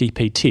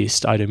FTP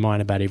test, I do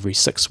mine about every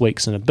 6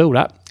 weeks in a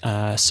build-up,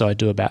 so I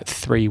do about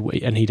 3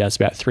 weeks, and he does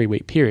about 3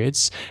 week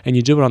periods, and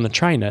you do it on the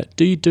trainer.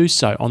 Do you do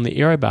so on the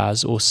aero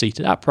bars or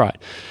seated upright?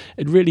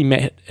 It really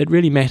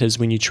matters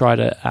when you try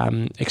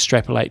to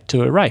extrapolate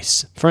to a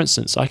race. For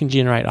instance, I can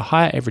generate a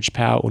higher average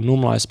power or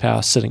normalised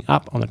power sitting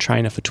up on a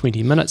trainer for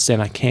 20 minutes than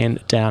I can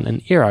down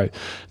in aero,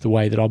 the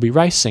way that I'll be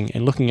racing.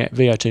 And looking at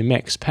VO2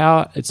 max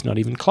power, it's not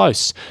even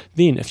close.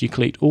 Then if you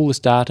collect all this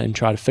data and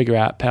try to figure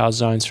out power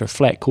zones for a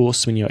flat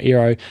course when you're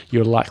aero,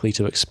 you're likely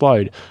to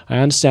explode. I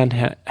understand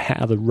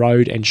how the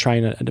road and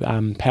trainer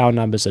power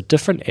numbers are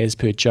different as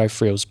per Joe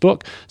Friel's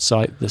book,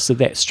 so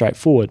that's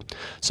straightforward.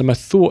 So my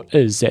thought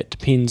is that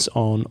depends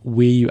on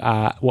where you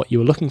are, what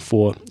you're looking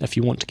for. If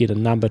you want to get a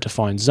number to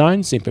find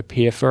zones, then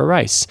prepare for a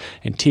race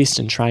and test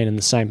and train in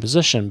the same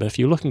position. But if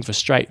you're looking for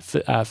straight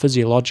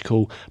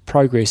physiological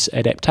progress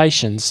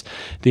adaptations,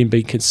 then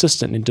be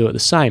consistent and do it the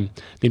same.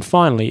 Then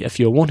finally, if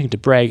you're wanting to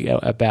brag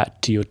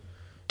about to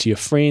your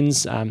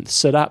friends,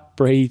 sit up,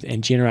 breathe,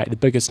 and generate the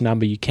biggest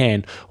number you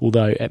can,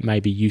 although it may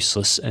be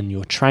useless in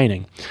your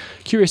training.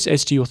 Curious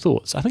as to your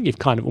thoughts. I think you've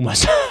kind of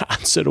almost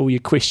answered all your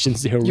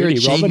questions there already,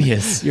 Robin. You're a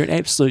genius. You're an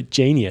absolute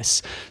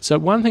genius. So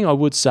one thing I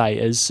would say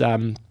is,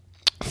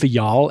 for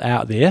y'all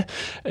out there,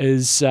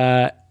 is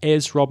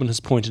as Robin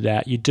has pointed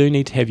out, you do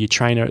need to have your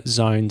trainer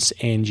zones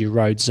and your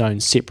road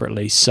zones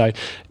separately. So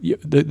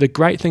the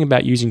great thing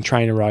about using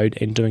Trainer Road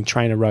and doing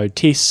Trainer Road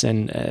tests,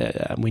 and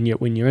when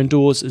you're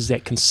indoors, is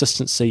that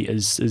consistency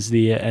is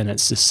there, and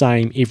it's the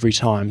same every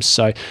time.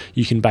 So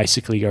you can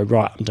basically go,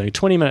 right, I'm doing a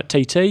 20-minute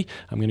TT,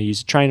 I'm going to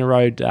use a Trainer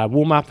Road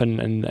warm-up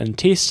and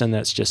test, and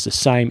that's just the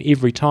same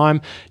every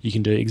time. You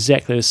can do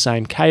exactly the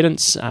same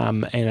cadence,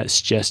 and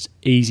it's just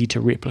easy to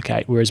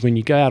replicate. Whereas when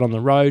you go out on the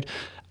road,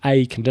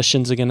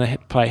 conditions are going to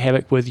play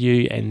havoc with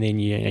you, and then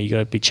you got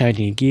to be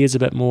changing your gears a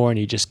bit more, and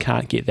you just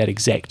can't get that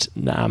exact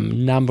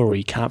number, or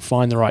you can't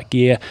find the right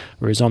gear.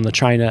 Whereas on the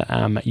trainer,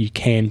 you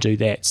can do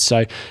that.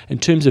 So in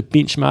terms of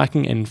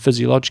benchmarking and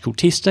physiological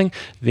testing,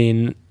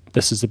 then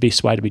this is the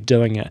best way to be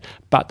doing it.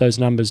 But those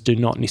numbers do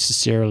not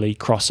necessarily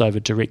cross over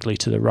directly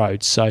to the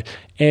road. So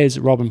as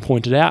Robin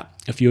pointed out,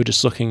 if you're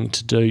just looking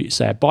to do,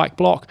 say, a bike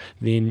block,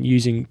 then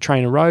using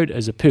Trainer Road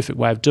is a perfect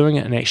way of doing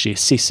it and actually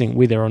assessing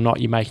whether or not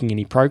you're making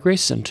any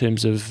progress in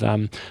terms of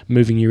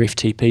moving your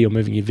FTP or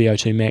moving your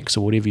VO2 max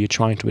or whatever you're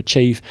trying to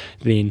achieve.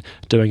 Then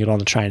doing it on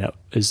the trainer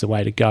is the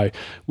way to go.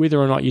 Whether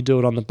or not you do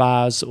it on the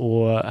bars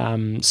or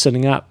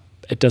sitting up,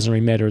 it doesn't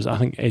really matter, I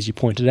think, as you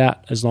pointed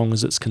out, as long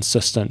as it's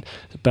consistent.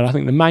 But I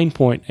think the main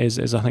point,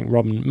 as I think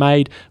Robin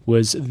made,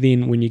 was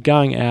then when you're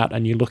going out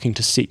and you're looking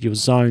to set your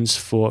zones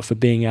for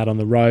being out on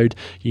the road,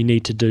 you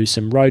need to do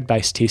some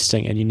road-based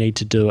testing, and you need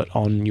to do it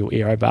on your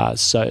aero bars.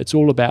 So it's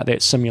all about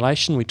that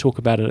simulation. We talk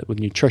about it with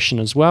nutrition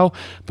as well,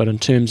 but in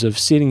terms of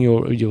setting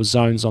your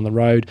zones on the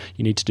road,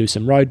 you need to do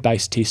some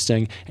road-based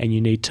testing, and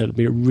you need to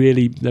be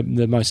really,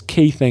 the most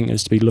key thing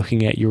is to be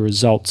looking at your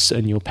results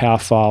and your power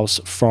files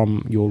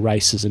from your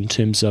races. In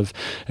terms of,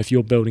 if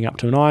you're building up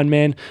to an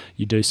Ironman,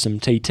 you do some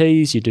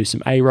TTs, you do some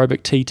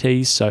aerobic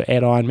TTs, so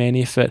at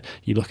Ironman effort,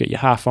 you look at your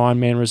half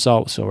Ironman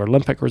results or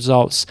Olympic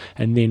results,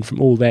 and then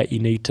from all that you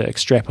need to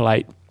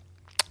extrapolate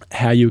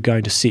how you're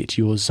going to set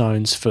your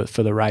zones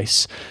for the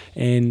race.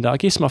 And I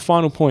guess my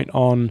final point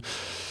on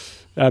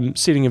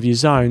setting of your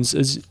zones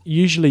is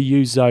usually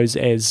use those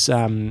as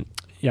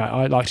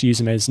I like to use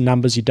them as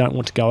numbers you don't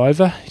want to go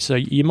over. So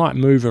you might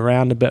move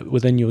around a bit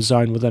within your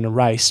zone within a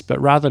race, but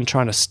rather than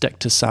trying to stick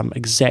to some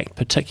exact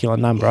particular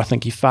number, I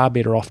think you're far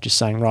better off just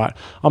saying, right,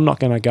 I'm not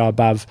going to go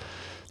above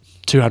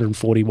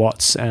 240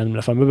 watts, and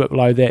if I'm a bit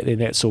below that, then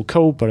that's all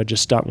cool, but I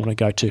just don't want to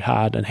go too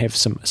hard and have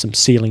some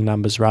ceiling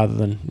numbers rather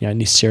than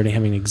necessarily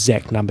having an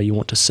exact number you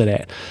want to sit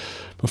at.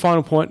 My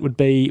final point would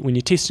be when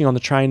you're testing on the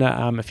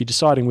trainer, if you're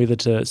deciding whether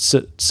to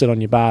sit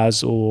on your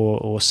bars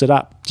or sit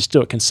up, just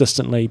do it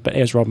consistently. But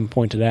as Robin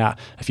pointed out,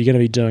 if you're going to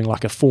be doing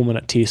like a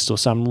 4-minute test or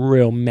some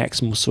real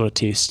maximal sort of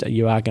test,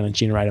 you are going to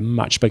generate a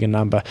much bigger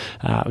number,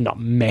 not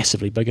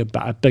massively bigger,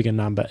 but a bigger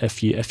number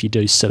if you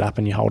do sit up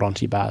and you hold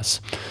onto your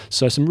bars.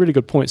 So some really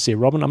good points there,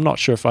 Robin. I'm not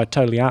sure if I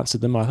totally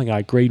answered them. I think I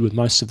agreed with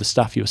most of the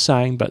stuff you were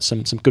saying, but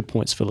some good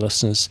points for the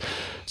listeners.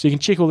 So you can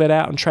check all that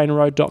out on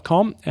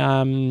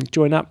trainerroad.com.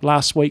 Join up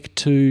last week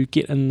to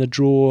get in the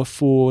draw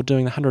for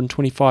doing the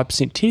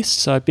 125% test.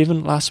 So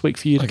Bevan, last week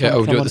for you to Okay,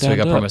 I'll do it this week,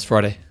 I promise,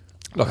 Friday.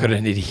 Lock it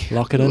in, Eddie.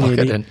 Lock it in,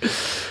 Eddie.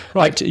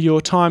 Right,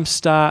 your time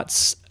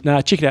starts. Now,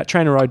 check it out,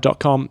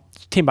 trainerroad.com,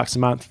 $10 a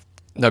month.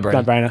 No brainer.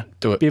 No brainer.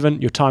 Do it.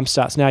 Bevan, your time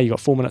starts now. You've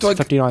got 4 minutes and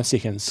 59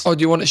 seconds. Oh,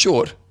 do you want it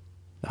short?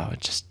 No,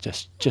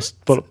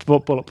 just bullet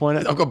point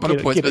it. I've got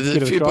bullet points, but there's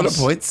a few bullet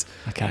points.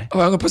 Okay. Oh,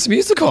 I'm going to put some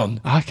music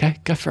on. Okay,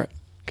 go for it.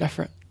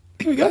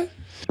 Here we go.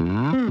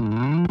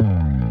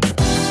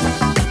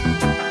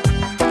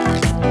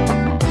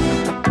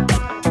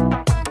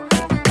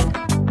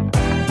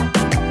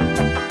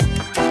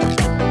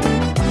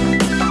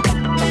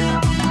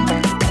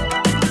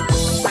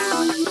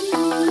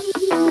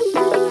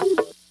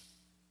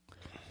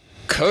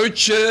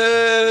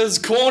 Coach's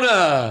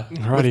Corner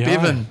with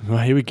Bevan. Well,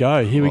 here we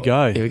go. Here we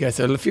go.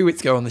 So a few weeks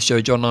ago on the show,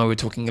 John and I were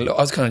talking a little.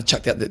 I was kind of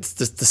chucked out this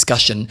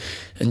discussion,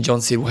 and John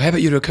said, "Well, how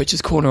about you do a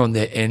Coach's Corner on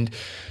that?" And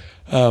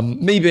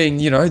me being,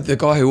 the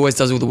guy who always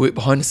does all the work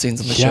behind the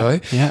scenes on the show,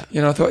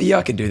 I thought,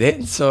 I could do that.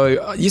 And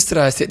so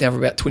yesterday I sat down for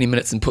about 20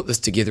 minutes and put this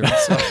together. And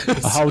so,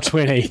 a whole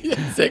 20.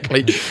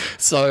 Exactly.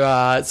 So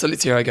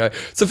let's hear how I go.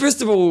 So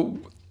first of all,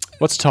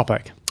 what's the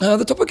topic?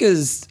 The topic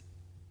is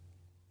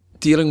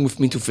dealing with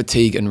mental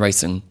fatigue in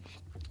racing.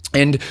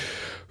 And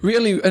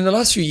really, in the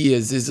last few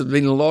years, there's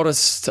been a lot of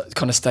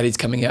kind of studies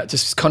coming out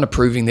just kind of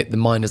proving that the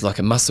mind is like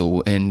a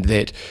muscle, and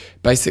that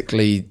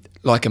basically,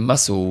 like a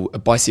muscle, a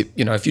bicep,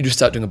 if you just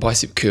start doing a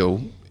bicep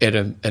curl at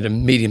a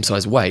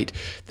medium-sized weight,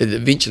 that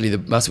eventually the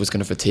muscle is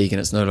going to fatigue and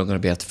it's no longer going to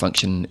be able to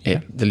function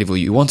at the level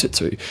you want it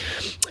to.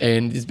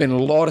 And there's been a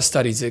lot of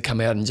studies that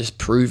come out and just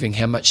proving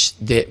how much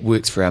that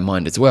works for our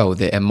mind as well,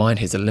 that our mind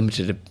has a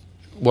limited,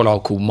 what I'll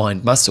call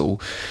mind muscle,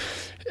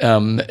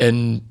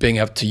 in being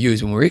able to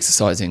use when we're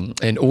exercising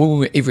and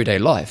all everyday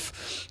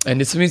life.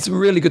 And there's been some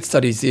really good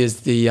studies.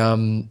 There's the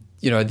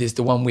there's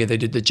the one where they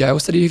did the jail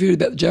study. Have you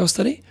heard about the jail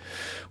study?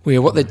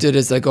 Where what they did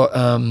is they got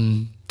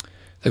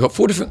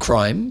 4 different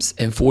crimes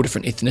and 4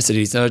 different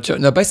ethnicities.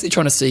 And they're basically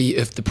trying to see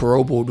if the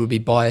parole board would be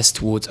biased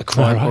towards a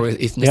crime or an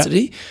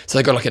ethnicity. Yep. So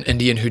they got like an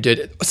Indian who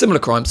did a similar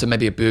crime, so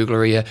maybe a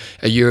burglary, a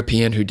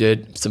European who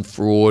did some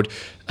fraud,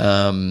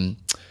 some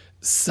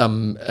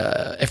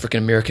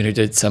African American who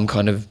did some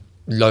kind of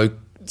low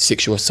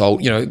sexual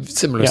assault,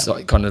 similar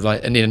kind of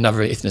like, and then another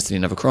ethnicity,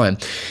 another crime.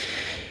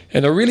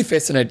 And I'm really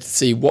fascinated to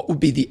see what would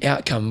be the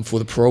outcome for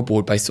the parole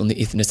board based on the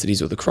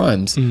ethnicities or the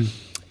crimes.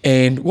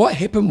 And what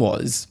happened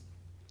was,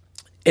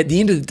 at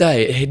the end of the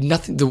day, it had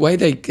nothing, the way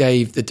they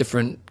gave the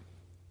different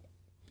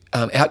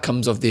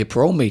outcomes of their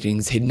parole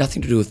meetings had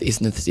nothing to do with the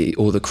ethnicity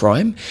or the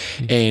crime.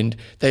 And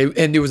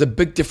there was a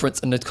big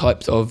difference in the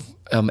types of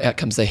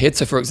outcomes they had.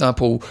 So, for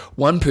example,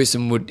 one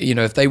person would,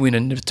 if they went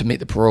in to meet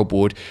the parole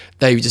board,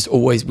 they just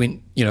always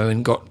went,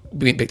 and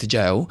went back to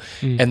jail.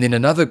 And then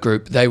another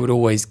group, they would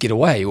always get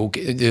away, or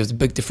there was a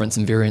big difference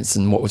in variance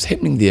in what was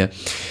happening there.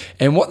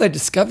 And what they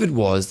discovered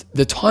was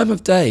the time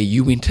of day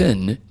you went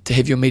in to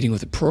have your meeting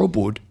with the parole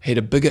board had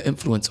a bigger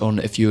influence on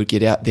if you would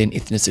get out than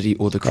ethnicity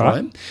or the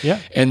crime. Right. Yeah.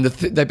 And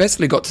they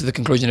basically got to the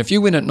conclusion, if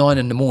you went at 9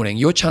 a.m,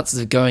 your chances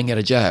of going out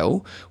of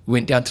jail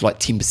went down to like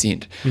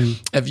 10%.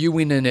 If you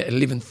went in at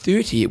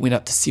 11:30, it went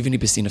up to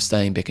 70% of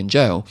staying back in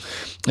jail.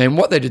 And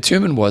what they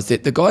determined was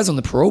that the guys on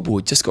the parole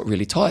board just got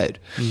really tired.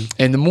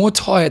 And the more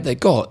tired they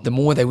got, the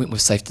more they went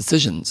with safe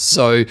decisions.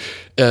 So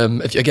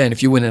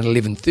if you went at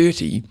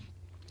 11:30,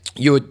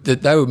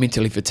 they were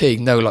mentally fatigued,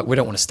 and they were like, we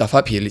don't want to stuff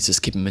up here, let's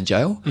just keep them in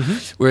jail.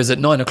 Whereas at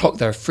 9 o'clock,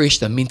 they're fresh,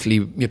 they're mentally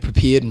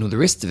prepared and all the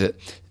rest of it,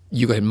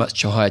 you got a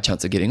much higher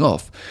chance of getting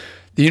off.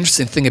 The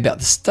interesting thing about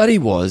the study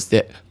was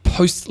that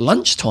post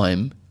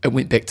lunchtime, it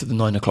went back to the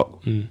 9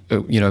 o'clock,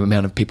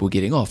 amount of people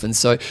getting off. And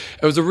so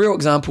it was a real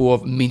example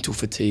of mental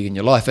fatigue in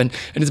your life. And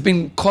there's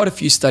been quite a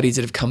few studies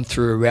that have come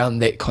through around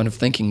that kind of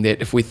thinking,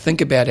 that if we think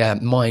about our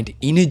mind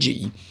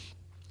energy,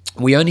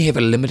 we only have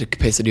a limited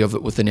capacity of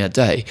it within our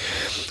day.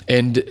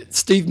 And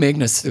Steve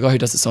Magnus, the guy who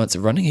does the science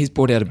of running, he's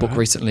brought out a book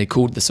recently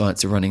called The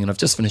Science of Running, and I've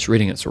just finished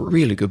reading it. It's a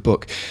really good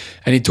book.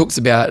 And he talks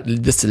about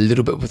this a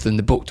little bit within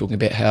the book, talking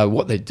about how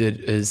what they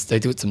did is they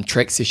did some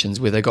track sessions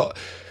where they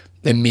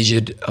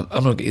measured, I'm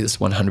not going to get this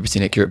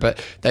 100% accurate,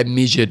 but they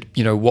measured,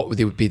 what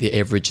there would be the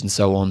average and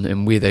so on,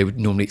 and where they would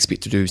normally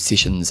expect to do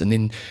sessions. And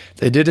then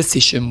they did a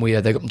session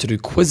where they got them to do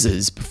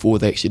quizzes before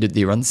they actually did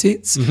their run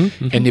sets,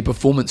 and their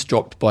performance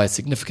dropped by a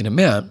significant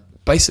amount.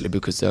 basically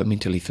because they're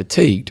mentally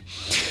fatigued.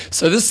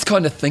 So this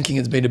kind of thinking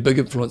has been a big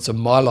influence on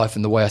my life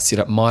and the way I set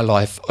up my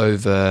life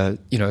over,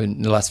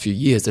 in the last few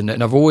years. And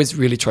I've always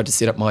really tried to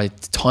set up my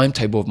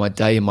timetable of my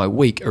day and my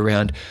week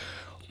around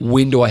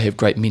when do I have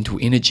great mental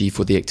energy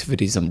for the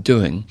activities I'm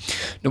doing.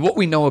 Now, what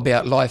we know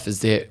about life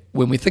is that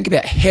when we think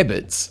about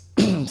habits,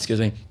 excuse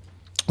me,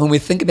 when we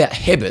think about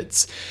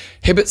habits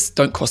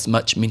don't cost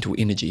much mental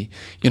energy.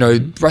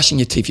 Brushing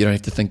your teeth, you don't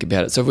have to think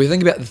about it. So if we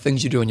think about the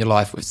things you do in your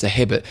life, it's a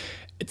habit,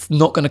 it's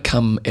not going to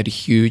come at a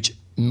huge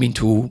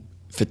mental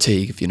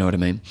fatigue, if you know what I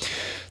mean.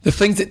 The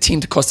things that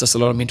tend to cost us a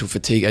lot of mental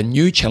fatigue are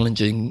new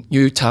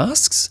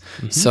tasks.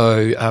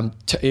 So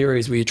to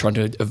areas where you're trying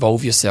to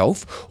evolve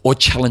yourself, or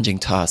challenging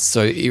tasks.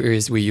 So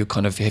areas where you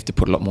kind of have to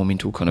put a lot more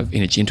mental kind of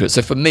energy into it.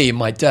 So for me, in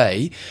my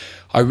day,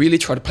 I really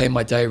try to plan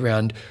my day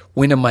around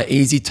when are my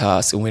easy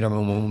tasks and when are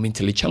my more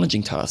mentally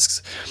challenging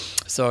tasks.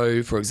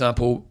 So, for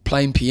example,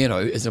 playing piano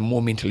is a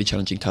more mentally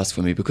challenging task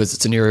for me because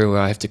it's an area where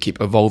I have to keep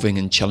evolving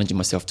and challenging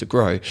myself to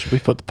grow. Should we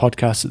put the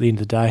podcast at the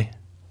end of the day?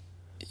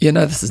 Yeah,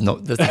 no, this is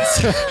not. But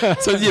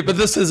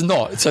this is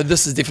not. So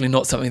this is definitely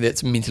not something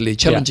that's mentally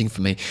challenging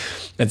for me.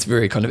 It's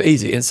very kind of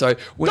easy. And so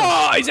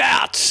he's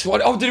out.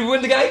 What? Oh, did we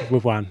win the game?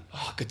 We've won.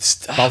 Oh, good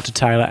stuff. Bolter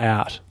Taylor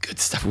out. Good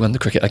stuff. We won the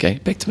cricket. Okay,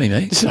 back to me,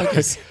 mate.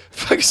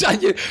 Focus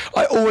on you.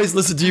 I always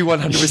listen to you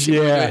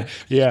 100%.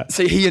 Yeah.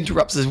 See, he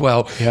interrupts as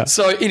well. Yeah.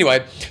 So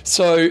anyway,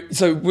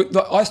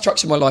 I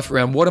structure my life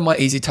around what are my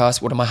easy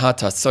tasks, what are my hard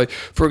tasks. So,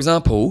 for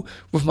example,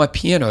 with my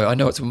piano, I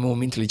know it's a more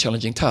mentally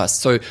challenging task.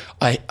 So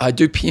I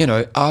do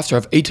piano after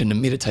I've eaten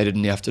and meditated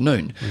in the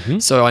afternoon.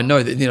 So I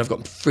know that then I've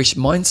got fresh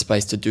mind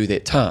space to do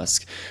that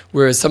task.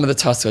 Whereas some of the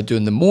tasks I do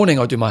in the morning,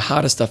 I'll do my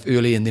harder stuff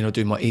early and then I'll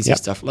do my easier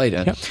stuff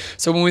later. Yep.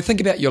 So when we think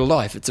about your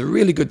life, it's a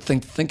really good thing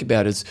to think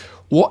about is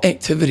what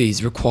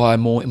activities require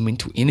more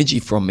mental energy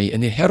from me,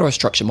 and then how do I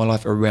structure my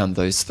life around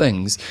those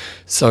things?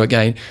 So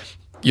again,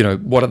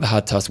 what are the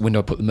hard tasks? When do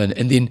I put them in?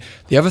 And then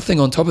the other thing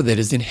on top of that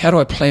is then how do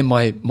I plan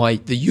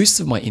the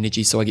use of my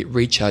energy so I get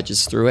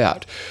recharges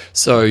throughout?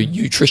 So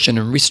nutrition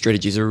and rest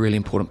strategies are a really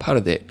important part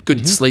of that.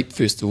 Good sleep,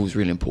 first of all, is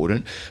really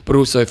important. But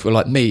also for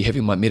like me,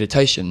 having my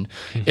meditation,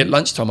 at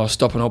lunchtime I'll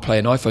stop and I'll play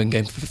an iPhone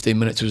game for 15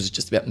 minutes, which is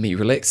just about me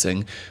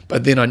relaxing.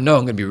 But then I know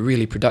I'm going to be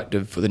really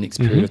productive for the next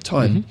period of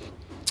time.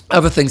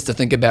 Other things to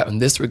think about in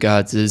this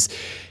regards is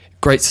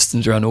great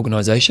systems around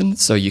organisation,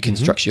 so you can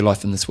structure your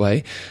life in this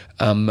way.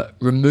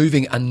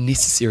 Removing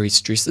unnecessary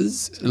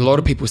stresses. A lot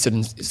of people sit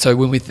in, so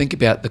when we think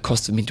about the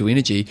cost of mental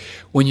energy,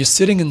 when you're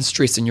sitting in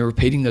stress and you're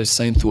repeating those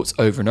same thoughts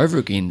over and over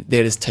again,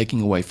 that is taking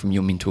away from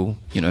your mental,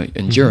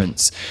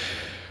 endurance.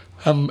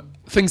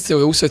 Things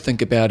to also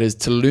think about is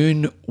to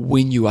learn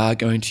when you are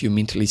going to your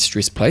mentally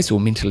stressed place or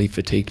mentally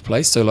fatigued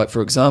place. So like,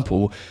 for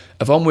example,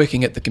 if I'm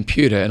working at the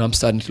computer and I'm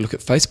starting to look at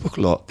Facebook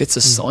a lot, that's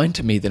a sign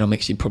to me that I'm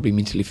actually probably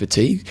mentally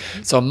fatigued.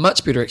 So I'm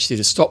much better actually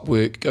to stop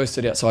work, go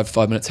sit outside for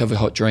 5 minutes, have a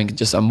hot drink and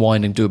just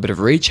unwind and do a bit of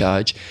a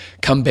recharge,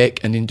 come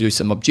back and then do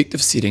some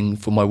objective setting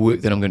for my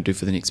work that I'm going to do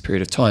for the next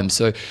period of time.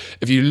 So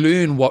if you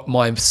learn what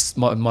my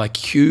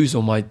cues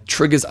or my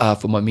triggers are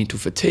for my mental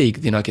fatigue,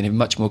 then I can have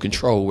much more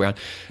control around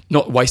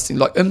not wasting.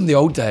 Like in the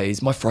old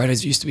days, my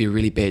Fridays used to be a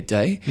really bad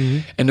day.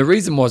 And the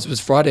reason was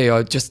Friday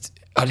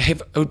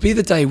it would be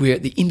the day where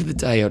at the end of the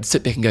day I'd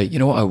sit back and go, you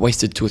know what, I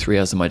wasted 2 or 3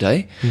 hours of my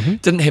day.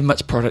 Didn't have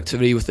much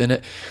productivity within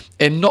it.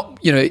 And not,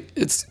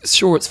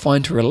 it's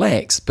fine to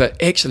relax,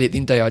 but actually at the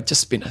end of the day I just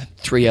spent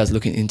 3 hours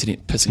looking at the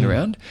internet pissing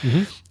around.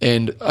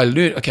 And I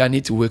learned, okay, I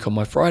need to work on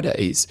my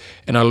Fridays.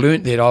 And I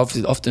learned that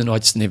often I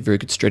just didn't have very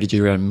good strategy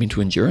around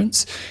mental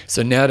endurance.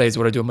 So nowadays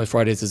what I do on my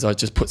Fridays is I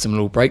just put some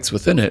little breaks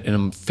within it and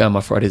I found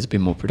my Fridays have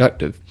been more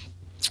productive.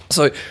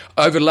 So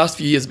over the last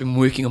few years, I've been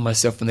working on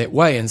myself in that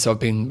way. And so I've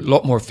been a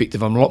lot more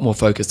effective. I'm a lot more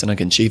focused and I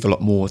can achieve a lot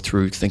more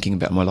through thinking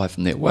about my life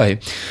in that way.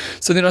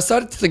 So then I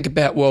started to think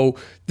about, well,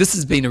 this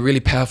has been a really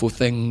powerful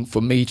thing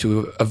for me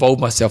to evolve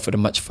myself at a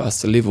much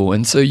faster level.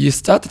 And so you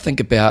start to think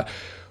about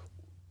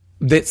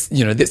that's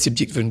the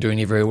objective in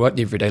doing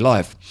everyday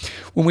life.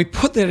 When we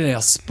put that in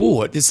our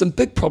sport, there's some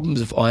big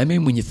problems with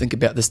Ironman when you think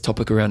about this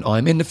topic around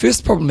Ironman. The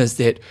first problem is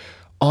that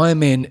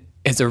Ironman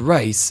as a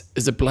race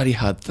is a bloody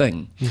hard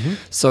thing.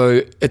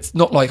 So it's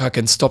not like I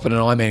can stop at an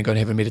Ironman and go and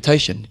have a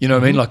meditation. You know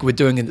what I mean? Like we're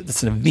doing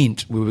this an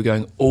event where we're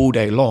going all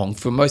day long.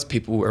 For most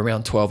people,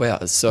 around 12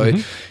 hours. So,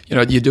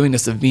 you're doing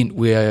this event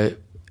where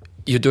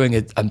you're doing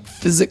a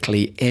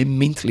physically and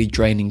mentally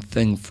draining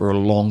thing for a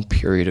long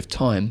period of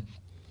time.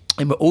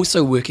 And we're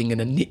also working in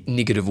a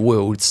negative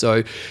world.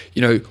 So,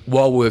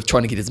 while we're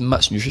trying to get as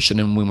much nutrition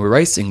in when we're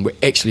racing, we're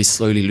actually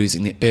slowly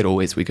losing that battle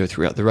as we go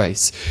throughout the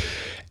race.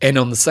 And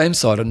on the same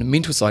side, on the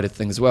mental side of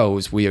things as well,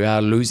 is we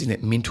are losing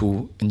that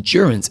mental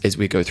endurance as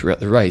we go throughout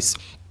the race.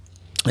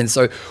 And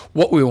so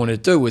what we want to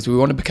do is we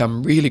want to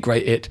become really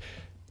great at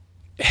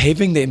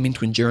having that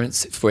mental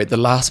endurance for the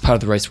last part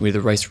of the race where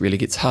the race really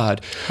gets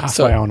hard.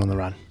 Halfway on the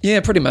run. Yeah,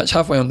 pretty much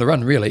halfway on the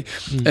run, really.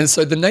 And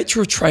so the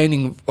nature of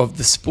training of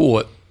the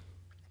sport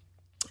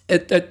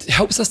it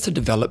helps us to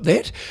develop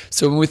that.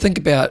 So when we think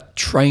about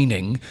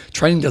training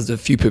does a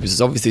few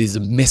purposes. Obviously, there's a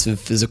massive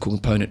physical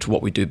component to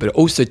what we do, but it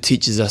also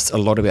teaches us a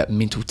lot about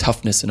mental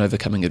toughness and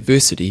overcoming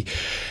adversity.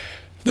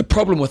 The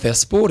problem with our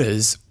sport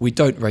is we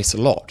don't race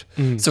a lot.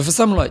 So for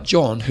someone like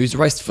John, who's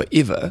raced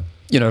forever,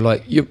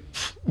 like you're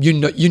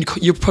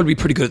probably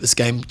pretty good at this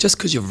game just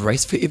because you've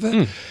raced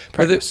forever.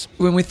 But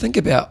when we think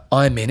about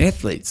Ironman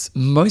athletes,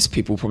 most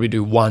people probably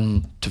do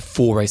 1 to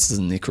 4 races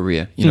in their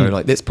career.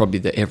 Like that's probably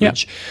the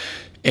average. Yep.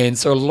 And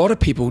so a lot of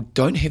people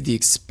don't have the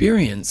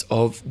experience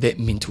of that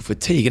mental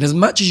fatigue. And as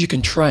much as you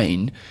can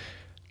train,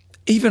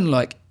 even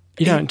like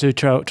you don't do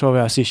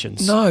 12-hour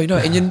sessions. No,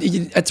 and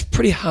it's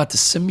pretty hard to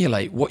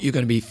simulate what you're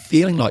going to be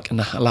feeling like in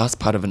the last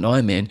part of an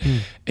Ironman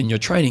in your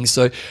training.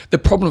 So the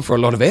problem for a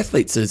lot of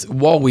athletes is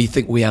while we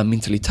think we are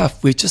mentally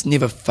tough, we've just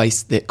never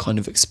faced that kind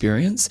of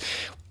experience,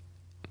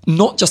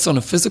 not just on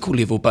a physical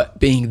level, but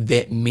being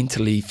that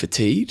mentally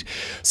fatigued.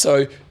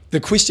 So the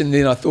question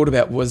then I thought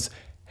about was,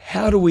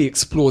 how do we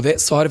explore that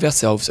side of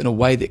ourselves in a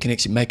way that can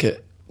actually make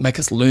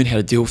us learn how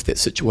to deal with that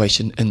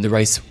situation in the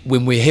race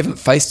when we haven't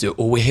faced it,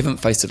 or we haven't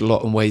faced it a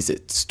lot in ways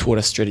that's taught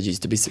us strategies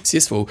to be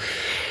successful.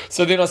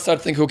 So then I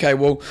started thinking, okay,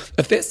 well,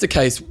 if that's the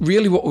case,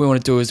 really what we want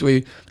to do is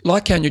we,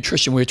 like our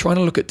nutrition, we're trying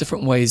to look at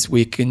different ways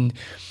we can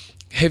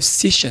have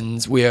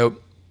sessions where,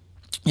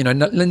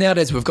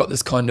 nowadays we've got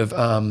this kind of,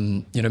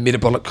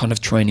 metabolic kind of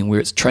training where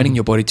it's training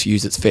your body to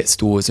use its fat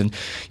stores. And,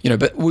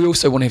 but we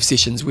also want to have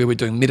sessions where we're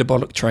doing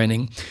metabolic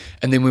training.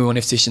 And then we want to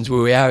have sessions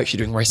where we are actually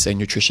doing race day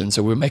nutrition.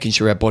 So we're making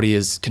sure our body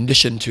is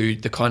conditioned to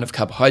the kind of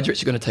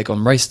carbohydrates you're going to take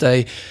on race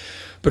day,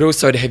 but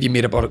also to have your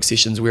metabolic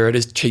sessions where it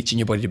is teaching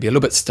your body to be a little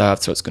bit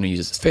starved, so it's going to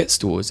use its fat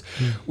stores.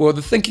 Well,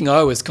 the thinking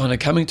I was kind of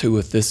coming to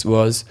with this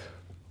was,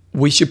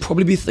 we should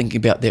probably be thinking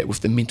about that with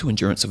the mental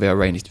endurance of our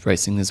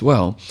racing as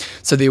well.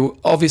 So there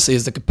obviously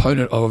is a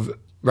component of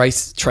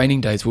race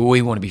training days where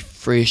we want to be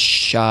fresh,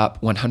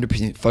 sharp,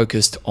 100%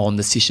 focused on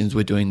the sessions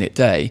we're doing that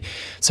day,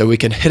 so we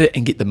can hit it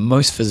and get the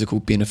most physical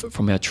benefit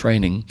from our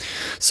training.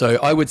 So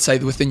I would say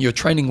that within your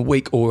training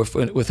week, or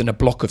within a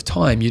block of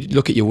time, you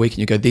look at your week and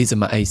you go, these are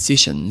my A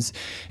sessions.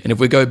 And if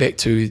we go back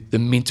to the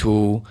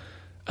mental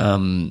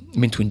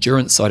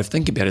endurance side of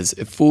thinking about it, is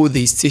for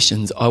these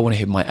sessions I want to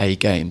have my A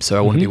game. So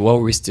I want to be well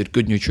rested,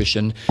 good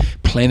nutrition,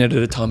 plan it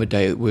at a time of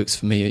day that works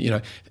for me.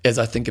 As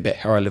I think about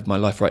how I live my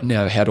life right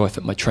now, how do I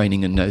fit my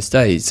training in those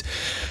days?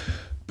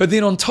 But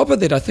then on top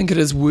of that, I think it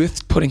is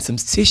worth putting some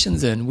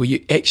sessions in where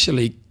you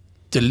actually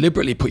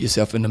deliberately put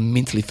yourself in a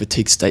mentally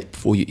fatigued state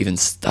before you even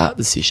start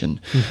the session.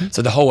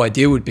 So the whole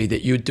idea would be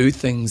that you do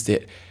things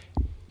that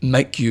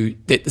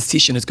the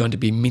session is going to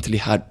be mentally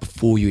hard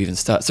before you even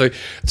start. So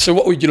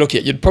what would you look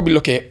at? You'd probably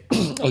look at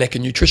a lack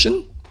of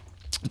nutrition,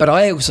 but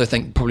I also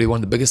think probably one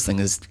of the biggest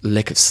things is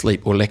lack of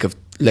sleep, or lack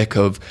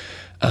of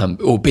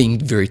or being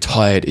very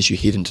tired as you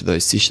head into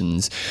those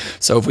sessions.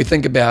 So if we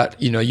think about,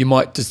 you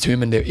might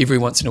determine that every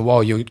once in a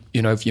while,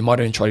 if you might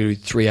only try to do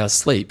 3 hours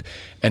sleep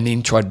and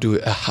then try to do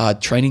a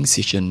hard training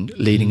session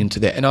leading into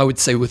that. And I would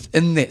say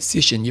within that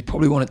session, you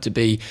probably want it to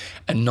be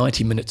a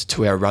 90-minute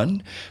to 2-hour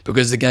run,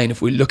 because again,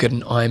 if we look at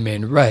an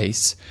Ironman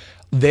race,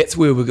 that's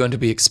where we're going to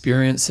be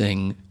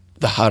experiencing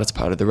the hardest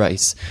part of the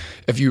race.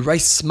 If you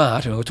race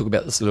smart, and we'll talk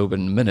about this a little bit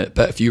in a minute,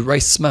 but if you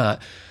race smart,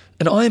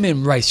 an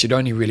Ironman race should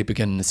only really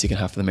begin in the second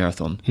half of the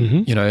marathon,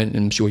 and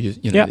I'm sure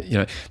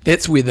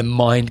that's where the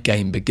mind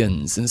game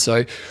begins. And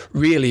so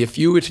really, if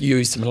you were to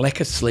use some lack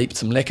of sleep,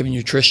 some lack of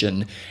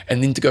nutrition,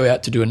 and then to go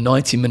out to do a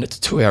 90-minute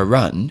to 2-hour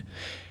run,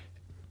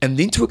 and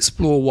then to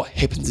explore what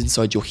happens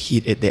inside your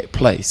head at that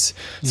place.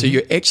 So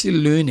you're actually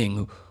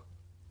learning,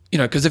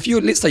 because if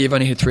let's say you've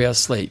only had 3 hours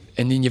sleep,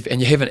 and then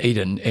you haven't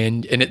eaten,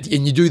 and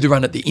you do the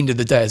run at the end of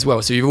the day as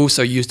well, so you've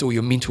also used all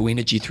your mental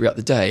energy throughout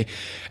the day,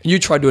 and you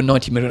try to do a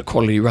 90-minute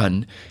quality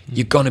run,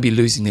 you're going to be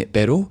losing that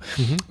battle.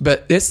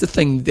 But that's the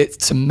thing that,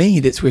 to me,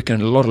 that's where a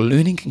lot of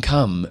learning can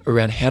come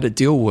around how to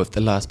deal with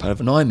the last part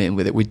of an Ironman,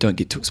 where that we don't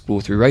get to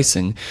explore through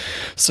racing.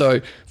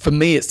 So for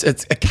me, it's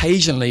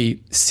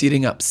occasionally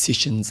setting up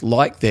sessions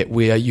like that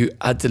where you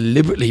are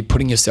deliberately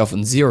putting yourself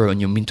on zero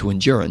in your mental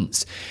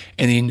endurance,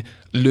 and then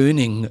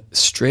learning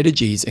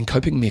strategies and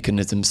coping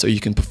mechanisms so you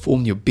can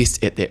perform your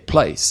best at that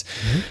place.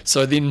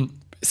 So then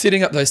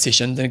setting up those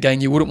sessions, and again,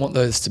 you wouldn't want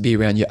those to be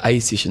around your A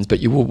sessions,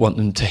 but you will want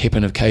them to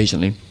happen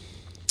occasionally.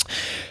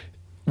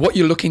 What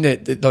you're looking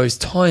at those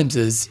times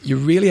is you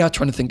really are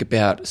trying to think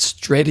about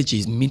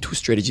strategies, mental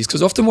strategies,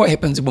 because often what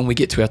happens when we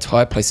get to our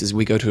tired places,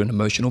 we go to an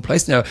emotional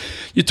place. Now,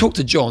 you talk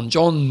to John.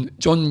 John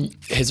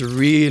has a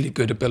really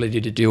good ability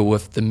to deal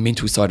with the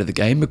mental side of the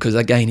game, because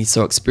again, he's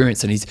so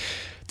experienced, and he's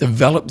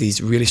develop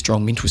these really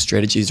strong mental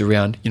strategies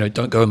around,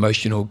 don't go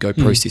emotional, go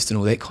processed, and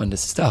all that kind of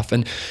stuff.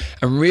 And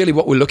really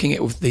what we're looking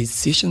at with these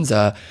sessions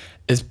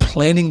is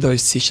planning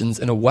those sessions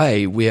in a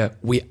way where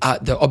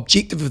the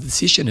objective of the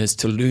session is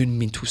to learn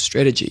mental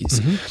strategies.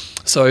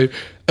 So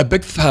a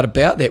big part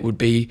about that would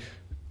be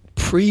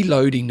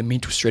preloading the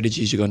mental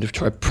strategies you're going to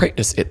try to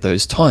practice at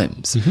those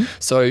times.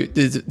 So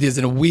there's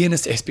an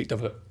awareness aspect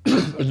of it,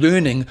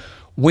 learning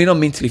when I'm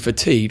mentally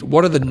fatigued,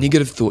 what are the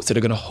negative thoughts that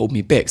are going to hold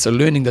me back? So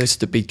learning those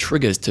to be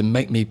triggers to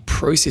make me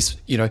process,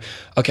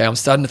 okay, I'm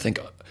starting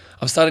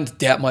to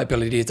doubt my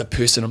ability as a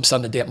person. I'm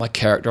starting to doubt my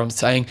character. I'm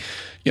saying,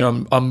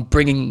 I'm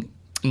bringing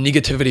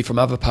negativity from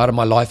other part of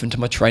my life into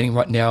my training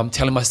right now. I'm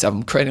telling myself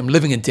I'm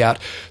living in doubt.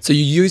 So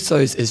you use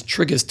those as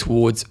triggers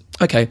towards,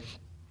 okay,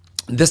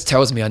 this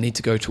tells me I need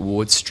to go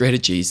towards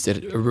strategies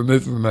that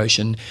remove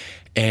emotion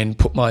and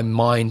put my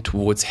mind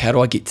towards how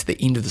do I get to the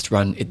end of this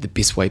run in the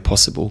best way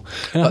possible.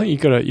 And I think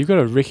you've got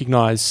to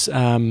recognise,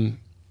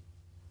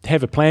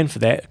 have a plan for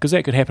that, because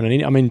that could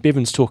happen. I mean,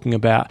 Bevan's talking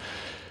about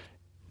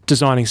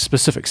designing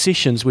specific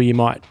sessions where you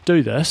might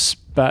do this,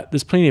 but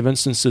there's plenty of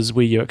instances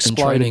where you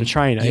explode in the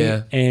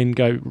training and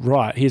go,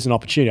 right, here's an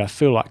opportunity. I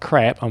feel like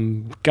crap.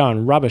 I'm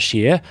going rubbish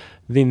here.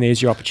 Then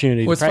there's your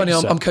opportunity Well, to it's funny,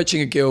 practice I'm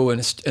coaching a girl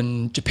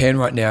in Japan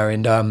right now,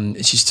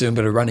 and she's doing a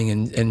bit of running,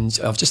 and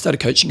I've just started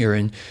coaching her,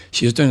 and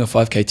she was doing a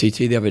 5K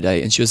TT the other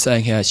day, and she was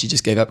saying how she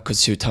just gave up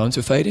because her times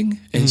were fading,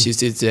 and she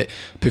says that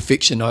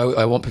perfection,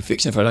 I want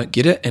perfection if I don't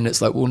get it, and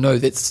it's like, well, no,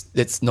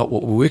 that's not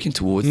what we're working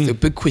towards. The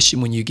big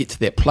question when you get to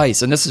that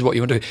place, and this is what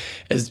you want to do,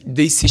 is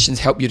these sessions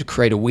help you to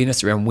create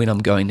awareness around when I'm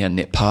going down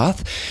that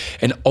path,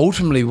 and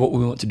ultimately what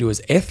we want to do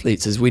as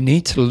athletes is we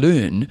need to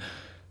learn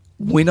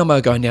when am I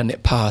going down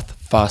that path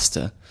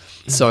faster.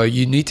 So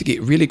you need to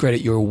get really great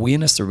at your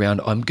awareness around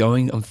I'm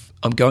going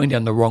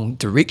down the wrong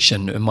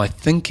direction in my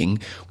thinking,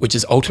 which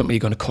is ultimately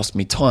going to cost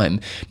me time.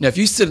 Now, if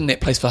you sit in that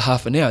place for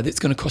half an hour, that's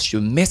going to cost you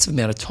a massive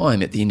amount of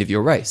time at the end of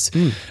your race.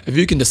 If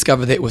you can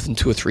discover that within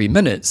 2 or 3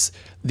 minutes,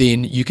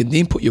 then you can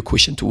then put your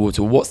question towards,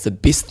 well, what's the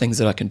best things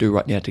that I can do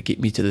right now to get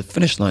me to the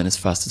finish line as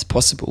fast as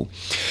possible?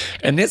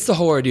 And that's the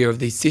whole idea of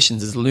these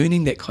sessions, is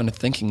learning that kind of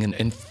thinking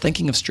and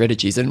thinking of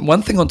strategies. And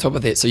one thing on top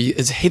of that,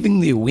 is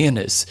having the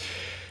awareness.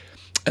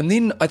 And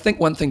then I think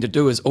one thing to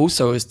do is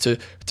to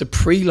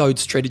preload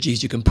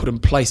strategies you can put in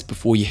place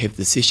before you have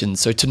the session.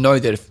 So to know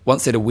that if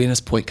once that awareness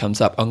point comes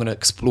up, I'm going to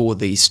explore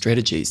these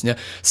strategies. Now,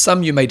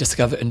 some you may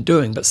discover in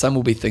doing, but some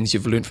will be things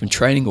you've learned from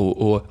training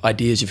or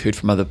ideas you've heard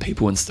from other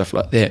people and stuff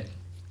like that.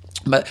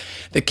 But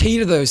the key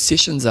to those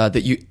sessions are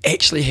that you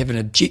actually have an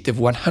objective,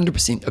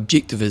 100%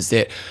 objective, is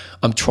that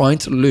I'm trying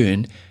to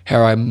learn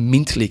how I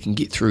mentally can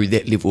get through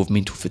that level of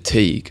mental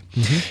fatigue.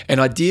 And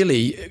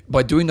ideally,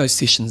 by doing those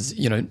sessions,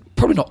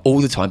 probably not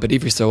all the time, but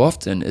every so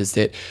often, is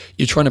that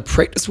you're trying to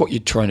practice what you're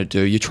trying to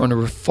do, you're trying to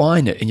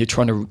refine it, and you're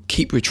trying to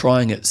keep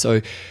retrying it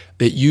so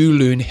that you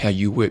learn how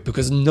you work,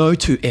 because no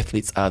two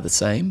athletes are the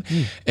same.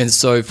 And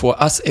so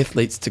for us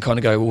athletes to kind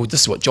of go, well,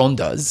 this is what John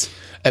does,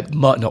 it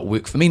might not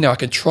work for me. Now I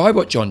can try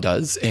what John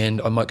does,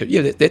 and I might go,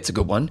 yeah, that's a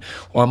good one.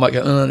 Or I might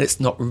go, oh, that's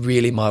not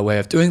really my way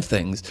of doing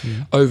things.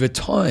 Over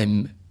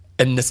time,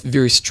 in this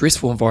very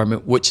stressful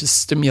environment, which is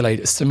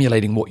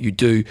stimulating what you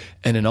do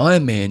in an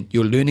Ironman,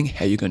 you're learning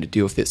how you're going to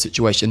deal with that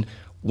situation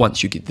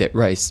once you get that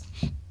race.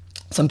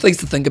 Some things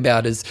to think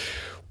about is,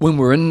 when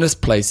we're in this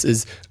place,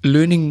 is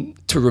learning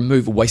to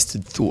remove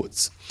wasted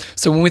thoughts.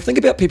 So when we think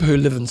about people who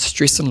live in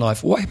stress in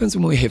life, what happens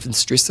when we have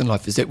stress in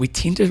life is that we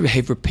tend to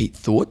have repeat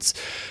thoughts.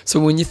 So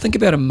when you think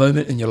about a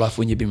moment in your life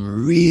when you've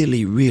been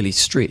really, really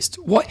stressed,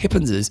 what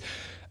happens is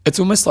it's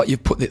almost like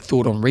you've put that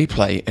thought on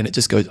replay and it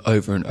just goes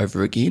over and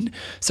over again.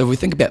 So if we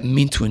think about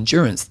mental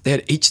endurance,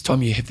 that each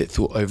time you have that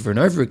thought over and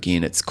over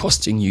again, it's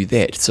costing you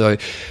that. So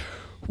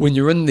when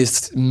you're in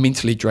this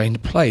mentally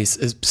drained place,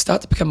 is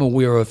start to become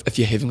aware of if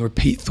you're having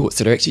repeat thoughts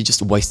that are actually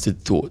just wasted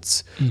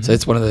thoughts. So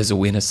that's one of those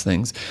awareness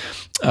things.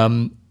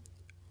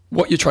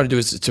 What you're trying to do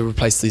is to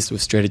replace these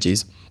with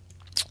strategies.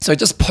 So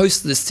just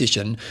post this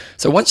session.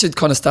 So once you've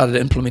kind of started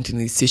implementing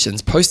these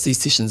sessions, post these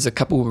sessions, a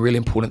couple of really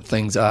important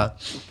things are,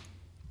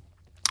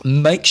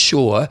 make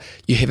sure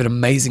you have an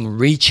amazing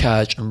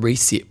recharge and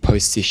reset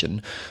post-session.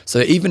 So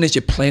even as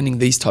you're planning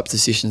these types of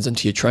sessions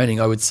into your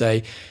training, I would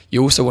say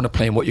you also want to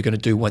plan what you're going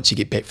to do once you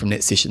get back from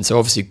that session. So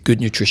obviously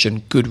good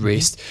nutrition, good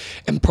rest,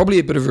 and probably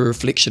a bit of a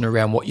reflection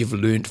around what you've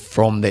learned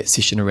from that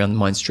session around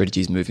mind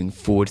strategies moving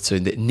forward. So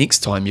that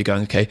next time you're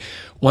going, okay,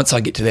 once I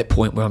get to that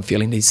point where I'm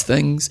feeling these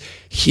things,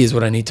 here's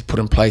what I need to put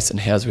in place, and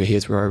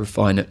here's where I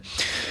refine it.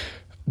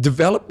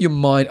 Develop your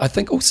mind. I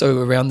think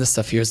also around this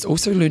stuff here is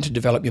also learn to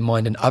develop your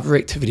mind in other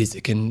activities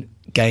that can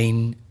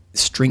gain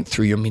strength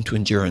through your mental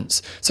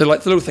endurance. So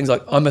like the little things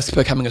like I'm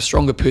becoming a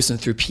stronger person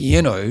through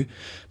piano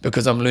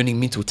because I'm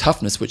learning mental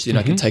toughness, which then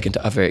I can take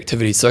into other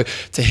activities. So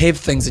to have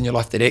things in your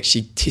life that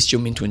actually test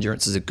your mental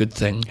endurance is a good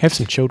thing. Have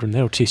some children,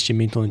 that'll test your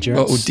mental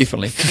endurance. Oh,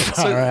 definitely.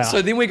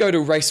 So then we go to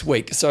race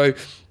week. So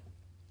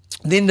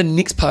then the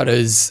next part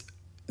is,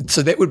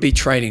 so that would be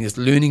training, is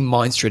learning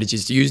mind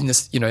strategies, using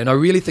this, and I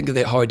really think of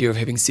that whole idea of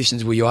having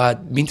sessions where you are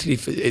mentally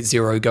at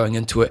zero going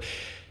into it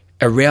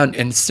around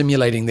and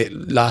simulating that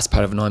last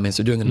part of an Ironman,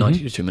 so doing a 90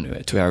 to 2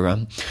 minute, 2 hour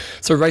run.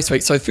 So race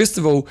week. So first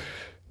of all,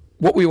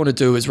 what we want to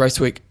do is race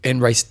week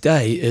and race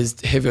day is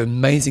have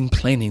amazing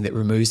planning that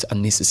removes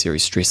unnecessary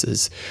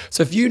stresses.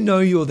 So if you know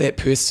you're that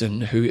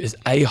person who is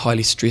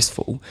highly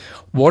stressful,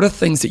 what are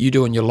things that you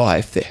do in your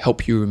life that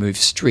help you remove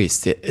stress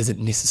that isn't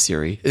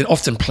necessary? And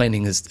often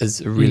planning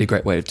is a really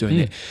great way of doing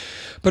that.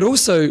 But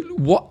also,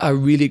 what are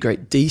really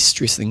great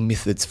de-stressing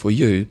methods for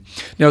you?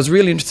 Now, it was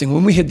really interesting.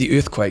 When we had the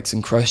earthquakes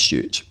in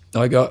Christchurch,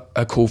 I got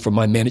a call from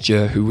my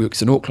manager who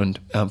works in Auckland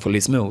for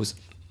Les Mills.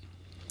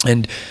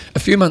 And a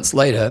few months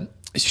later,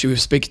 she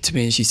was speaking to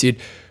me and she said,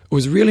 it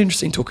was really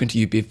interesting talking to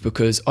you, Bev,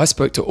 because I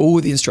spoke to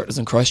all the instructors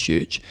in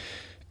Christchurch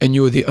and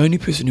you were the only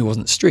person who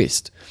wasn't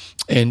stressed.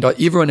 And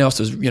everyone else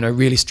was,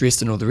 really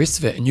stressed and all the rest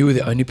of it, and you were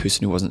the only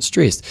person who wasn't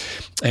stressed.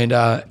 And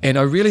I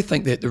really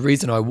think that the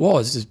reason I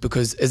was is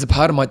because as a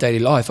part of my daily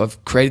life,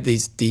 I've created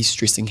these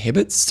de-stressing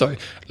habits. So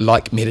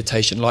like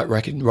meditation, like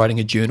writing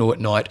a journal at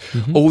night,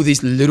 all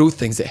these little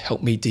things that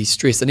help me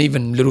de-stress, and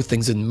even little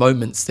things in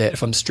moments that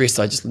if I'm stressed,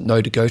 I just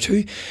know to go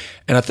to.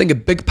 And I think a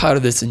big part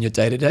of this in your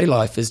day-to-day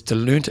life is to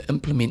learn to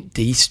implement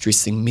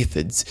de-stressing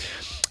methods.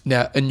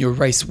 Now, in your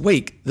race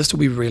week, this will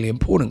be really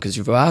important because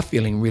if you are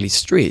feeling really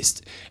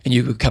stressed and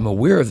you become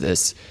aware of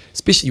this,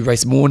 especially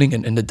race morning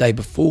and the day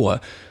before,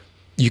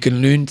 you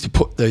can learn to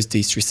put those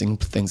de-stressing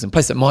things in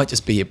place. It might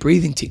just be a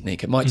breathing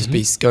technique. It might just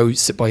be go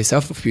sit by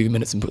yourself for a few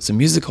minutes and put some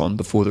music on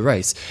before the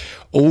race.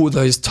 All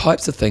those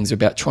types of things are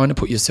about trying to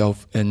put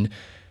yourself in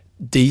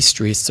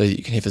de-stress so that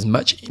you can have as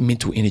much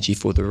mental energy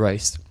for the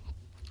race.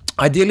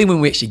 Ideally, when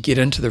we actually get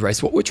into the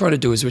race, what we're trying to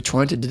do is we're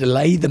trying to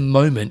delay the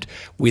moment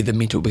where the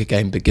mental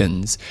game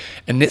begins.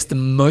 And that's the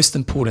most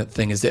important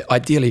thing, is that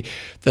ideally,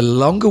 the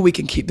longer we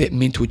can keep that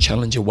mental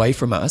challenge away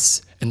from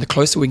us, and the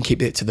closer we can keep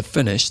that to the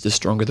finish, the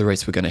stronger the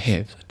race we're going to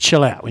have.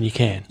 Chill out when you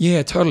can.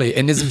 Yeah, totally.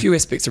 And there's a few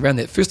aspects around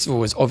that. First of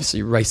all is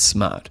obviously race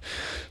smart.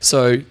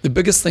 So the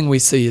biggest thing we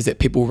see is that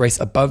people race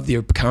above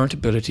their current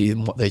ability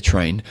in what they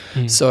train.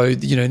 So,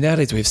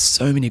 nowadays we have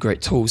so many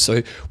great tools.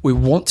 So we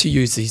want to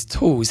use these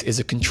tools as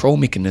a control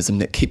mechanism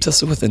that keeps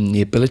us within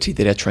the ability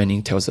that our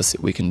training tells us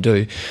that we can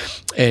do.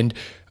 And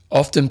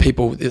often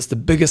it's the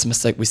biggest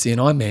mistake we see in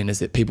Ironman is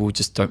that people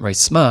just don't race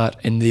smart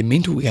and their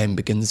mental game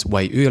begins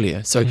way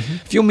earlier. So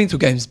if your mental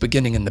game is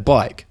beginning in the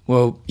bike,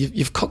 well,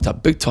 you've cocked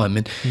up big time.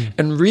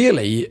 And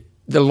really,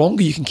 the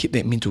longer you can keep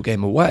that mental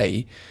game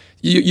away,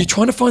 you're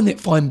trying to find that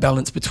fine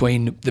balance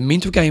between the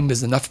mental game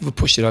is enough of a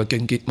push that I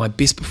can get my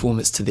best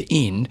performance to the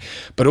end,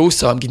 but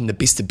also I'm getting the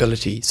best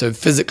ability. So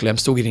physically, I'm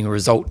still getting a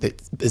result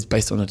that is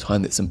based on a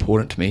time that's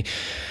important to me.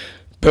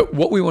 But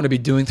what we want to be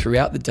doing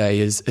throughout the day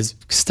is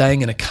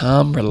staying in a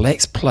calm,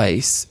 relaxed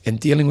place and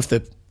dealing with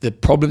the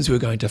problems we're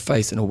going to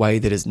face in a way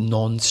that is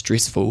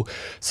non-stressful,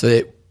 so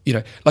that,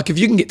 like if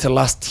you can get to the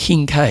last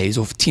 10 Ks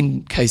or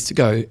 10 Ks to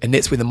go, and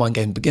that's where the mind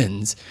game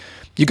begins,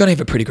 you're going to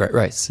have a pretty great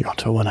race. You're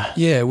onto a winner.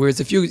 Yeah, whereas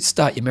if you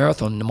start your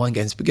marathon and the mind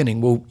game's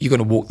beginning, well, you're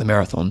going to walk the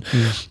marathon.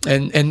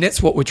 And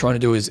that's what we're trying to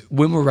do is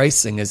when we're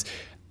racing is,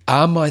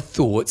 are my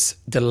thoughts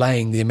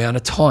delaying the amount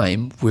of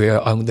time where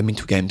the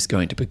mental game's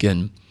going to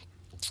begin?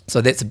 So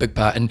that's a big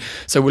part. And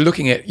so we're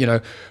looking at,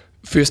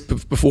 first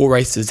before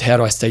races, how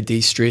do I stay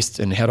de-stressed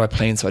and how do I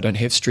plan so I don't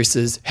have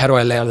stresses? How do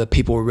I allow the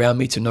people around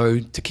me to know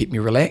to keep me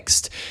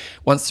relaxed?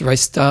 Once the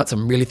race starts,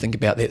 I'm really thinking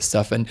about that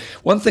stuff. And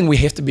one thing we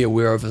have to be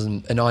aware of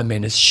in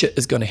Ironman is shit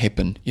is going to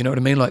happen. You know what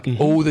I mean? Like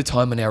all the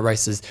time in our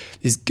races,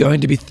 there's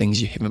going to be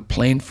things you haven't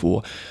planned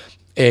for.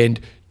 And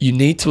you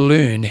need to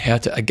learn how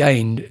to,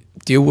 again,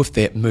 deal with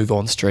that, move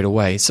on straight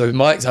away. So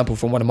my example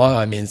from one of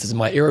my Ironmans is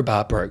my aero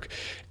bar broke.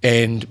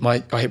 And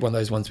I had one of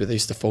those ones where they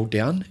used to fold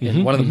down,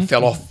 and one of them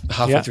fell off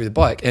halfway through the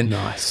bike. And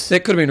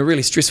that could have been a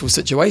really stressful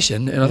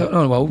situation. And I thought,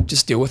 oh, well,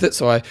 just deal with it.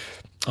 So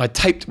I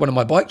taped one of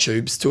my bike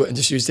tubes to it and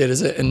just used that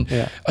as it.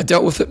 And I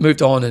dealt with it,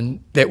 moved on,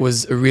 and that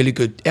was a really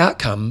good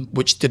outcome,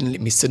 which didn't let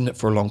me sit in it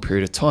for a long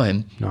period of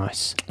time.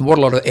 Nice. And what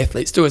a lot of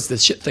athletes do is the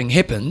shit thing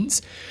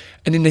happens,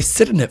 and then they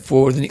sit in it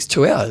for the next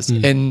 2 hours.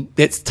 And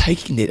that's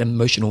taking that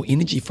emotional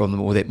energy from them,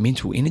 or that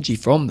mental energy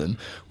from them,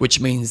 which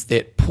means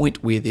that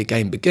point where their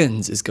game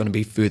begins is going to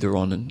be further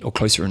on or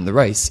closer in the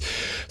race.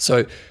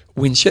 So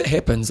when shit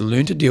happens,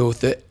 learn to deal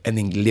with it and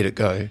then let it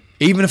go.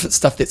 Even if it's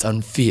stuff that's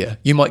unfair,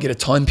 you might get a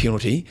time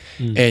penalty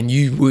and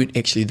you weren't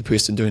actually the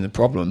person doing the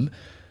problem.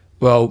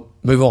 Well,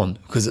 move on,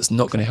 because it's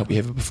not going to help you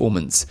have a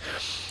performance.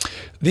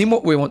 Then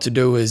what we want to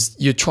do is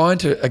you're trying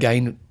to,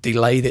 again,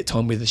 delay that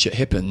time where the shit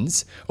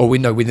happens, or we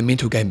know where the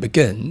mental game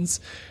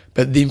begins.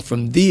 But then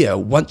from there,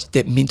 once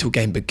that mental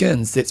game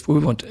begins, that's where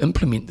we want to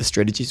implement the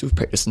strategies we've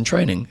practiced in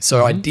training.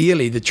 So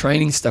ideally, the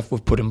training stuff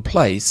we've put in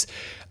place,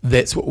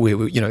 that's what we're,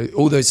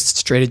 all those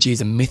strategies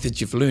and methods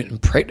you've learned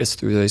and practiced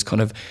through those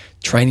kind of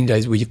training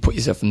days where you've put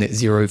yourself in that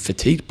zero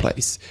fatigue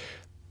place.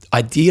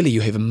 Ideally,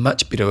 you have a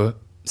much better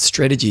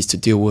strategies to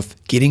deal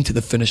with getting to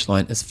the finish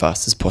line as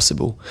fast as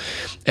possible.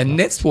 And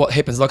that's what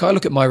happens. Like I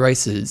look at my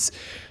races,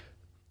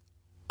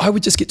 I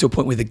would just get to a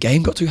point where the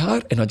game got too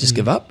hard and I'd just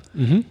give up.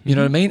 You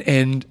know what I mean?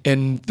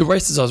 And the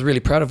races I was really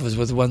proud of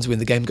was the ones when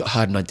the game got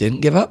hard and I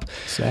didn't give up.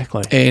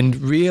 Exactly. And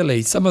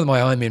really, some of my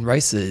Ironman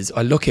races,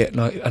 I look at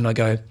and I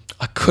go,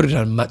 I could have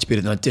done much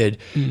better than I did,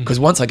 because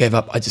once I gave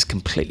up, I just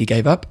completely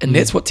gave up. And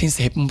that's what tends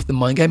to happen with the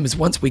mind game, is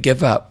once we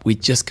give up, we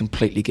just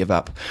completely give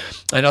up.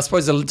 And I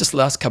suppose just the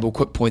last couple of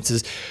quick points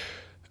is,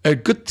 a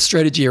good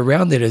strategy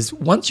around that is,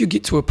 once you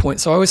get to a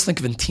point, so I always think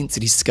of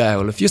intensity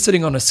scale. If you're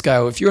sitting on a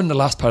scale, if you're in the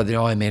last part of the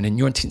Ironman and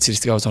your intensity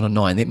scale is on a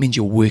 9, that means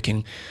you're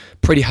working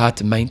pretty hard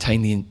to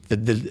maintain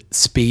the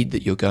speed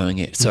that you're going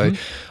at. So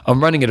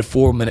I'm running at a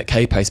 4-minute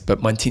K pace,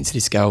 but my intensity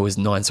scale is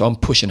 9, so I'm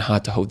pushing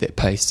hard to hold that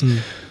pace.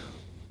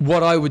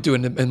 What I would do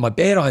in my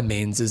bad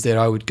Ironmans is that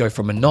I would go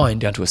from a 9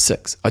 down to a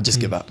 6. I'd just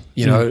give up.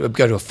 I'd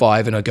go to a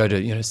 5 and I'd go to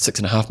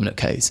 6.5-minute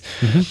Ks.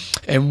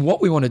 And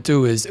what we want to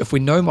do is, if we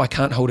know I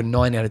can't hold a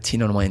 9 out of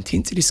 10 on my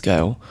intensity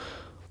scale,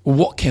 well,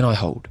 what can I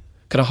hold?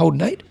 Can I hold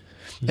an 8?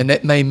 And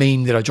that may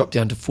mean that I drop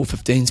down to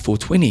 415s,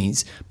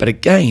 420s, but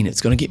again,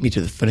 it's going to get me to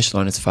the finish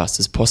line as fast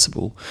as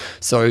possible.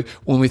 So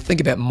when we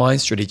think about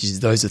mind strategies,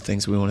 those are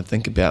things we want to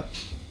think about.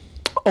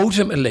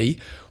 Ultimately,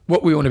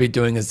 what we want to be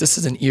doing is, this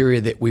is an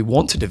area that we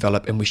want to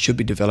develop and we should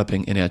be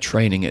developing in our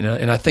training.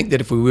 And I think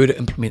that if we were to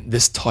implement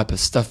this type of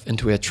stuff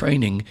into our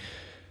training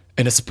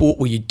in a sport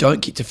where you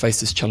don't get to face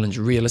this challenge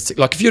realistic,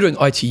 like if you're doing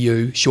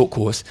ITU short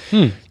course,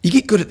 you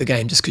get good at the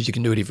game just because you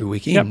can do it every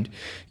weekend.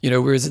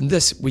 Whereas in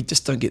this, we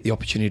just don't get the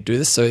opportunity to do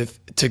this. So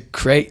to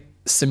create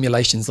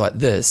simulations like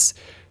this,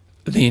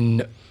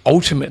 then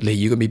ultimately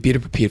you're going to be better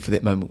prepared for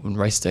that moment when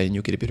race day, and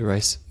you'll get a better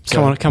race.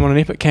 So, Come on an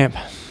Epic Camp.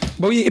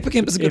 Well, yeah, Epic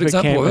Camp is a good Epic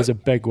example. Camp was a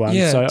big one.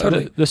 Yeah, so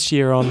totally. This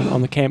year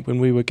on the camp, when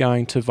we were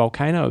going to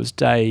Volcano, it was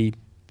day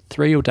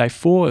 3 or day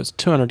 4. It was a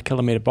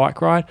 200-kilometre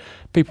bike ride.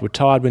 People were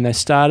tired when they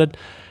started.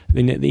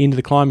 Then at the end of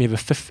the climb, end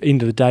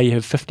of the day, you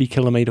have 50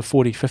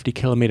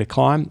 kilometre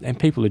climb, and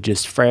people are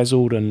just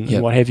frazzled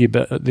and what have you.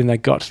 But then they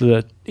got to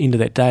the end of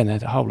that day and they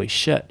thought, holy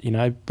shit,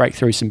 break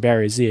through some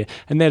barriers there.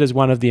 And that is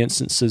one of the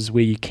instances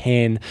where you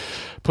can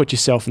put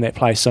yourself in that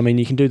place. I mean,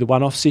 you can do the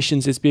one-off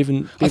sessions, as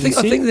Bevan I said.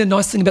 think the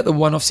nice thing about the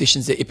one-off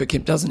sessions that Epic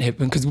Camp doesn't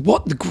happen, because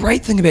what the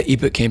great thing about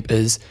Epic Camp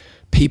is,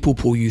 people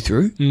pull you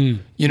through.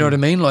 You know what I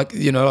mean? Like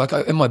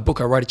in my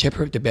book, I write a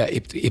chapter about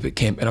Epic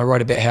Camp, and I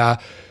write about how,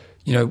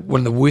 one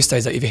of the worst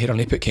days I ever had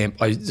on Epic Camp,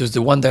 there was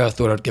the one day I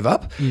thought I'd give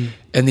up,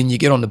 and then you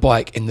get on the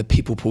bike and the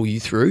people pull you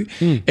through.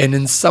 And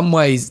in some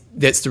ways,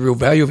 that's the real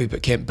value of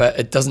Epic Camp, but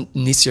it doesn't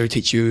necessarily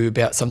teach you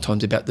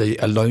sometimes about the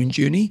alone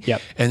journey.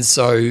 And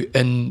so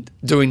in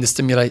doing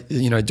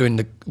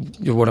the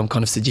what I'm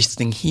kind of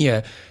suggesting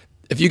here,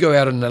 if you go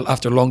out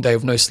after a long day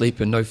of no sleep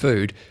and no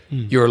food,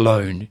 you're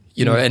alone,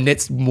 and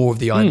that's more of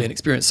the Ironman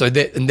experience. So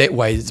that in that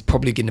way, it's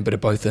probably getting a bit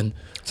of both in.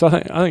 So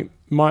I think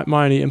my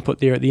only input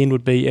there at the end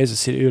would be, as I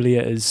said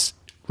earlier, is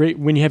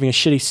when you're having a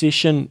shitty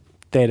session,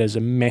 that is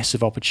a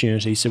massive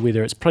opportunity. So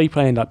whether it's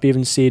pre-planned, like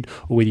Bevan said,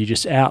 or whether you're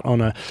just out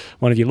on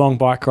one of your long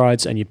bike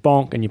rides and you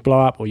bonk and you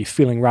blow up, or you're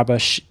feeling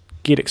rubbish,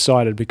 get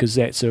excited, because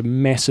that's a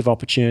massive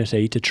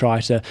opportunity to try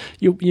to,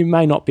 you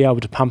may not be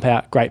able to pump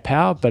out great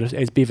power, but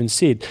as Bevan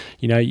said,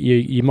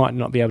 you might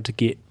not be able to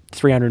get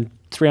 300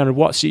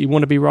 watts that you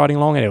want to be riding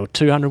along at, or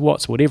 200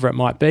 watts, whatever it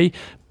might be.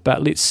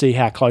 But let's see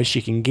how close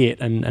you can get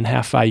and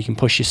how far you can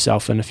push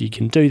yourself. And if you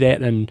can do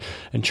that in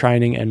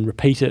training and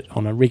repeat it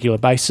on a regular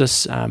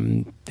basis,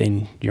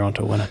 then you're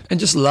onto a winner. And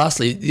just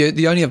lastly,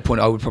 the only other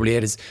point I would probably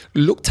add is,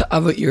 look to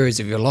other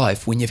areas of your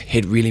life when you've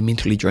had really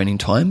mentally draining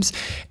times.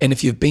 And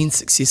if you've been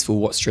successful,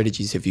 what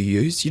strategies have you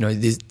used?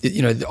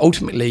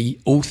 Ultimately,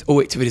 all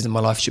activities in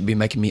my life should be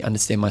making me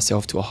understand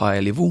myself to a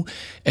higher level.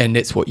 And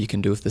that's what you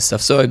can do with this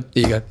stuff. So there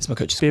you go. That's my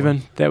coach's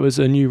Bevan, point. That was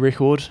a new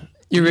record.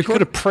 You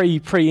could have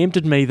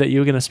preempted me that you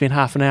were going to spend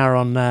half an hour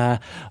on the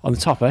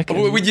topic.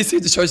 When you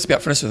said the show's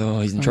about finished,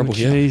 he's in trouble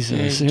here.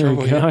 Jesus, here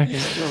we go.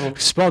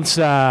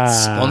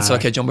 Sponsor.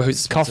 Okay, Jumbo, who's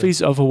the sponsor?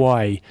 Coffees of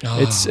Hawaii.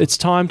 It's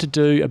time to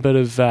do a bit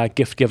of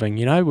gift giving.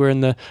 We're in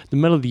the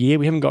middle of the year.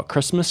 We haven't got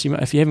Christmas.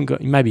 If you haven't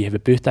got, maybe you have a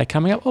birthday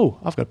coming up. Oh,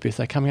 I've got a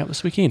birthday coming up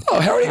this weekend. Oh,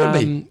 how are you going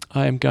to be?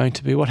 I am going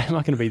to be. What am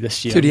I going to be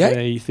this year?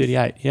 38.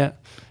 38. Yeah.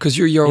 Because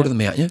you're a year older than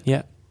me, aren't you?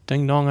 Yeah.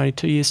 Ding dong, only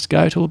 2 years to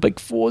go till the big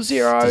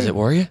 4-0. Does it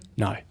worry you?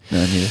 No.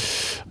 No, neither.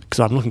 Because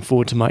I'm looking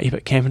forward to my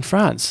Epic Camp in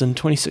France in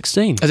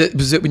 2016.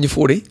 Was it when you're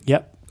 40?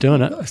 Yep.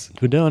 Doing it. Nice.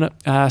 We're doing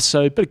it.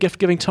 So a bit of gift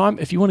giving time.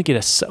 If you want to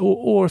get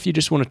or if you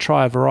just want to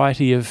try a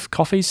variety of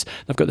coffees,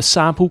 they've got the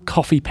sample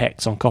coffee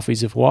packs on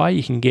Coffees of Hawaii.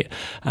 You can get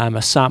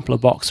a sampler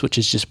box, which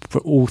is just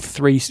for all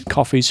 3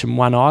 coffees from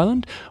one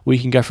island, or you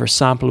can go for a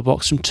sampler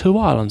box from 2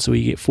 islands where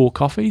you get 4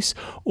 coffees,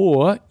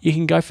 or you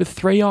can go for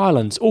 3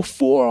 islands or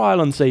 4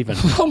 islands even.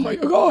 Oh my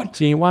God.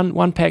 So you get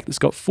one pack that's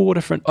got 4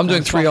 different I'm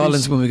doing 3 coffees.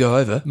 islands when we go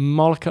over.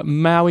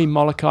 Maui,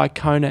 Molokai,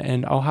 Kona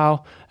and Oahu.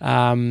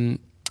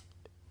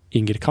 You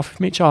can get a coffee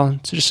from each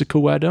island. So just a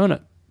cool way of doing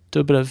it.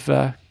 Do a bit of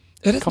it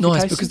is coffee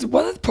nice tasting. because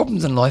one of the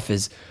problems in life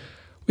is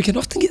we can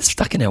often get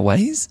stuck in our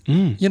ways.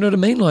 You know what I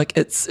mean? Like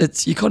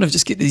it's you kind of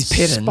just get these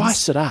patterns.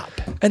 Spice it up.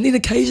 And then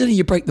occasionally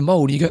you break the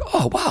mold and you go,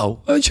 oh, wow,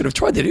 I should have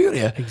tried that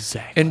earlier.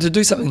 Exactly. And to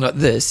do something like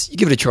this, you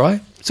give it a try.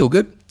 It's all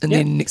good. And Yeah.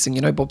 then next thing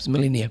you know, Bob's a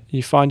millionaire.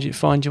 You find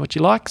what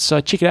you like. So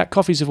check it out,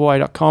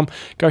 coffeesofhawaii.com.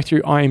 Go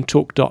through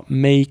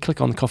imtalk.me,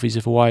 click on the Coffees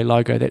of Hawaii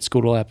logo. That's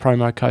got all our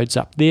promo codes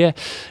up there.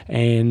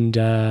 And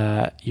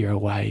you're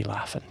away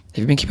laughing. Have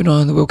you been keeping an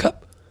eye on the World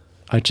Cup?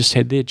 I just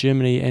had there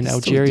Germany and Still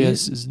Algeria did.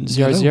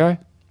 0-0.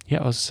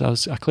 Yeah,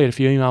 I cleared a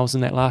few emails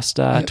in that last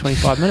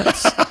 25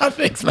 minutes.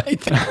 Thanks, mate.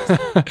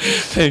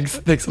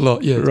 Thanks a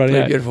lot. Yeah, it's Right, pretty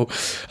yeah. beautiful.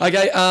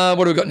 Okay,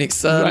 what do we got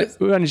next? Right,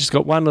 we've only just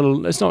got one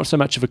little, it's not so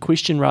much of a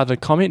question, rather a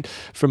comment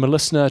from a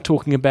listener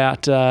talking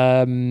about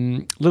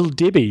Little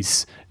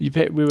Debbie's. We're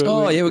giving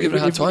a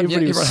hard time. Yeah,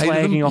 Everybody was everyone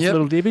hated slagging them. off Yep.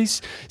 Little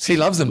Debbie's. He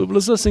loves them. I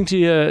was listening to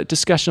your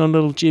discussion on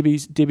Little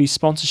Debbie's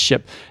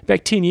sponsorship.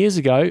 Back 10 years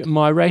ago,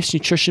 my race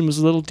nutrition was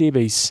Little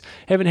Debbie's.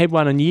 Haven't had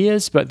one in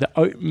years, but the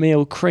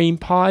oatmeal cream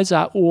pies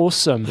are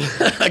awesome.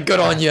 Good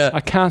on you. I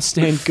can't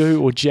stand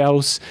goo or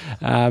gels.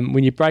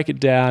 When you break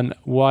it down,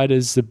 why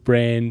does the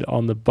brand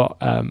on the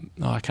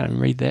I can't even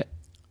read that.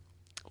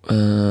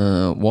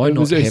 Why It not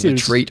was- have a it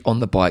was- treat on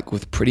the bike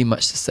with pretty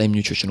much the same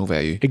nutritional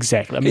value?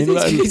 Exactly. I mean,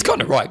 He's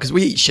kind of right because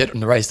we eat shit on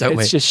the race, don't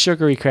we? it's just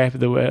sugary crap, a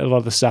lot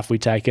of the stuff we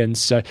take in.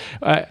 So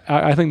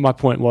I think my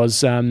point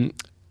was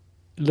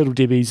Little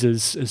Debbie's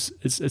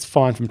is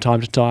fine from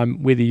time to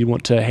time. Whether you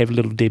want to have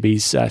Little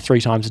Debbie's 3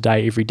 times a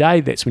day every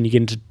day, that's when you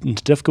get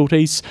into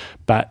difficulties.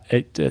 But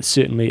it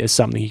certainly is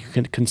something you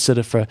can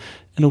consider for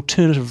an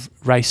alternative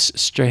race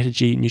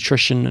strategy,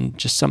 nutrition, and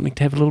just something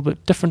to have a little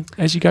bit different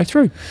as you go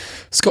through.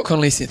 Scott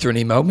Connolly sent through an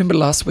email. Remember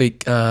last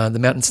week, the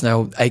mountain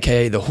snail,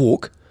 aka the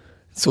hawk,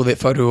 saw that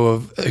photo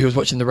of he was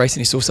watching the race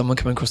and he saw someone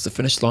coming across the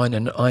finish line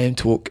in IM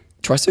Talk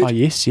tri-suit. Oh,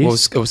 yes. Well,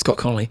 it was Scott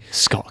Connolly.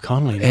 Scott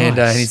Connolly, nice.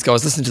 And he's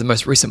guys listened to the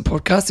most recent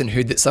podcast and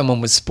heard that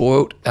someone was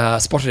spotted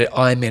at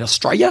Ironman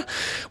Australia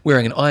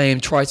wearing an IM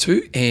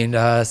tri-suit. And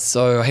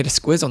so I had a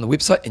squiz on the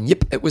website, and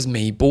yep, it was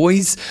me,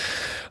 boys.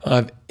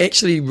 I've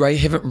actually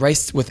haven't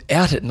raced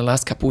without it in the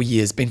last couple of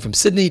years. Been from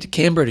Sydney to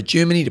Canberra to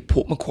Germany to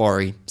Port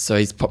Macquarie. So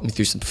he's popped me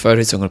through some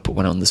photos. So I'm going to put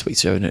one on this week's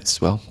show notes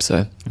as well.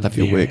 So love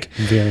your work.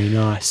 Very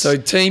nice. So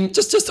team,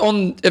 just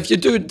on, if you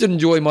did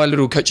enjoy my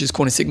little Coach's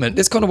Corner segment,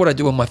 that's kind of what I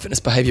do on my fitness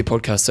behavior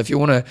podcast. So if you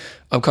want to,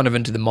 I'm kind of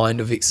into the mind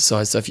of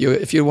exercise. So if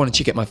you want to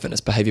check out my fitness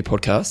behavior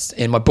podcast,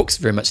 and my book's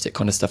very much that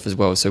kind of stuff as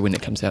well. So when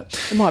it comes out,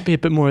 there might be a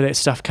bit more of that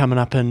stuff coming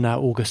up in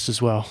August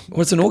as well.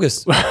 what's in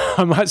August?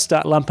 I might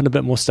start lumping a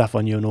bit more stuff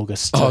on you in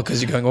August. Oh,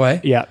 because you're going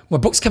away? Yeah. My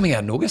book's coming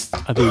out in August.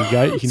 Oh, there you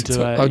go. You can do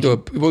So I'll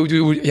do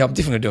yeah, I'm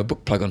definitely going to do a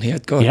book plug on here.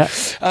 God. Yeah.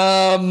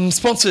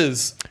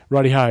 Sponsors.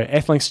 Righty-ho,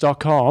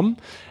 athlinks.com.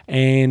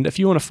 And if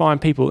you want to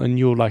find people in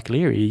your local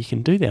area, you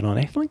can do that on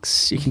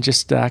Athlinks. You can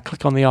just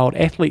click on the old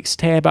Athletes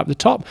tab up the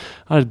top.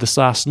 I did this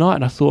last night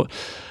and I thought,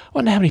 I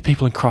wonder how many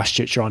people in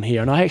Christchurch are on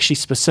here. And I actually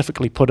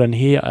specifically put in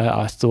here,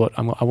 I thought,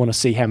 I want to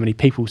see how many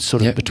people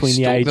sort of Yep, between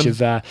the stalk age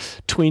them.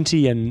 of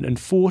 20 and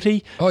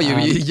 40. Oh, you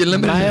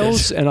limited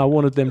males, and I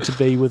wanted them to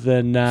be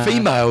within...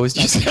 Females.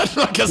 You sound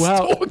like a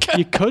well, stalker.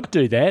 you could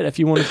do that if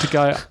you wanted to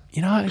go,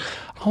 I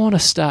want to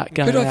start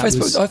going Who did I out with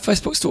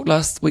Facebook stalked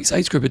last week's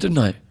age grouper, didn't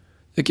I?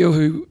 The girl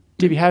who...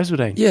 Debbie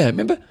Hazeldean. Yeah,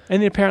 remember?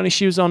 And then apparently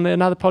she was on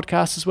another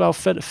podcast as well,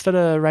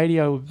 Fitter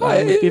Radio with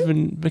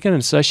Bevan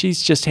McKinnon. So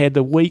she's just had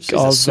the week She's a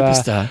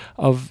superstar.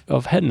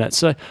 of hitting it.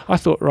 So I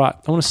thought, right,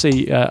 I want to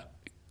see.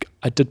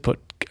 I did put.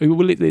 Well,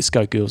 let's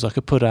go girls. I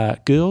could put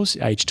girls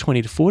aged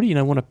 20 to 40.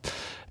 Want to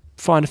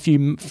find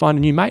a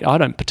new mate. I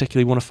don't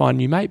particularly want to find a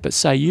new mate, but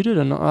say you did,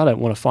 and I don't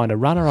want to find a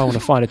runner. I want to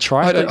find a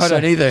triathlete. I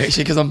don't either,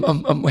 actually, because I'm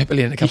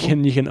happily in a couple.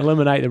 You can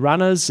eliminate the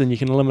runners, and you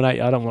can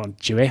eliminate. I don't want a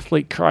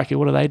duathlete. Crikey,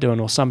 what are they doing?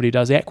 Or somebody who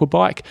does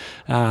aquabike.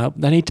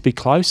 They need to be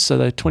close, so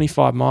the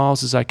 25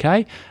 miles is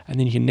okay. And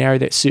then you can narrow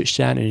that search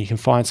down, and you can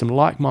find some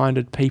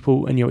like-minded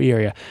people in your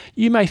area.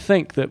 You may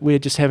think that we're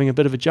just having a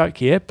bit of a joke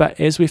here, but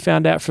as we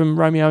found out from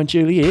Romeo and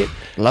Juliet,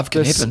 Love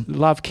can happen.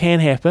 Love can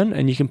happen,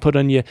 and you can put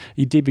in your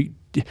Debbie.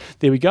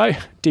 There we go.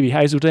 Debbie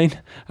Hazeldean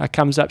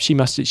comes up. She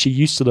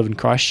used to live in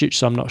Christchurch,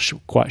 so I'm not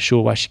quite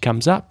sure why she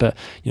comes up. But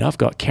I've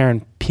got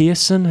Karen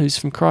Pearson, who's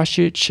from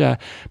Christchurch.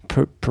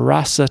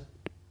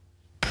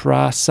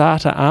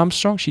 Prasata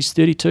Armstrong. She's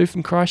 32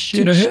 from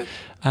Christchurch. Do you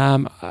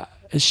know her?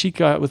 Does she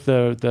go out with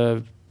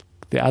the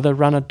other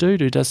runner dude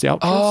who does the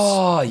ultras?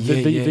 Oh, yeah,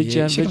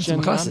 yeah. She comes to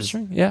my Vijay classes.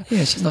 Armstrong? Yeah. Yeah,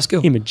 she's a nice girl.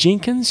 Emma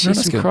Jenkins, Very she's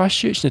nice from girl.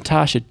 Christchurch,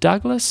 Natasha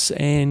Douglas,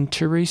 and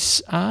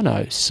Therese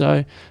Arno.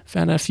 So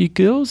found a few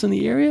girls in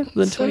the area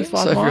within 25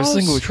 so if you're a miles.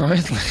 single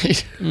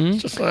triathlete,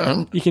 just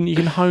saying. You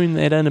can hone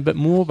that in a bit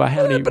more by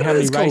how many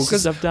it's cool, races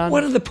 'cause I've done.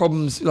 One of the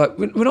problems, like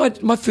when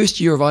my first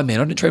year of Ironman,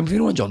 I didn't train with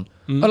anyone, John.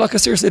 I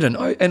seriously didn't,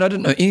 and I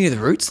didn't know any of the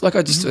routes. Like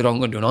I just said, I'm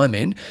going to do an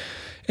Ironman.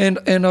 And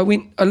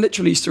I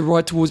literally used to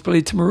ride towards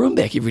bloody Timaru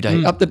back every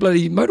day, up the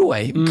bloody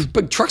motorway,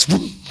 big trucks,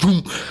 boom,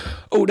 boom,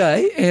 all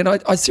day. And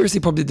I seriously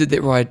probably did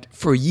that ride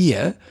for a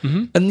year.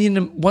 And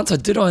then once I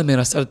did Ironman,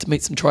 I started to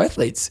meet some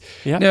triathletes.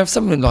 Yeah. Now, if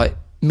someone like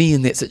me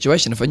in that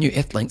situation. If I knew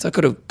Athlinks, I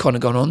could have kind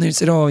of gone on there and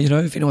said, "Oh,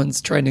 if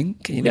anyone's training,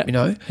 can you let me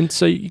know?" And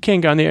so you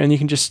can go in there and you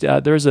can just,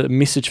 there is a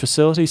message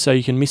facility, so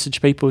you can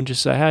message people and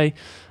just say, hey, I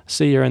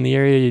see you're in the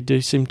area, you do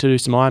seem to do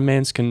some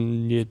Ironmans,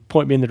 can you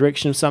point me in the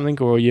direction of something?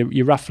 Or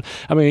you rough.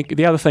 I mean,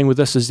 the other thing with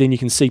this is then you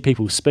can see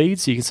people's speed,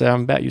 so you can say,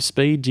 I'm about your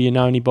speed. Do you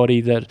know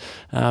anybody that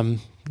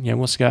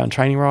wants to go out on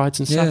training rides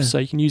and stuff? Yeah. So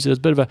you can use it as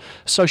a bit of a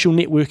social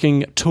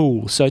networking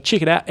tool. So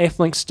check it out,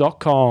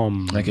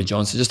 athlinks.com. Okay,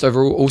 John. So just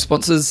overall, all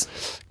sponsors.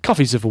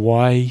 Coffees of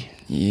Hawaii,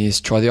 Yes,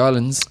 try the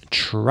islands.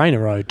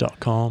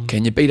 trainerroad.com,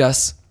 Can you beat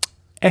us?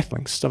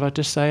 Athlinks. Did I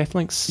just say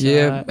Athlinks?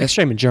 Yeah.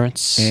 Extreme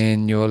Endurance.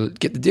 And you'll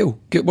get the deal.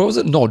 What was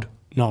it? Nod.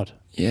 Nod.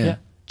 Yeah.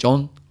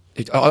 John.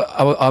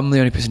 I'm the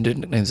only person who did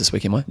nicknames this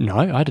week, am I? No,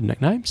 I did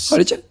nicknames. Oh,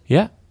 did you?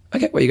 Yeah.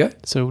 Okay, where you go?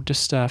 So we'll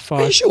just Are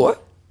fire. you sure?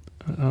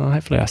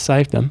 Hopefully I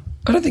saved them.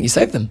 I don't think you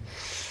saved them.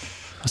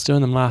 I was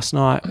doing them last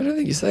night. I don't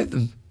think you saved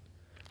them.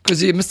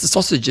 Because you missed the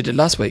sausage you did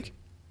last week.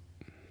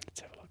 Let's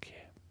have a look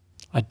here.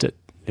 I did.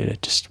 Yeah,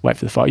 just wait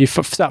for the fire. You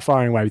start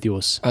firing away with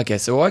yours. Okay,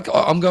 so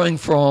I'm going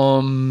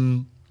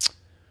from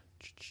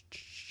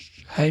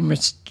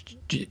Hamish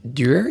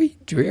Deary?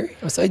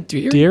 I say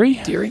Deary?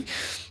 Deary?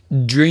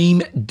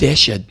 Dream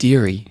Dasher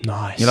Deary.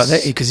 Nice. You like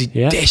that? Because he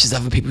Yeah. dashes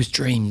other people's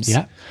dreams.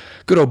 Yeah.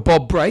 Good old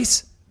Bob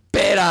Brace.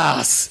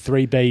 Badass.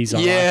 3 Bs. I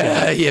like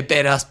it. Yeah,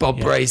 badass Bob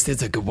Brace.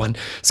 That's a good one.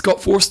 Scott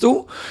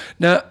Forstall.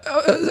 Now,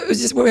 how would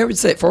you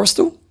say it?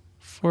 Forstall?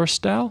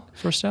 Forrestal?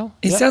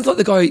 He sounds like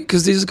the guy,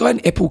 because there's a guy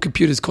in Apple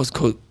Computers called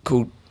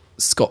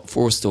Scott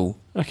Forstall.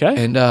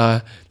 Okay. And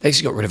they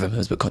actually got rid of him. It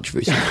was a bit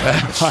controversial.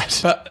 Right.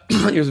 But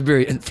he was a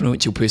very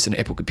influential person at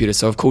Apple Computers.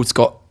 So I've called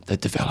Scott the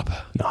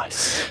developer.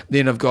 Nice.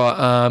 Then I've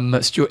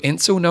got Stuart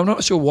Ansell. Now, I'm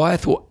not sure why I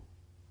thought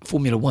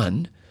Formula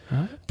One,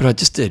 but I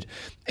just did.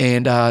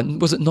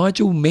 And was it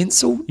Nigel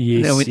Mansell?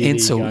 Yes, And I went yeah, there you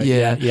Ansell, go.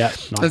 yeah. Yeah,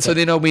 And like so it.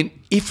 then I went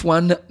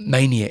F1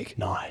 Maniac.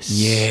 Nice.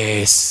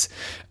 Yes.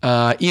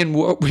 Ian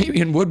Wood,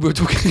 we were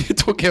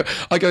talking.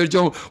 I go,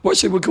 John, what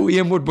should we call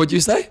Ian Wood? What'd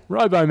you say?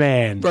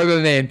 Robo-Man.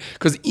 Robo-Man.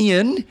 Because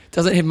Ian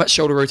doesn't have much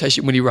shoulder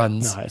rotation when he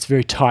runs. No, it's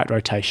very tight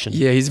rotation.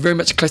 Yeah, he's very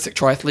much a classic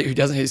triathlete who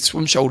doesn't have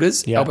swim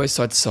shoulders, Yeah. elbows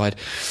side to side.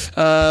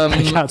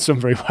 He can't swim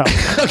very well.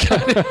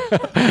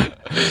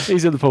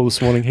 He's in the pool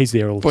this morning. He's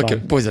there all the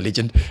time. Boy's a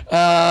legend.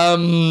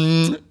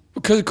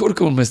 Could have called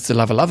him Mr.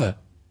 Lover Lover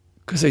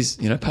because he's,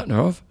 partner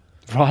of.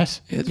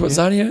 Right. Yeah, what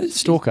Zania is?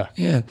 Stalker.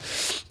 Yeah.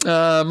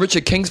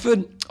 Richard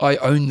Kingsford. I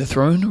own the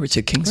throne.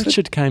 Richard Kingsford.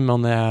 Richard came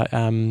on our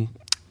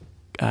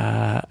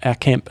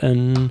camp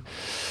in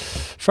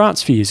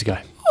France a few years ago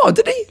Oh,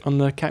 did he? on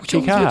the Cape Which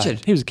one was Car.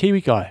 Richard? He was a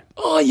Kiwi guy.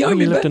 Oh, yeah, I When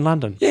he remember. lived in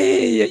London.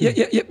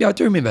 Yeah, I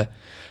do remember.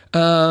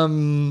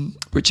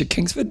 Richard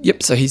Kingsford.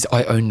 Yep, so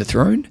I own the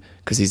throne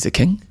because he's the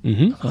king.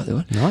 Mm-hmm. I like that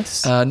one.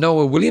 Nice.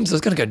 Noah Williams. I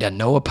was going to go down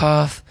Noah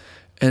path.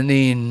 And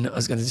then I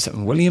was going to do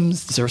something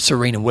Williams,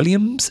 Serena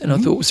Williams. And I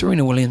thought, well,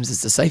 Serena Williams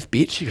is the safe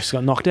bet. She just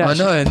got knocked out. I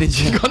know, and then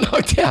she got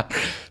knocked out.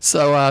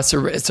 So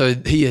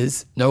he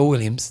is Noah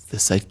Williams, the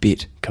safe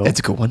bet. Cool. That's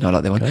a cool one. I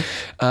like that one. Okay.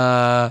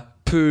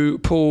 Pooh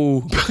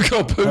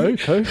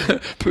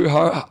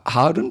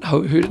Harden.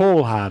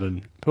 Paul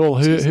Harden. Paul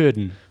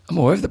Hurden. I'm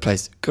all over the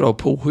place. Good old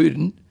Paul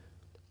Hurden.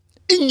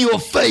 In your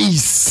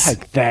face.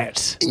 Take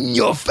that. In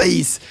your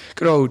face.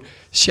 Good old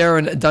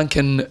Sharon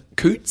Duncan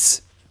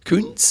Kuntz.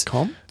 Conts.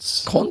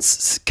 Kontz.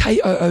 Koontz.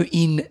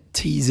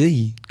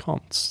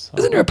 Conts.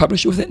 Isn't there a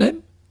publisher with that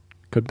name?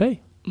 Could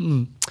be.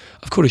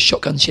 I've called her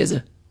Shotgun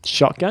Shazza.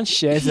 Shotgun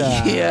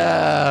Shazza.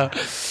 Yeah.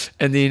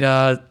 And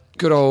then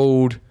good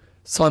old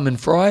Simon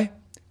Fry,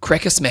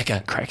 Cracker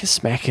Smacker. Cracker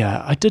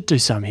Smacker. I did do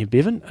some here,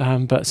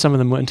 Bevan, but some of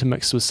them were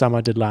intermixed with some I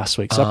did last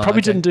week. So I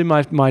probably okay. didn't do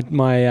my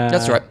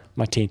That's right.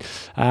 my 10.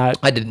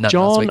 I did none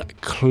John last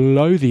week.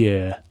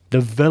 Clothier,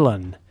 the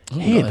villain.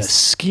 He had nice. a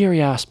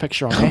scary ass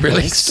picture on Athlinks.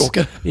 Really?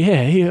 Stalker?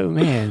 Yeah,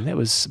 man, that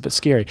was a bit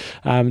scary.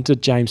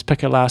 Did James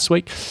Picker last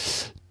week.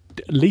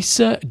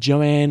 Lisa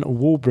Joanne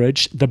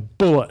Wallbridge, the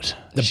Bullet.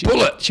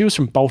 Bullet? She was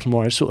from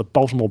Baltimore. I just thought the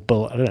Baltimore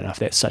Bullet. I don't know if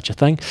that's such a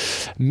thing.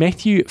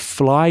 Matthew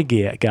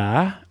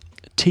Flygar,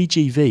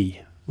 TGV,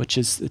 which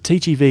is the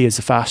TGV is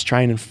a fast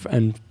train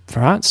in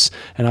France,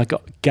 and I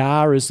got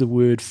gare as the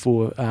word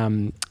for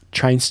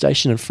train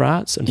station in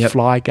France, and Yep.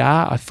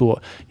 Flygar, I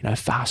thought,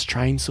 fast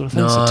train sort of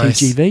thing, Nice.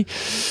 so TGV.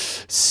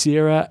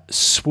 Sarah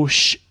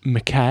Swoosh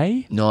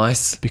McKay,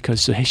 Nice.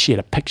 because she had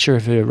a picture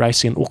of her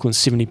racing in Auckland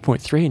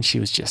 70.3 and she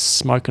was just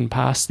smoking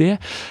past there.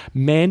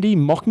 Mandy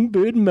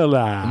Mockingbird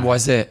Miller, Why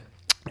is that?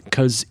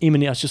 because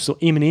Eminem, I just saw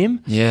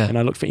Eminem, Yeah. and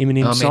I looked for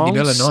Eminem Oh, songs, Mandy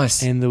Miller,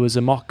 nice. and there was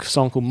a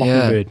song called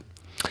Mockingbird.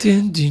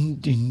 Dun, dun,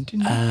 dun,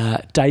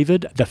 dun.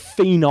 David the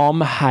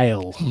Phenom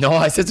Hale,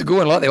 Nice. That's a good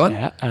one. I like that one.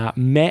 yeah.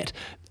 Matt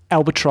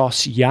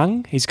Albatross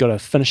Young, he's got a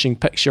finishing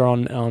picture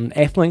on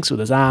Athlinks with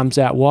his arms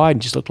out wide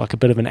and just looked like a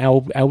bit of an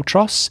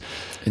albatross.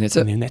 And that's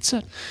And it. then that's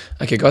it.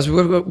 Okay, guys,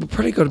 we've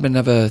probably got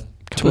another 2 or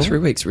Couple. 3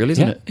 weeks, really,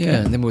 isn't Yeah. it? Yeah,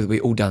 and then we'll be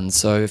all done.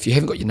 So if you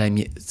haven't got your name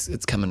yet,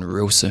 it's coming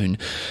real soon.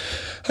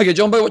 Okay,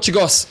 John Boy, what's your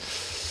goss?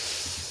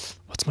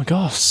 What's my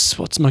goss?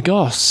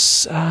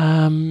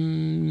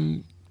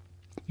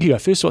 You go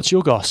first. What's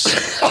your goss?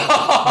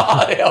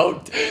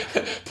 I'll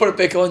put it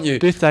back on you.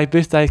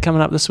 Birthday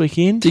coming up this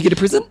weekend. Do you get a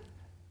present?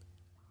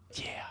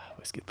 Yeah, I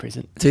always get a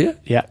present. Do you?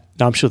 Yeah.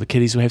 No, I'm sure the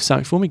kiddies will have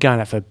something for me.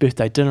 Going out for a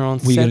birthday dinner on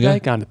Where you gonna Saturday.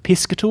 go? Going to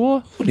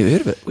Piscator. I've never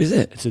heard of it. Where's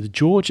that? It's at the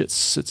George.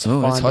 It's Oh,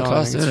 fine it's high dining.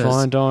 class, It's isn't it?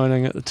 fine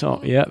dining at the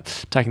top. Yep.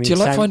 Taking the Do you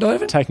like fine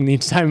dining? Taking the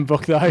entertainment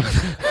book though.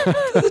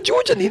 The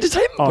Georgian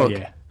Entertainment Oh Book.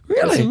 yeah.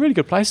 Really? There's some really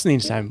good places in the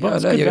entertainment book. Yeah,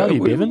 It's I know, good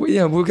value, Bevan.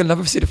 we're going to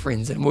love a set of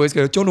friends, and we always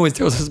go. John always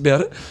tells us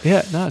about it.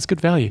 Yeah, no, it's good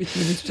value.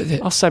 We need to do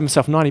that. I'll save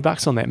myself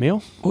 $90 on that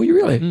meal. Oh, you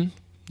really?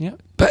 Yeah.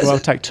 But is Well, I'll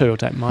it- take two. I'll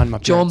take mine and my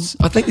John, parents.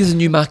 I think there's a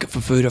new market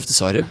for food. I've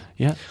decided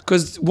Yeah.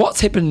 because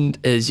what's happened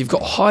is you've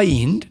got high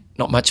end,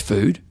 not much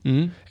food,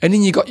 and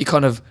then you got your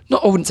kind of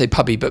not I wouldn't say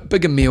pubby, but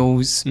bigger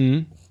meals,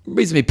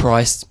 reasonably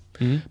priced,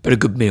 but a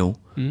good meal,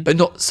 but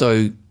not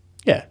so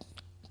Yeah.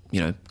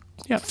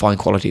 Yep. fine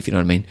quality, if you know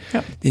what I mean.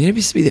 Yep. There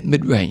needs to be that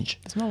mid range,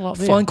 There's not a lot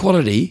there. fine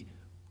quality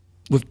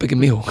with bigger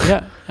meal.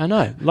 Yeah, I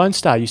know. Lone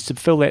Star used to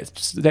fill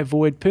that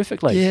void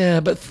perfectly.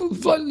 Yeah, but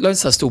like Lone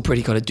Star's still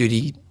pretty kind of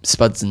dirty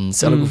spuds and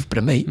salad with a bit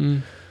of meat.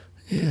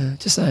 Yeah,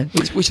 just saying.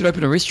 We should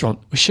open a restaurant.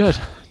 We should.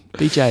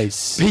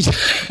 BJ's.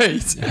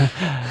 BJ's.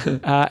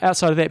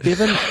 Outside of that,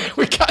 Bevan,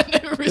 We can't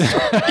have a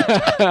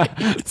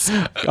restaurant.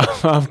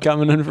 I'm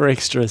coming in for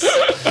extras.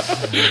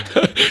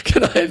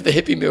 Can I have the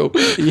Happy Meal?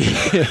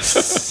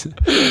 Yes.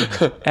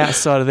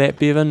 Outside of that,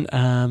 Bevan,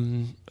 I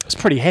was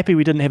pretty happy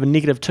we didn't have a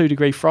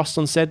 -2-degree frost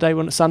on Sunday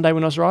when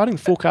I was riding.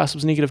 The forecast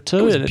was -2,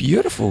 It was and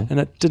beautiful. and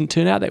it didn't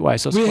turn out that way.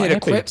 So I was We quite had a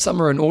happy. crap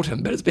summer and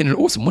autumn, but it's been an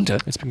awesome winter.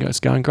 It's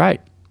going great.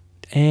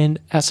 And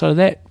outside of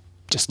that,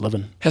 just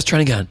living. How's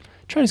training going?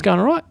 Training's going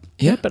all right.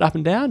 Yeah. But up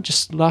and down.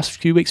 Just the last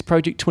few weeks,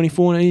 Project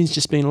 2014 has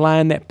just been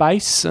laying that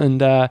base and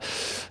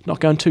not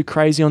going too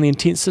crazy on the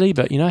intensity.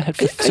 But, hit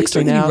for Are you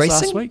 16 doing any hours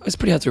racing? last week. It's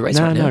pretty hard to race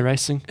No, right now. no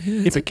racing.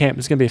 Epic Camp.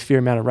 There's going to be a fair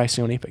amount of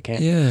racing on Epic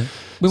Camp. Yeah.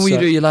 When will you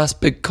So- do your last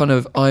big kind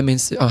of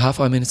half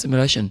Ironman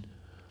simulation?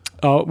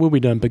 Oh, we'll be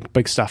doing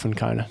big stuff in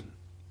Kona.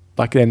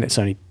 Like then, that's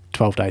only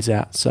 12 days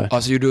out. So Oh,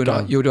 so you'll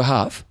do a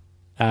half?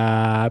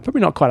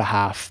 probably not quite a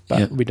half, but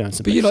Yeah. we'll be doing some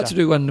But big you like stuff. to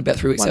do one about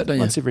 3 weeks out, don't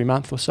you? Once every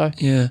month or so.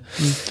 Yeah.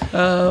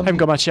 Haven't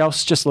got much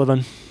else. Just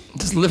living.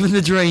 Just living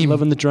the dream.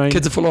 Living the dream.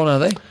 Kids are full on, are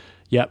they?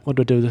 Yep. What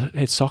do I do?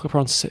 Head soccer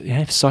on.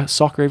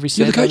 Soccer every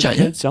You're the Saturday. coach, with aren't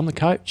you? kids. I'm the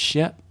coach.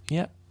 Yep.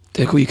 Do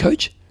they call you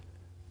coach?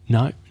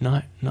 No.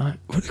 What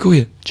do they call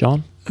you?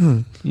 John.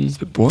 It's a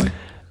bit boring.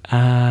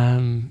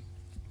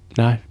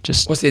 No.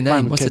 Just What's their playing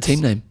name? with What's the kids.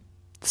 team name?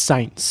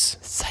 Saints.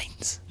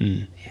 Saints.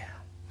 Mm. Yeah.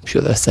 I'm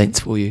sure they're Saints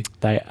for you.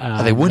 They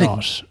are. they winning?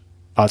 Not.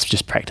 Oh, it's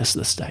just practice at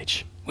this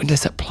stage. When do they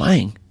start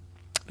playing?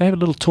 They have a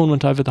little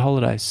tournament over the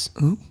holidays.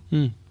 Ooh.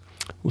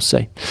 We'll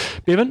see.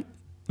 Bevan,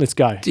 let's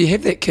go. Do you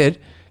have that kid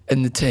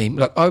in the team?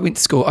 Like, I went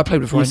to school, I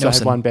played with We Ryan used to have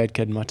Nelson. one bad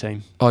kid in my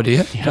team. Oh, do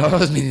you? No, I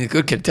was meaning the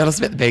good kid. Tell us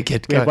about the bad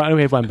kid. We Go.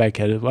 have one bad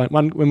kid.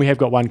 When we have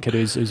got one kid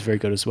who's very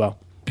good as well.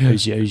 Yeah.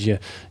 Who's your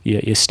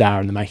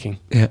star in the making.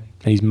 Yeah.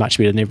 And he's much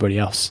better than everybody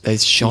else. They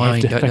shine, you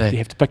have to don't pick, they? You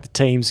have to pick the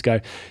teams,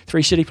 go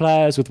 3 shitty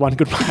players with 1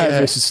 good player Yeah.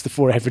 versus the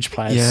 4 average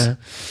players. Yeah.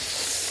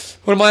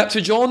 What am I up to,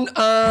 John?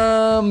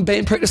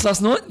 Band practice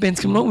last night. Band's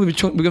coming along. We're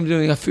going to be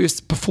doing our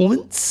first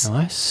performance.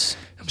 Nice.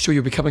 I'm sure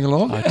you'll be coming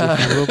along. I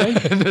definitely will be.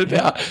 In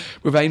about,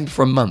 we've aimed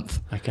for a month.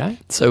 Okay.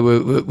 So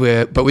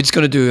we're just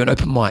going to do an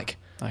open mic.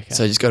 Okay.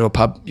 So just go to a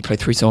pub, you play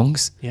 3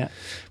 songs, Yeah.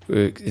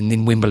 and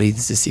then Wembley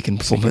is the second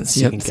performance.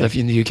 second So if you're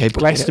in the UK, book that.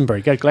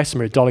 Glastonbury. Go to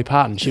Glastonbury. Dolly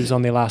Parton. She was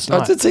on there last I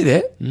night. did see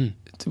that.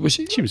 Was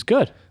she? She was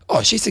good.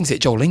 Oh, she sings that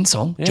Jolene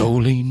song. Yeah.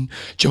 Jolene,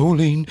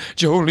 Jolene,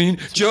 Jolene,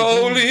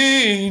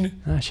 Jolene.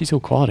 No, she's all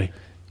quality.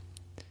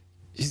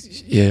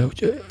 Yeah,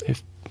 Yeah.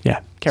 she's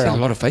Carry got on.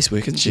 a lot of face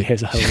work, isn't she? She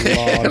has a lot of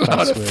a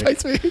lot of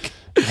face work.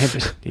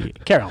 face work.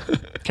 Carry on.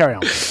 Carry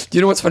on. Do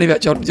you know what's funny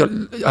about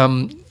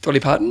Dolly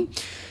Parton?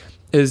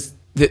 Is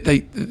that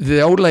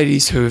the old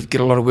ladies who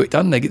get a lot of work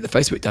done, they get the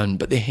face work done,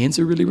 but their hands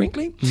are really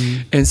wrinkly.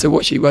 And so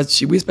what she wears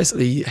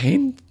basically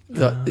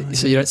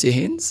so you don't see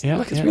her hands. Yeah,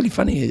 Like it's yeah. really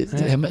funny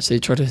how much they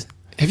try to.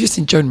 Have you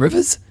seen Joan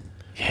Rivers?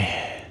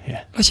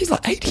 Yeah. Like she's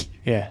like 80.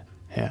 Yeah.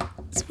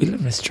 We live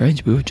in a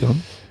strange world,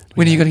 John.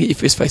 When are you going to get your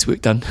first face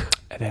work done?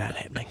 That ain't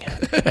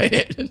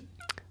happening.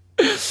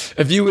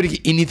 If you were to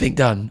get anything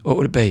done, what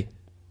would it be?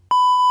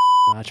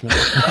 Management.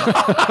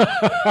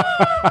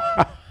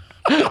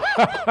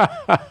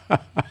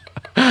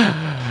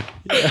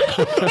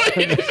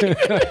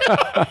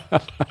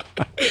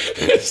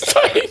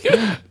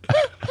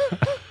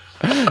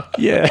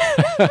 Yeah.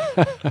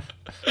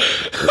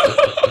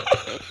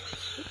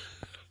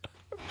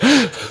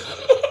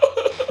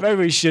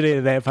 Maybe we should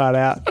edit that part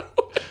out.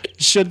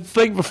 Should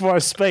think before I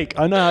speak.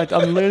 I know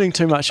I'm learning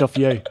too much off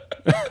you.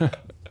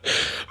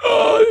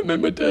 Oh, I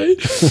remember day.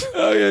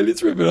 Oh yeah,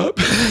 let's wrap it up.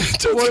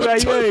 What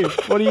about you?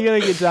 What are you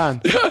going to get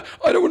done?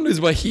 I don't want to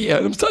lose my hair,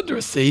 and I'm starting to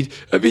recede.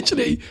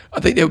 Eventually, I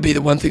think that would be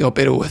the one thing I'll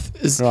battle with.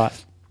 Is Right.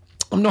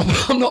 I'm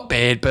not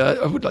bad, but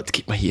I would like to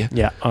keep my hair.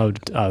 Yeah, I would.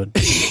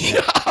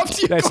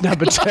 After you That's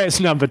number two. That's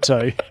number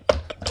 2.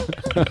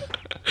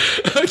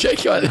 Okay,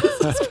 guys.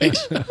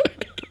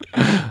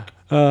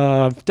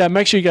 Dan,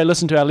 make sure you go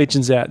listen to our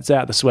Legends Out. It's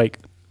out this week.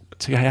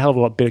 It's a hell of a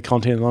lot better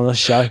content than on this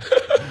show.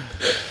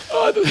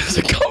 It's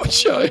a cold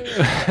show.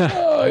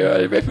 Oh, you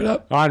ready to wrap it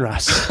up? I'm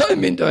Russ. I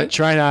mean, don't.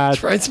 Train hard.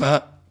 Train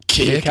smart.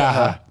 Kia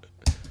kaha.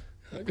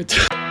 kaha. Good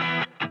time.